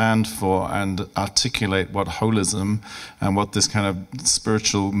really stand for and articulate what holism and what this kind of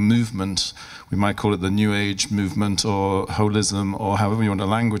spiritual movement, we might call it the New Age movement or holism or however you want to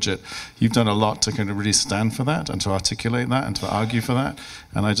language it. You've done a lot to kind of really stand for that and to articulate that and to argue for that.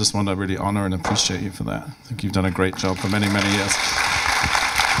 And I just want to really honor and appreciate you for that. I think you've done a great job for many, many years.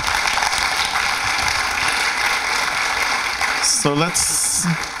 So let's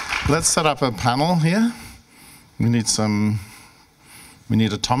let's set up a panel here. We need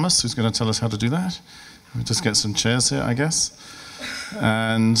a Thomas who's going to tell us how to do that. We'll just get some chairs here, I guess.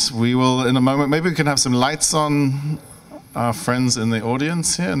 And we will, in a moment, maybe we can have some lights on our friends in the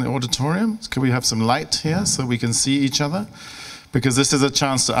audience here in the auditorium. Can we have some light here so we can see each other? Because this is a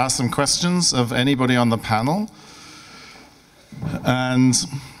chance to ask some questions of anybody on the panel. And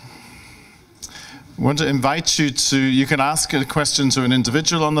I want to invite you to, you can ask a question to an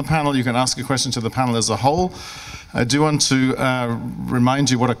individual on the panel, you can ask a question to the panel as a whole. I do want to remind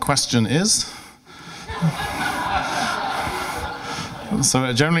you what a question is. So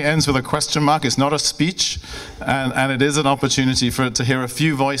it generally ends with a question mark. It's not a speech, and it is an opportunity for it to hear a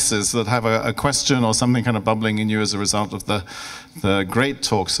few voices that have a question or something kind of bubbling in you as a result of the great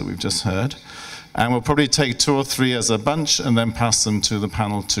talks that we've just heard. And we'll probably take 2 or 3 as a bunch and then pass them to the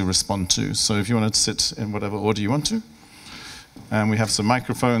panel to respond to. So if you want to sit in whatever order you want to. And we have some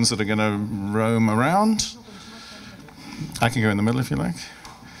microphones that are going to roam around. I can go in the middle if you like.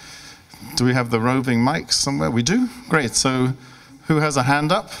 Do we have the roving mics somewhere? We do? Great. So who has a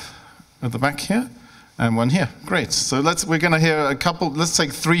hand up at the back here? And one here. Great. So we're going to hear a couple, let's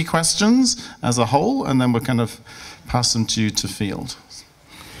take 3 questions as a whole, and then we'll kind of pass them to you to field.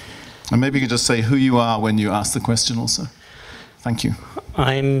 And maybe you could just say who you are when you ask the question also. Thank you.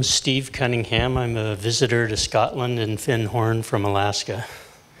 I'm Steve Cunningham. I'm a visitor to Scotland and Findhorn from Alaska.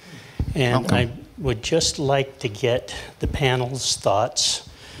 And Welcome. I would just like to get the panel's thoughts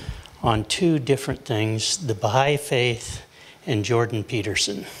on 2 different things, the Baha'i faith and Jordan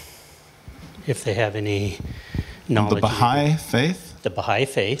Peterson, if they have any knowledge. The Baha'i faith? The Baha'i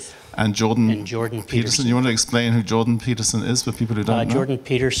faith. And Jordan Peterson. You want to explain who Jordan Peterson is for people who don't know? Jordan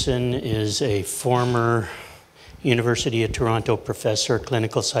Peterson is a former University of Toronto professor,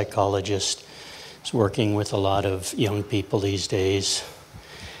 clinical psychologist. He's working with a lot of young people these days.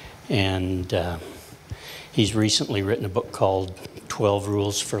 And he's recently written a book called 12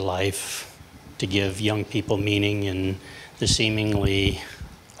 Rules for Life to give young people meaning in the seemingly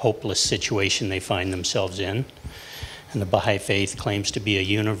hopeless situation they find themselves in. And the Baha'i faith claims to be a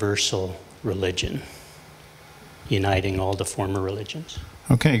universal religion, uniting all the former religions.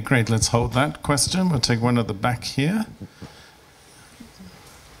 Okay, great. Let's hold that question. We'll take one at the back here.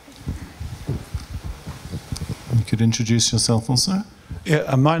 You could introduce yourself also.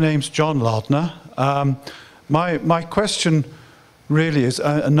 Yeah, my name's John Lardner. My question really is,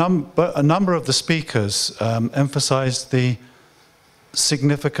 a number of the speakers emphasized the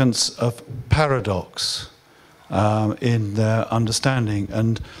significance of paradox in their understanding.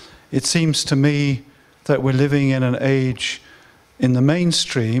 And it seems to me that we're living in an age in the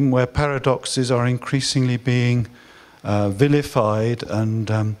mainstream where paradoxes are increasingly being vilified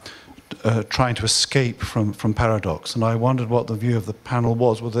and trying to escape from paradox. And I wondered what the view of the panel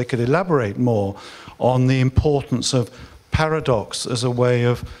was, whether they could elaborate more on the importance of paradox as a way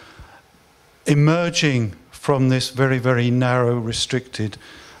of emerging from this very, very narrow, restricted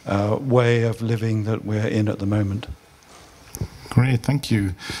way of living that we're in at the moment. Great, thank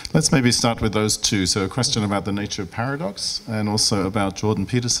you. Let's maybe start with those 2. So a question about the nature of paradox and also about Jordan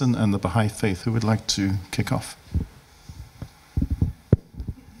Peterson and the Baha'i faith. Who would like to kick off?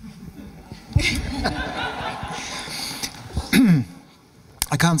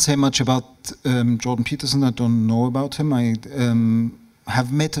 I can't say much about Jordan Peterson. I don't know about him. I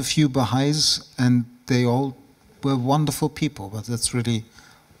have met a few Baha'is, and they all were wonderful people, but that's really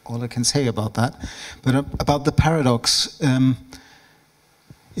all I can say about that. But about the paradox,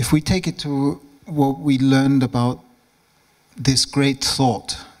 if we take it to what we learned about this great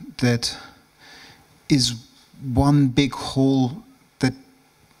thought that is one big whole that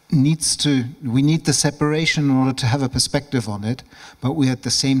we need the separation in order to have a perspective on it, but we're at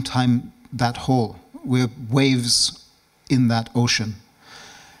the same time that whole. We're waves in that ocean.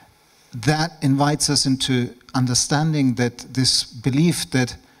 That invites us into understanding that this belief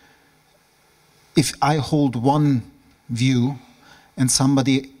that if I hold one view and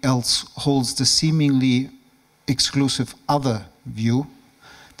somebody else holds the seemingly exclusive other view,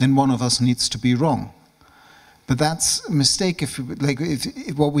 then one of us needs to be wrong. But that's a mistake. If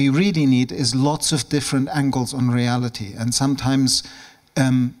what we really need is lots of different angles on reality, and sometimes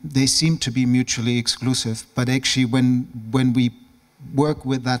they seem to be mutually exclusive. But actually, when we work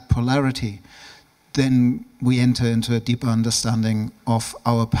with that polarity, then we enter into a deeper understanding of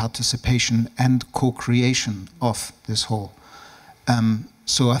our participation and co-creation of this whole.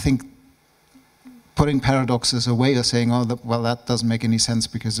 So I think putting paradox as a way of saying, oh, well, that doesn't make any sense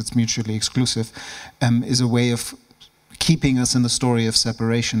because it's mutually exclusive, is a way of keeping us in the story of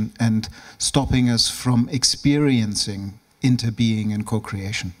separation and stopping us from experiencing interbeing and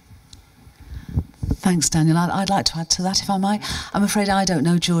co-creation. Thanks, Daniel. I'd like to add to that, if I might. I'm afraid I don't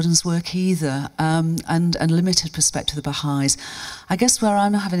know Jordan's work either, and limited perspective of the Baha'is. I guess where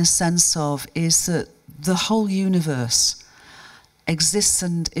I'm having a sense of is that the whole universe exists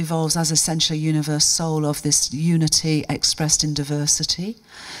and evolves as essentially a universe soul of this unity expressed in diversity.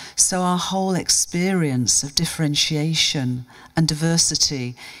 So our whole experience of differentiation and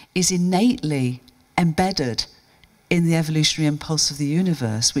diversity is innately embedded in the evolutionary impulse of the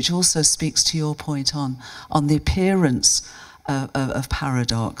universe, which also speaks to your point on the appearance of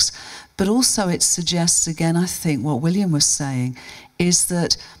paradox. But also it suggests, again, I think what William was saying, is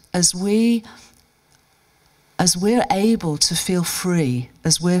that as we're able to feel free,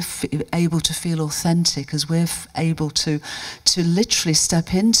 as we're able to feel authentic, as we're able to literally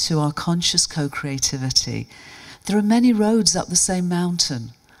step into our conscious co-creativity, there are many roads up the same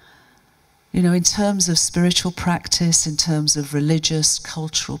mountain. You know, in terms of spiritual practice, in terms of religious,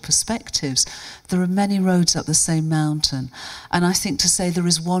 cultural perspectives, there are many roads up the same mountain. And I think to say there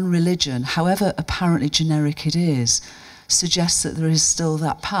is one religion, however apparently generic it is, suggests that there is still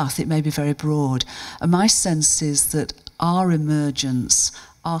that path. It may be very broad. And my sense is that our emergence,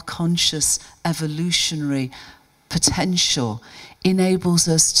 our conscious evolutionary potential enables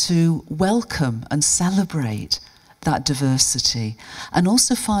us to welcome and celebrate that diversity, and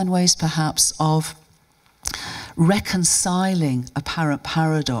also find ways perhaps of reconciling apparent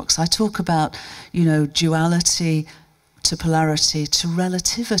paradox. I talk about, you know, duality to polarity to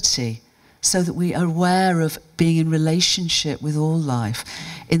relativity, so that we are aware of being in relationship with all life,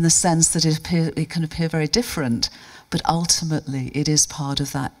 in the sense that it can appear very different, but ultimately it is part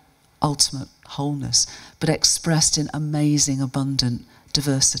of that ultimate wholeness, but expressed in amazing, abundant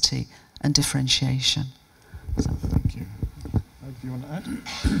diversity and differentiation. So. Thank you. Do you want to add?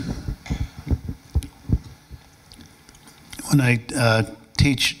 When I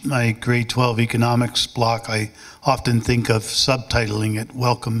teach my grade 12 economics block, I often think of subtitling it,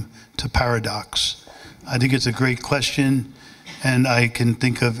 Welcome to Paradox. I think it's a great question, and I can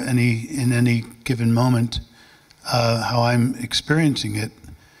think of in any given moment how I'm experiencing it.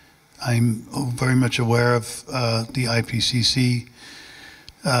 I'm very much aware of the IPCC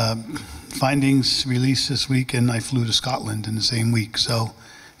findings released this week, and I flew to Scotland in the same week. So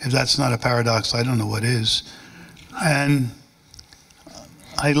if that's not a paradox, I don't know what is. And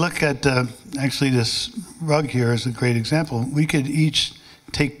I look at actually this rug here as a great example. We could each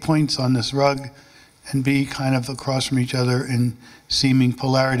take points on this rug and be kind of across from each other in seeming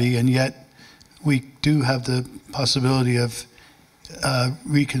polarity, and yet we do have the possibility of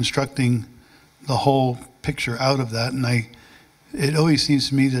reconstructing the whole picture out of that. And it always seems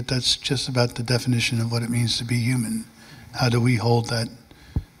to me that that's just about the definition of what it means to be human. How do we hold that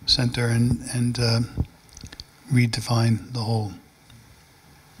center and redefine the whole?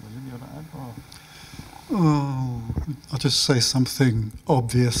 Oh, I'll just say something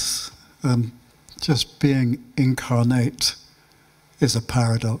obvious. Just being incarnate is a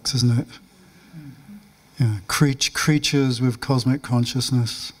paradox, isn't it? Yeah, creatures with cosmic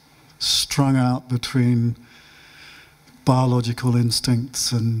consciousness, strung out between biological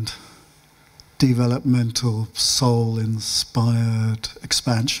instincts and developmental, soul-inspired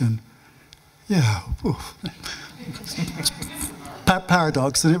expansion. Yeah.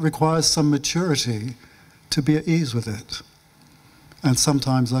 Paradox, and it requires some maturity to be at ease with it. And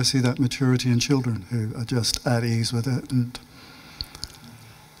sometimes I see that maturity in children who are just at ease with it. And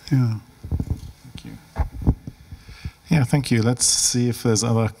yeah. Thank you. Yeah, thank you. Let's see if there's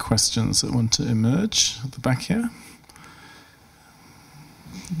other questions that want to emerge at the back here.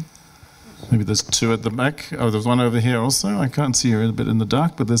 Maybe there's two at the back. Oh, there's one over here also. I can't see you a bit in the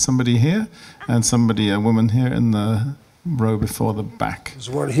dark, but there's somebody here and a woman here in the row before the back. There's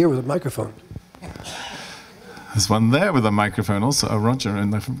one here with a microphone. There's one there with a microphone also, a Roger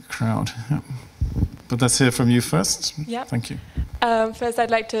in the crowd. Yeah. But let's hear from you first. Yeah. Thank you. First,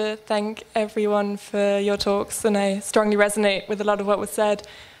 I'd like to thank everyone for your talks, and I strongly resonate with a lot of what was said.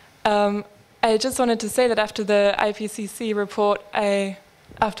 I just wanted to say that after the IPCC report,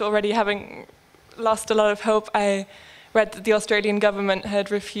 after already having lost a lot of hope, I read that the Australian government had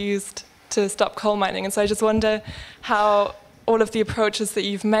refused to stop coal mining. And so I just wonder how all of the approaches that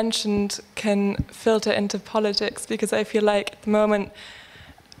you've mentioned can filter into politics, because I feel like at the moment,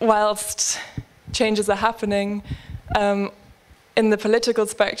 whilst changes are happening, in the political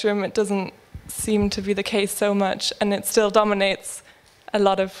spectrum, it doesn't seem to be the case so much, and it still dominates a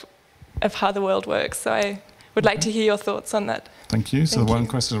lot of how the world works. So I would like to hear your thoughts on that. Thank you. So one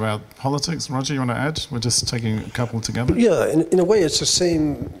question about politics. Roger, you want to add? We're just taking a couple together. Yeah, in a way, it's the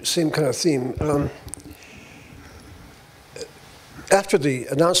same kind of theme. After the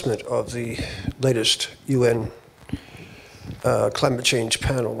announcement of the latest UN climate change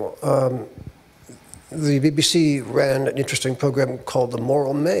panel, the BBC ran an interesting program called The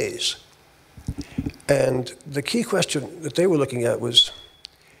Moral Maze. And the key question that they were looking at was,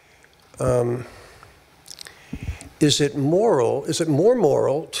 is it more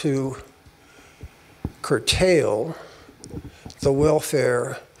moral to curtail the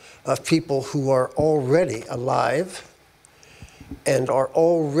welfare of people who are already alive and are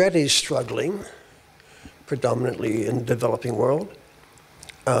already struggling, predominantly in the developing world,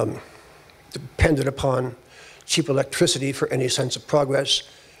 dependent upon cheap electricity for any sense of progress?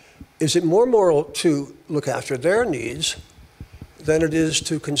 Is it more moral to look after their needs than it is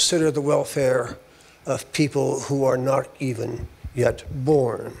to consider the welfare of people who are not even yet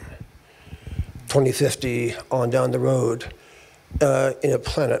born, 2050 on down the road, in a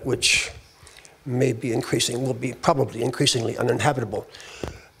planet which may be will be probably increasingly uninhabitable?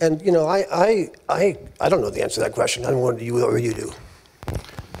 And you know, I don't know the answer to that question. I don't know what you do.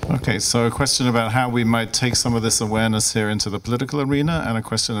 Okay, so a question about how we might take some of this awareness here into the political arena, and a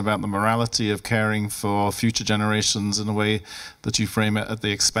question about the morality of caring for future generations in a way that you frame it at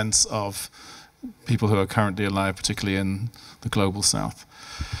the expense of people who are currently alive, particularly in the global south.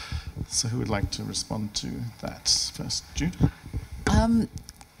 So who would like to respond to that first? Jude?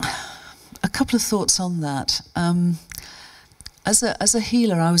 A couple of thoughts on that. As a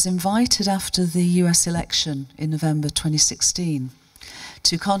healer, I was invited after the US election in November 2016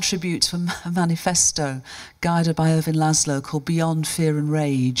 to contribute to a manifesto guided by Irvin Laszlo called Beyond Fear and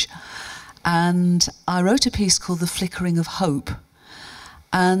Rage. And I wrote a piece called The Flickering of Hope.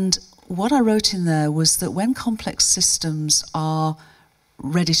 And what I wrote in there was that when complex systems are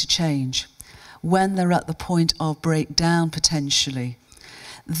ready to change, when they're at the point of breakdown potentially,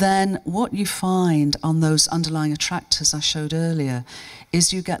 then what you find on those underlying attractors I showed earlier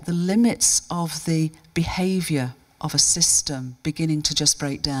is you get the limits of the behavior of a system beginning to just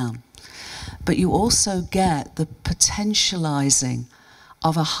break down. But you also get the potentializing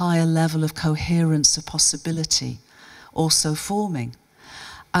of a higher level of coherence of possibility also forming.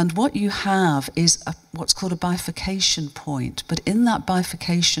 And what you have is what's called a bifurcation point. But in that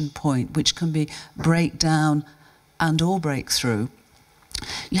bifurcation point, which can be breakdown and or breakthrough,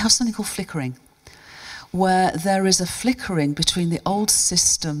 you have something called flickering, where there is a flickering between the old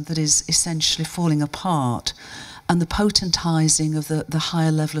system that is essentially falling apart and the potentizing of the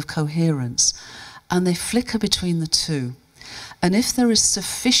higher level of coherence. And they flicker between the two. And if there is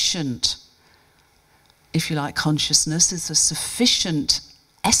sufficient, if you like, consciousness, is a sufficient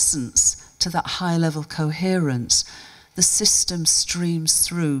essence to that higher level coherence, the system streams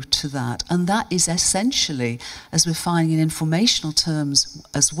through to that. And that is essentially, as we're finding in informational terms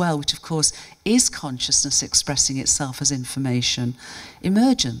as well, which of course is consciousness expressing itself as information,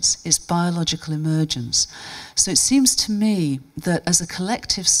 emergence. It's biological emergence. So it seems to me that as a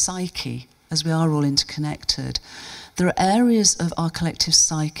collective psyche, as we are all interconnected, there are areas of our collective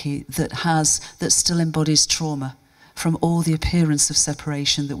psyche that still embodies trauma from all the appearance of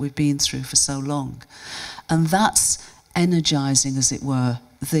separation that we've been through for so long. And that's energizing, as it were,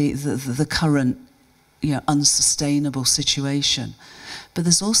 the current, unsustainable situation. But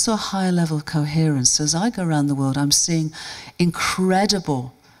there's also a higher level of coherence. So as I go around the world, I'm seeing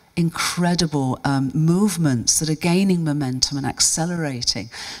incredible movements that are gaining momentum and accelerating,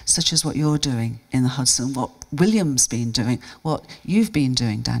 such as what you're doing in the Hudson, what William's been doing, what you've been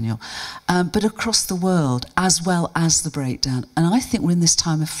doing, Daniel, but across the world, as well as the breakdown. And I think we're in this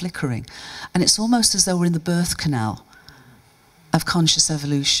time of flickering. And it's almost as though we're in the birth canal of conscious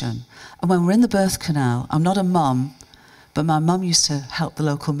evolution. And when we're in the birth canal, I'm not a mum, but my mum used to help the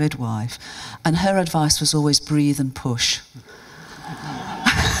local midwife, and her advice was always breathe and push.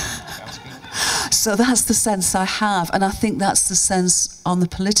 So that's the sense I have, and I think that's the sense on the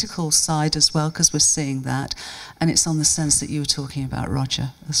political side as well, because we're seeing that, and it's on the sense that you were talking about,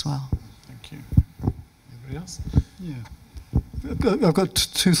 Roger, as well. Thank you. Anybody else? Yeah. I've got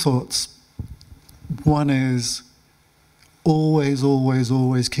two thoughts. One is always, always,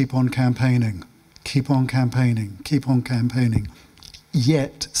 always keep on campaigning. Keep on campaigning. Keep on campaigning.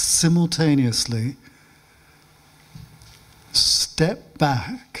 Yet, simultaneously, step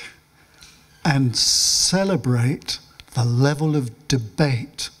back and celebrate the level of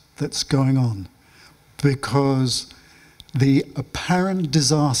debate that's going on, because the apparent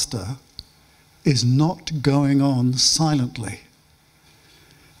disaster is not going on silently.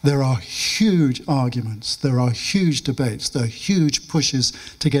 There are huge arguments, there are huge debates, there are huge pushes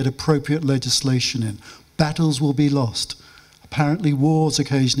to get appropriate legislation in. Battles will be lost. Apparently wars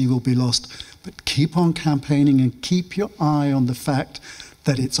occasionally will be lost. But keep on campaigning and keep your eye on the fact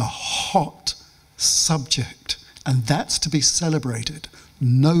that it's a hot subject, and that's to be celebrated.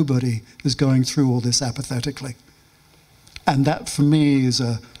 Nobody is going through all this apathetically. And that, for me, is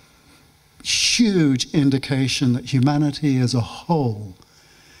a huge indication that humanity as a whole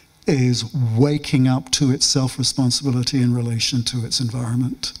is waking up to its self-responsibility in relation to its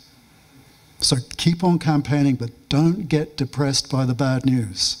environment. So keep on campaigning, but don't get depressed by the bad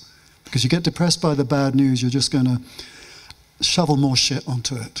news. Because you get depressed by the bad news, you're just going to shovel more shit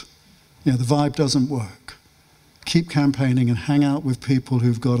onto it. You know, the vibe doesn't work. Keep campaigning and hang out with people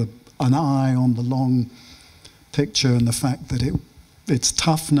who've got an eye on the long picture and the fact that it's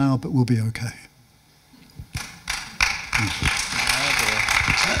tough now, but we'll be okay.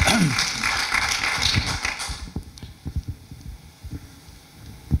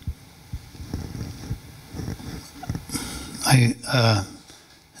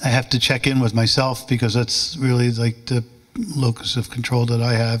 I have to check in with myself because that's really like the locus of control that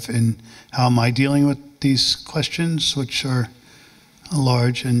I have in how am I dealing with these questions, which are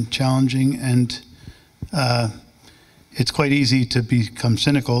large and challenging, and it's quite easy to become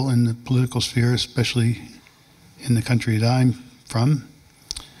cynical in the political sphere, especially in the country that I'm from.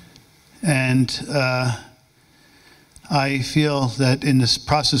 And I feel that in this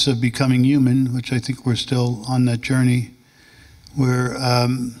process of becoming human, which I think we're still on that journey,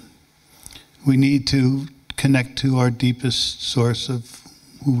 we need to connect to our deepest source of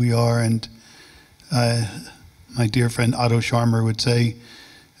who we are. And my dear friend Otto Scharmer would say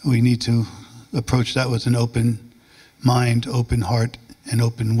we need to approach that with an open mind, open heart, and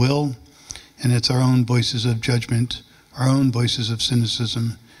open will. And it's our own voices of judgment, our own voices of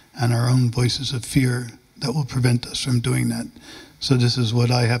cynicism, and our own voices of fear that will prevent us from doing that. So this is what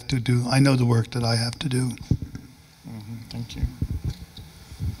I have to do. I know the work that I have to do. Thank you.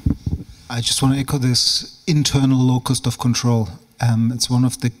 I just want to echo this internal locus of control. It's one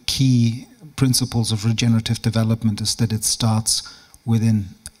of the key principles of regenerative development, is that it starts within.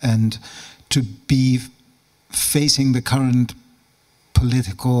 And to be facing the current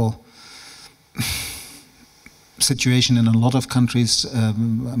political situation in a lot of countries,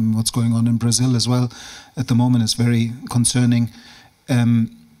 what's going on in Brazil as well at the moment is very concerning.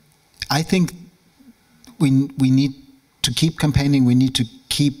 I think we need to keep campaigning, we need to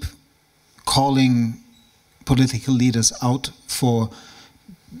keep calling political leaders out for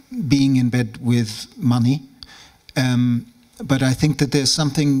being in bed with money. But I think that there's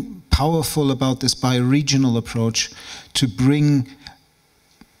something powerful about this bi-regional approach to bring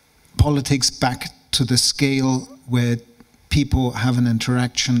politics back to the scale where people have an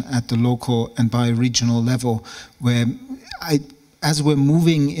interaction at the local and bi-regional level, where as we're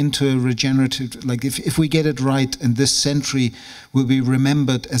moving into a regenerative, like if we get it right, and this century will be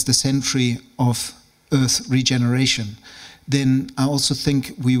remembered as the century of Earth regeneration, then I also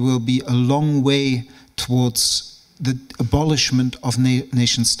think we will be a long way towards the abolishment of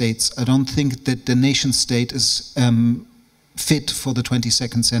nation states. I don't think that the nation state is fit for the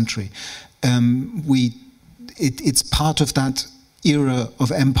 22nd century. It's part of that era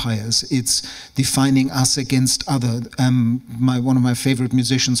of empires. It's defining us against other. One of my favorite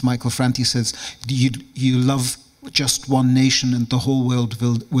musicians, Michael Franti, says, you love just one nation and the whole world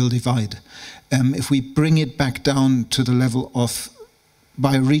will divide. If we bring it back down to the level of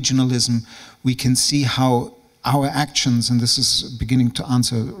bioregionalism, we can see how our actions, and this is beginning to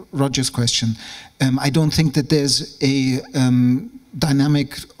answer Roger's question, I don't think that there's a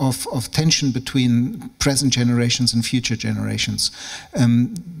dynamic of tension between present generations and future generations.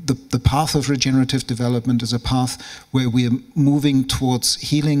 The path of regenerative development is a path where we are moving towards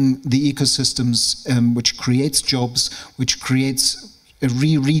healing the ecosystems, which creates jobs, which creates a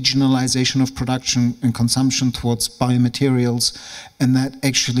re-regionalization of production and consumption towards biomaterials, and that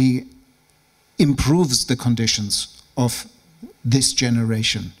actually improves the conditions of this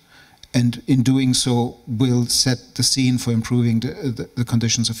generation. And in doing so, will set the scene for improving the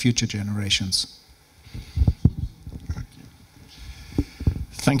conditions of future generations.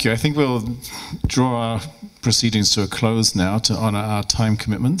 Thank you. I think we'll draw our proceedings to a close now to honor our time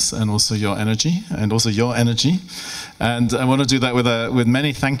commitments and also your energy, and I want to do that with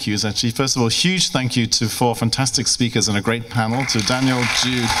many thank yous, actually. First of all, huge thank you to 4 fantastic speakers and a great panel, to Daniel,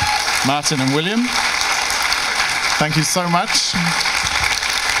 Jude, Martin, and William. Thank you so much.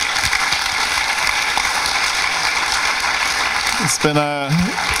 It's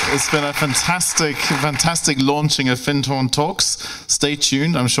been a fantastic launching of Findhorn Talks. Stay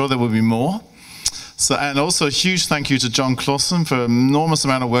tuned. I'm sure there will be more. So, and also a huge thank you to John Clausen for an enormous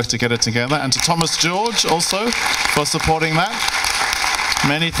amount of work to get it together, and to Thomas George also for supporting that.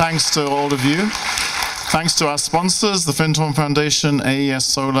 Many thanks to all of you. Thanks to our sponsors, the Findhorn Foundation, AES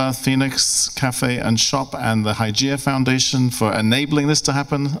Solar, Phoenix Cafe and Shop, and the Hygeia Foundation for enabling this to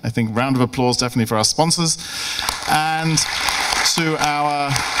happen. I think round of applause definitely for our sponsors. And to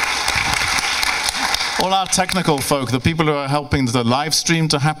all our technical folk, the people who are helping the live stream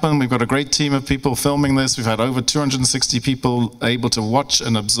to happen. We've got a great team of people filming this. We've had over 260 people able to watch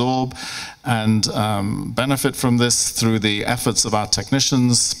and absorb and benefit from this through the efforts of our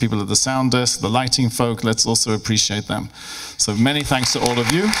technicians, people at the sound desk, the lighting folk. Let's also appreciate them. So many thanks to all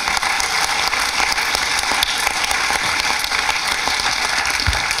of you.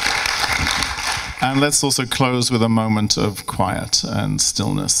 And let's also close with a moment of quiet and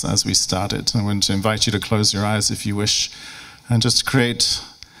stillness as we started. I want to invite you to close your eyes if you wish, and just create,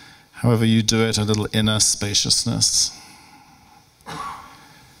 however you do it, a little inner spaciousness.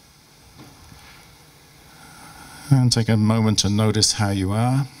 And take a moment to notice how you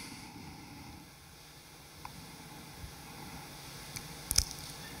are.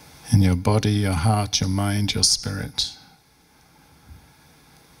 In your body, your heart, your mind, your spirit.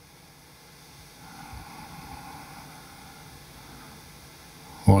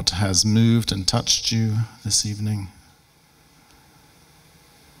 What has moved and touched you this evening?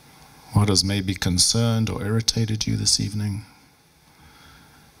 What has maybe concerned or irritated you this evening?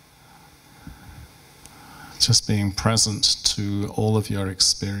 Just being present to all of your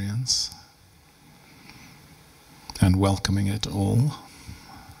experience and welcoming it all.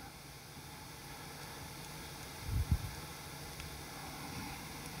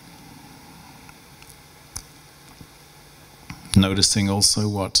 Noticing also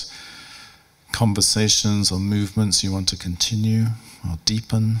what conversations or movements you want to continue or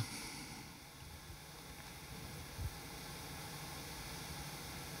deepen.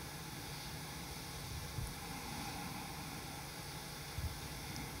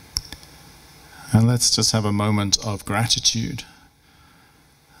 And let's just have a moment of gratitude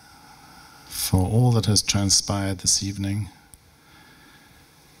for all that has transpired this evening.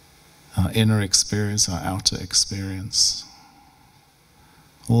 Our inner experience, our outer experience.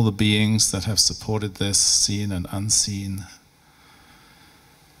 All the beings that have supported this, seen and unseen.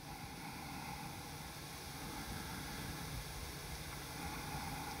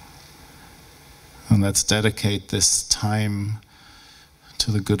 And let's dedicate this time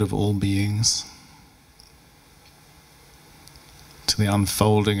to the good of all beings, to the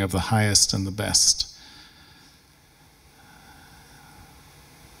unfolding of the highest and the best.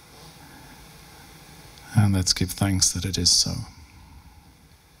 And let's give thanks that it is so.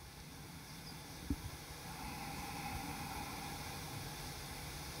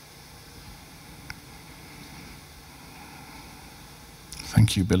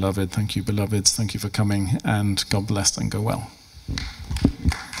 Thank you, beloved. Thank you, beloveds. Thank you for coming, and God bless and go well.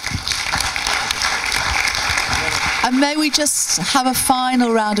 And may we just have a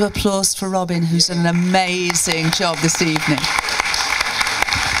final round of applause for Robin, who's done an amazing job this evening.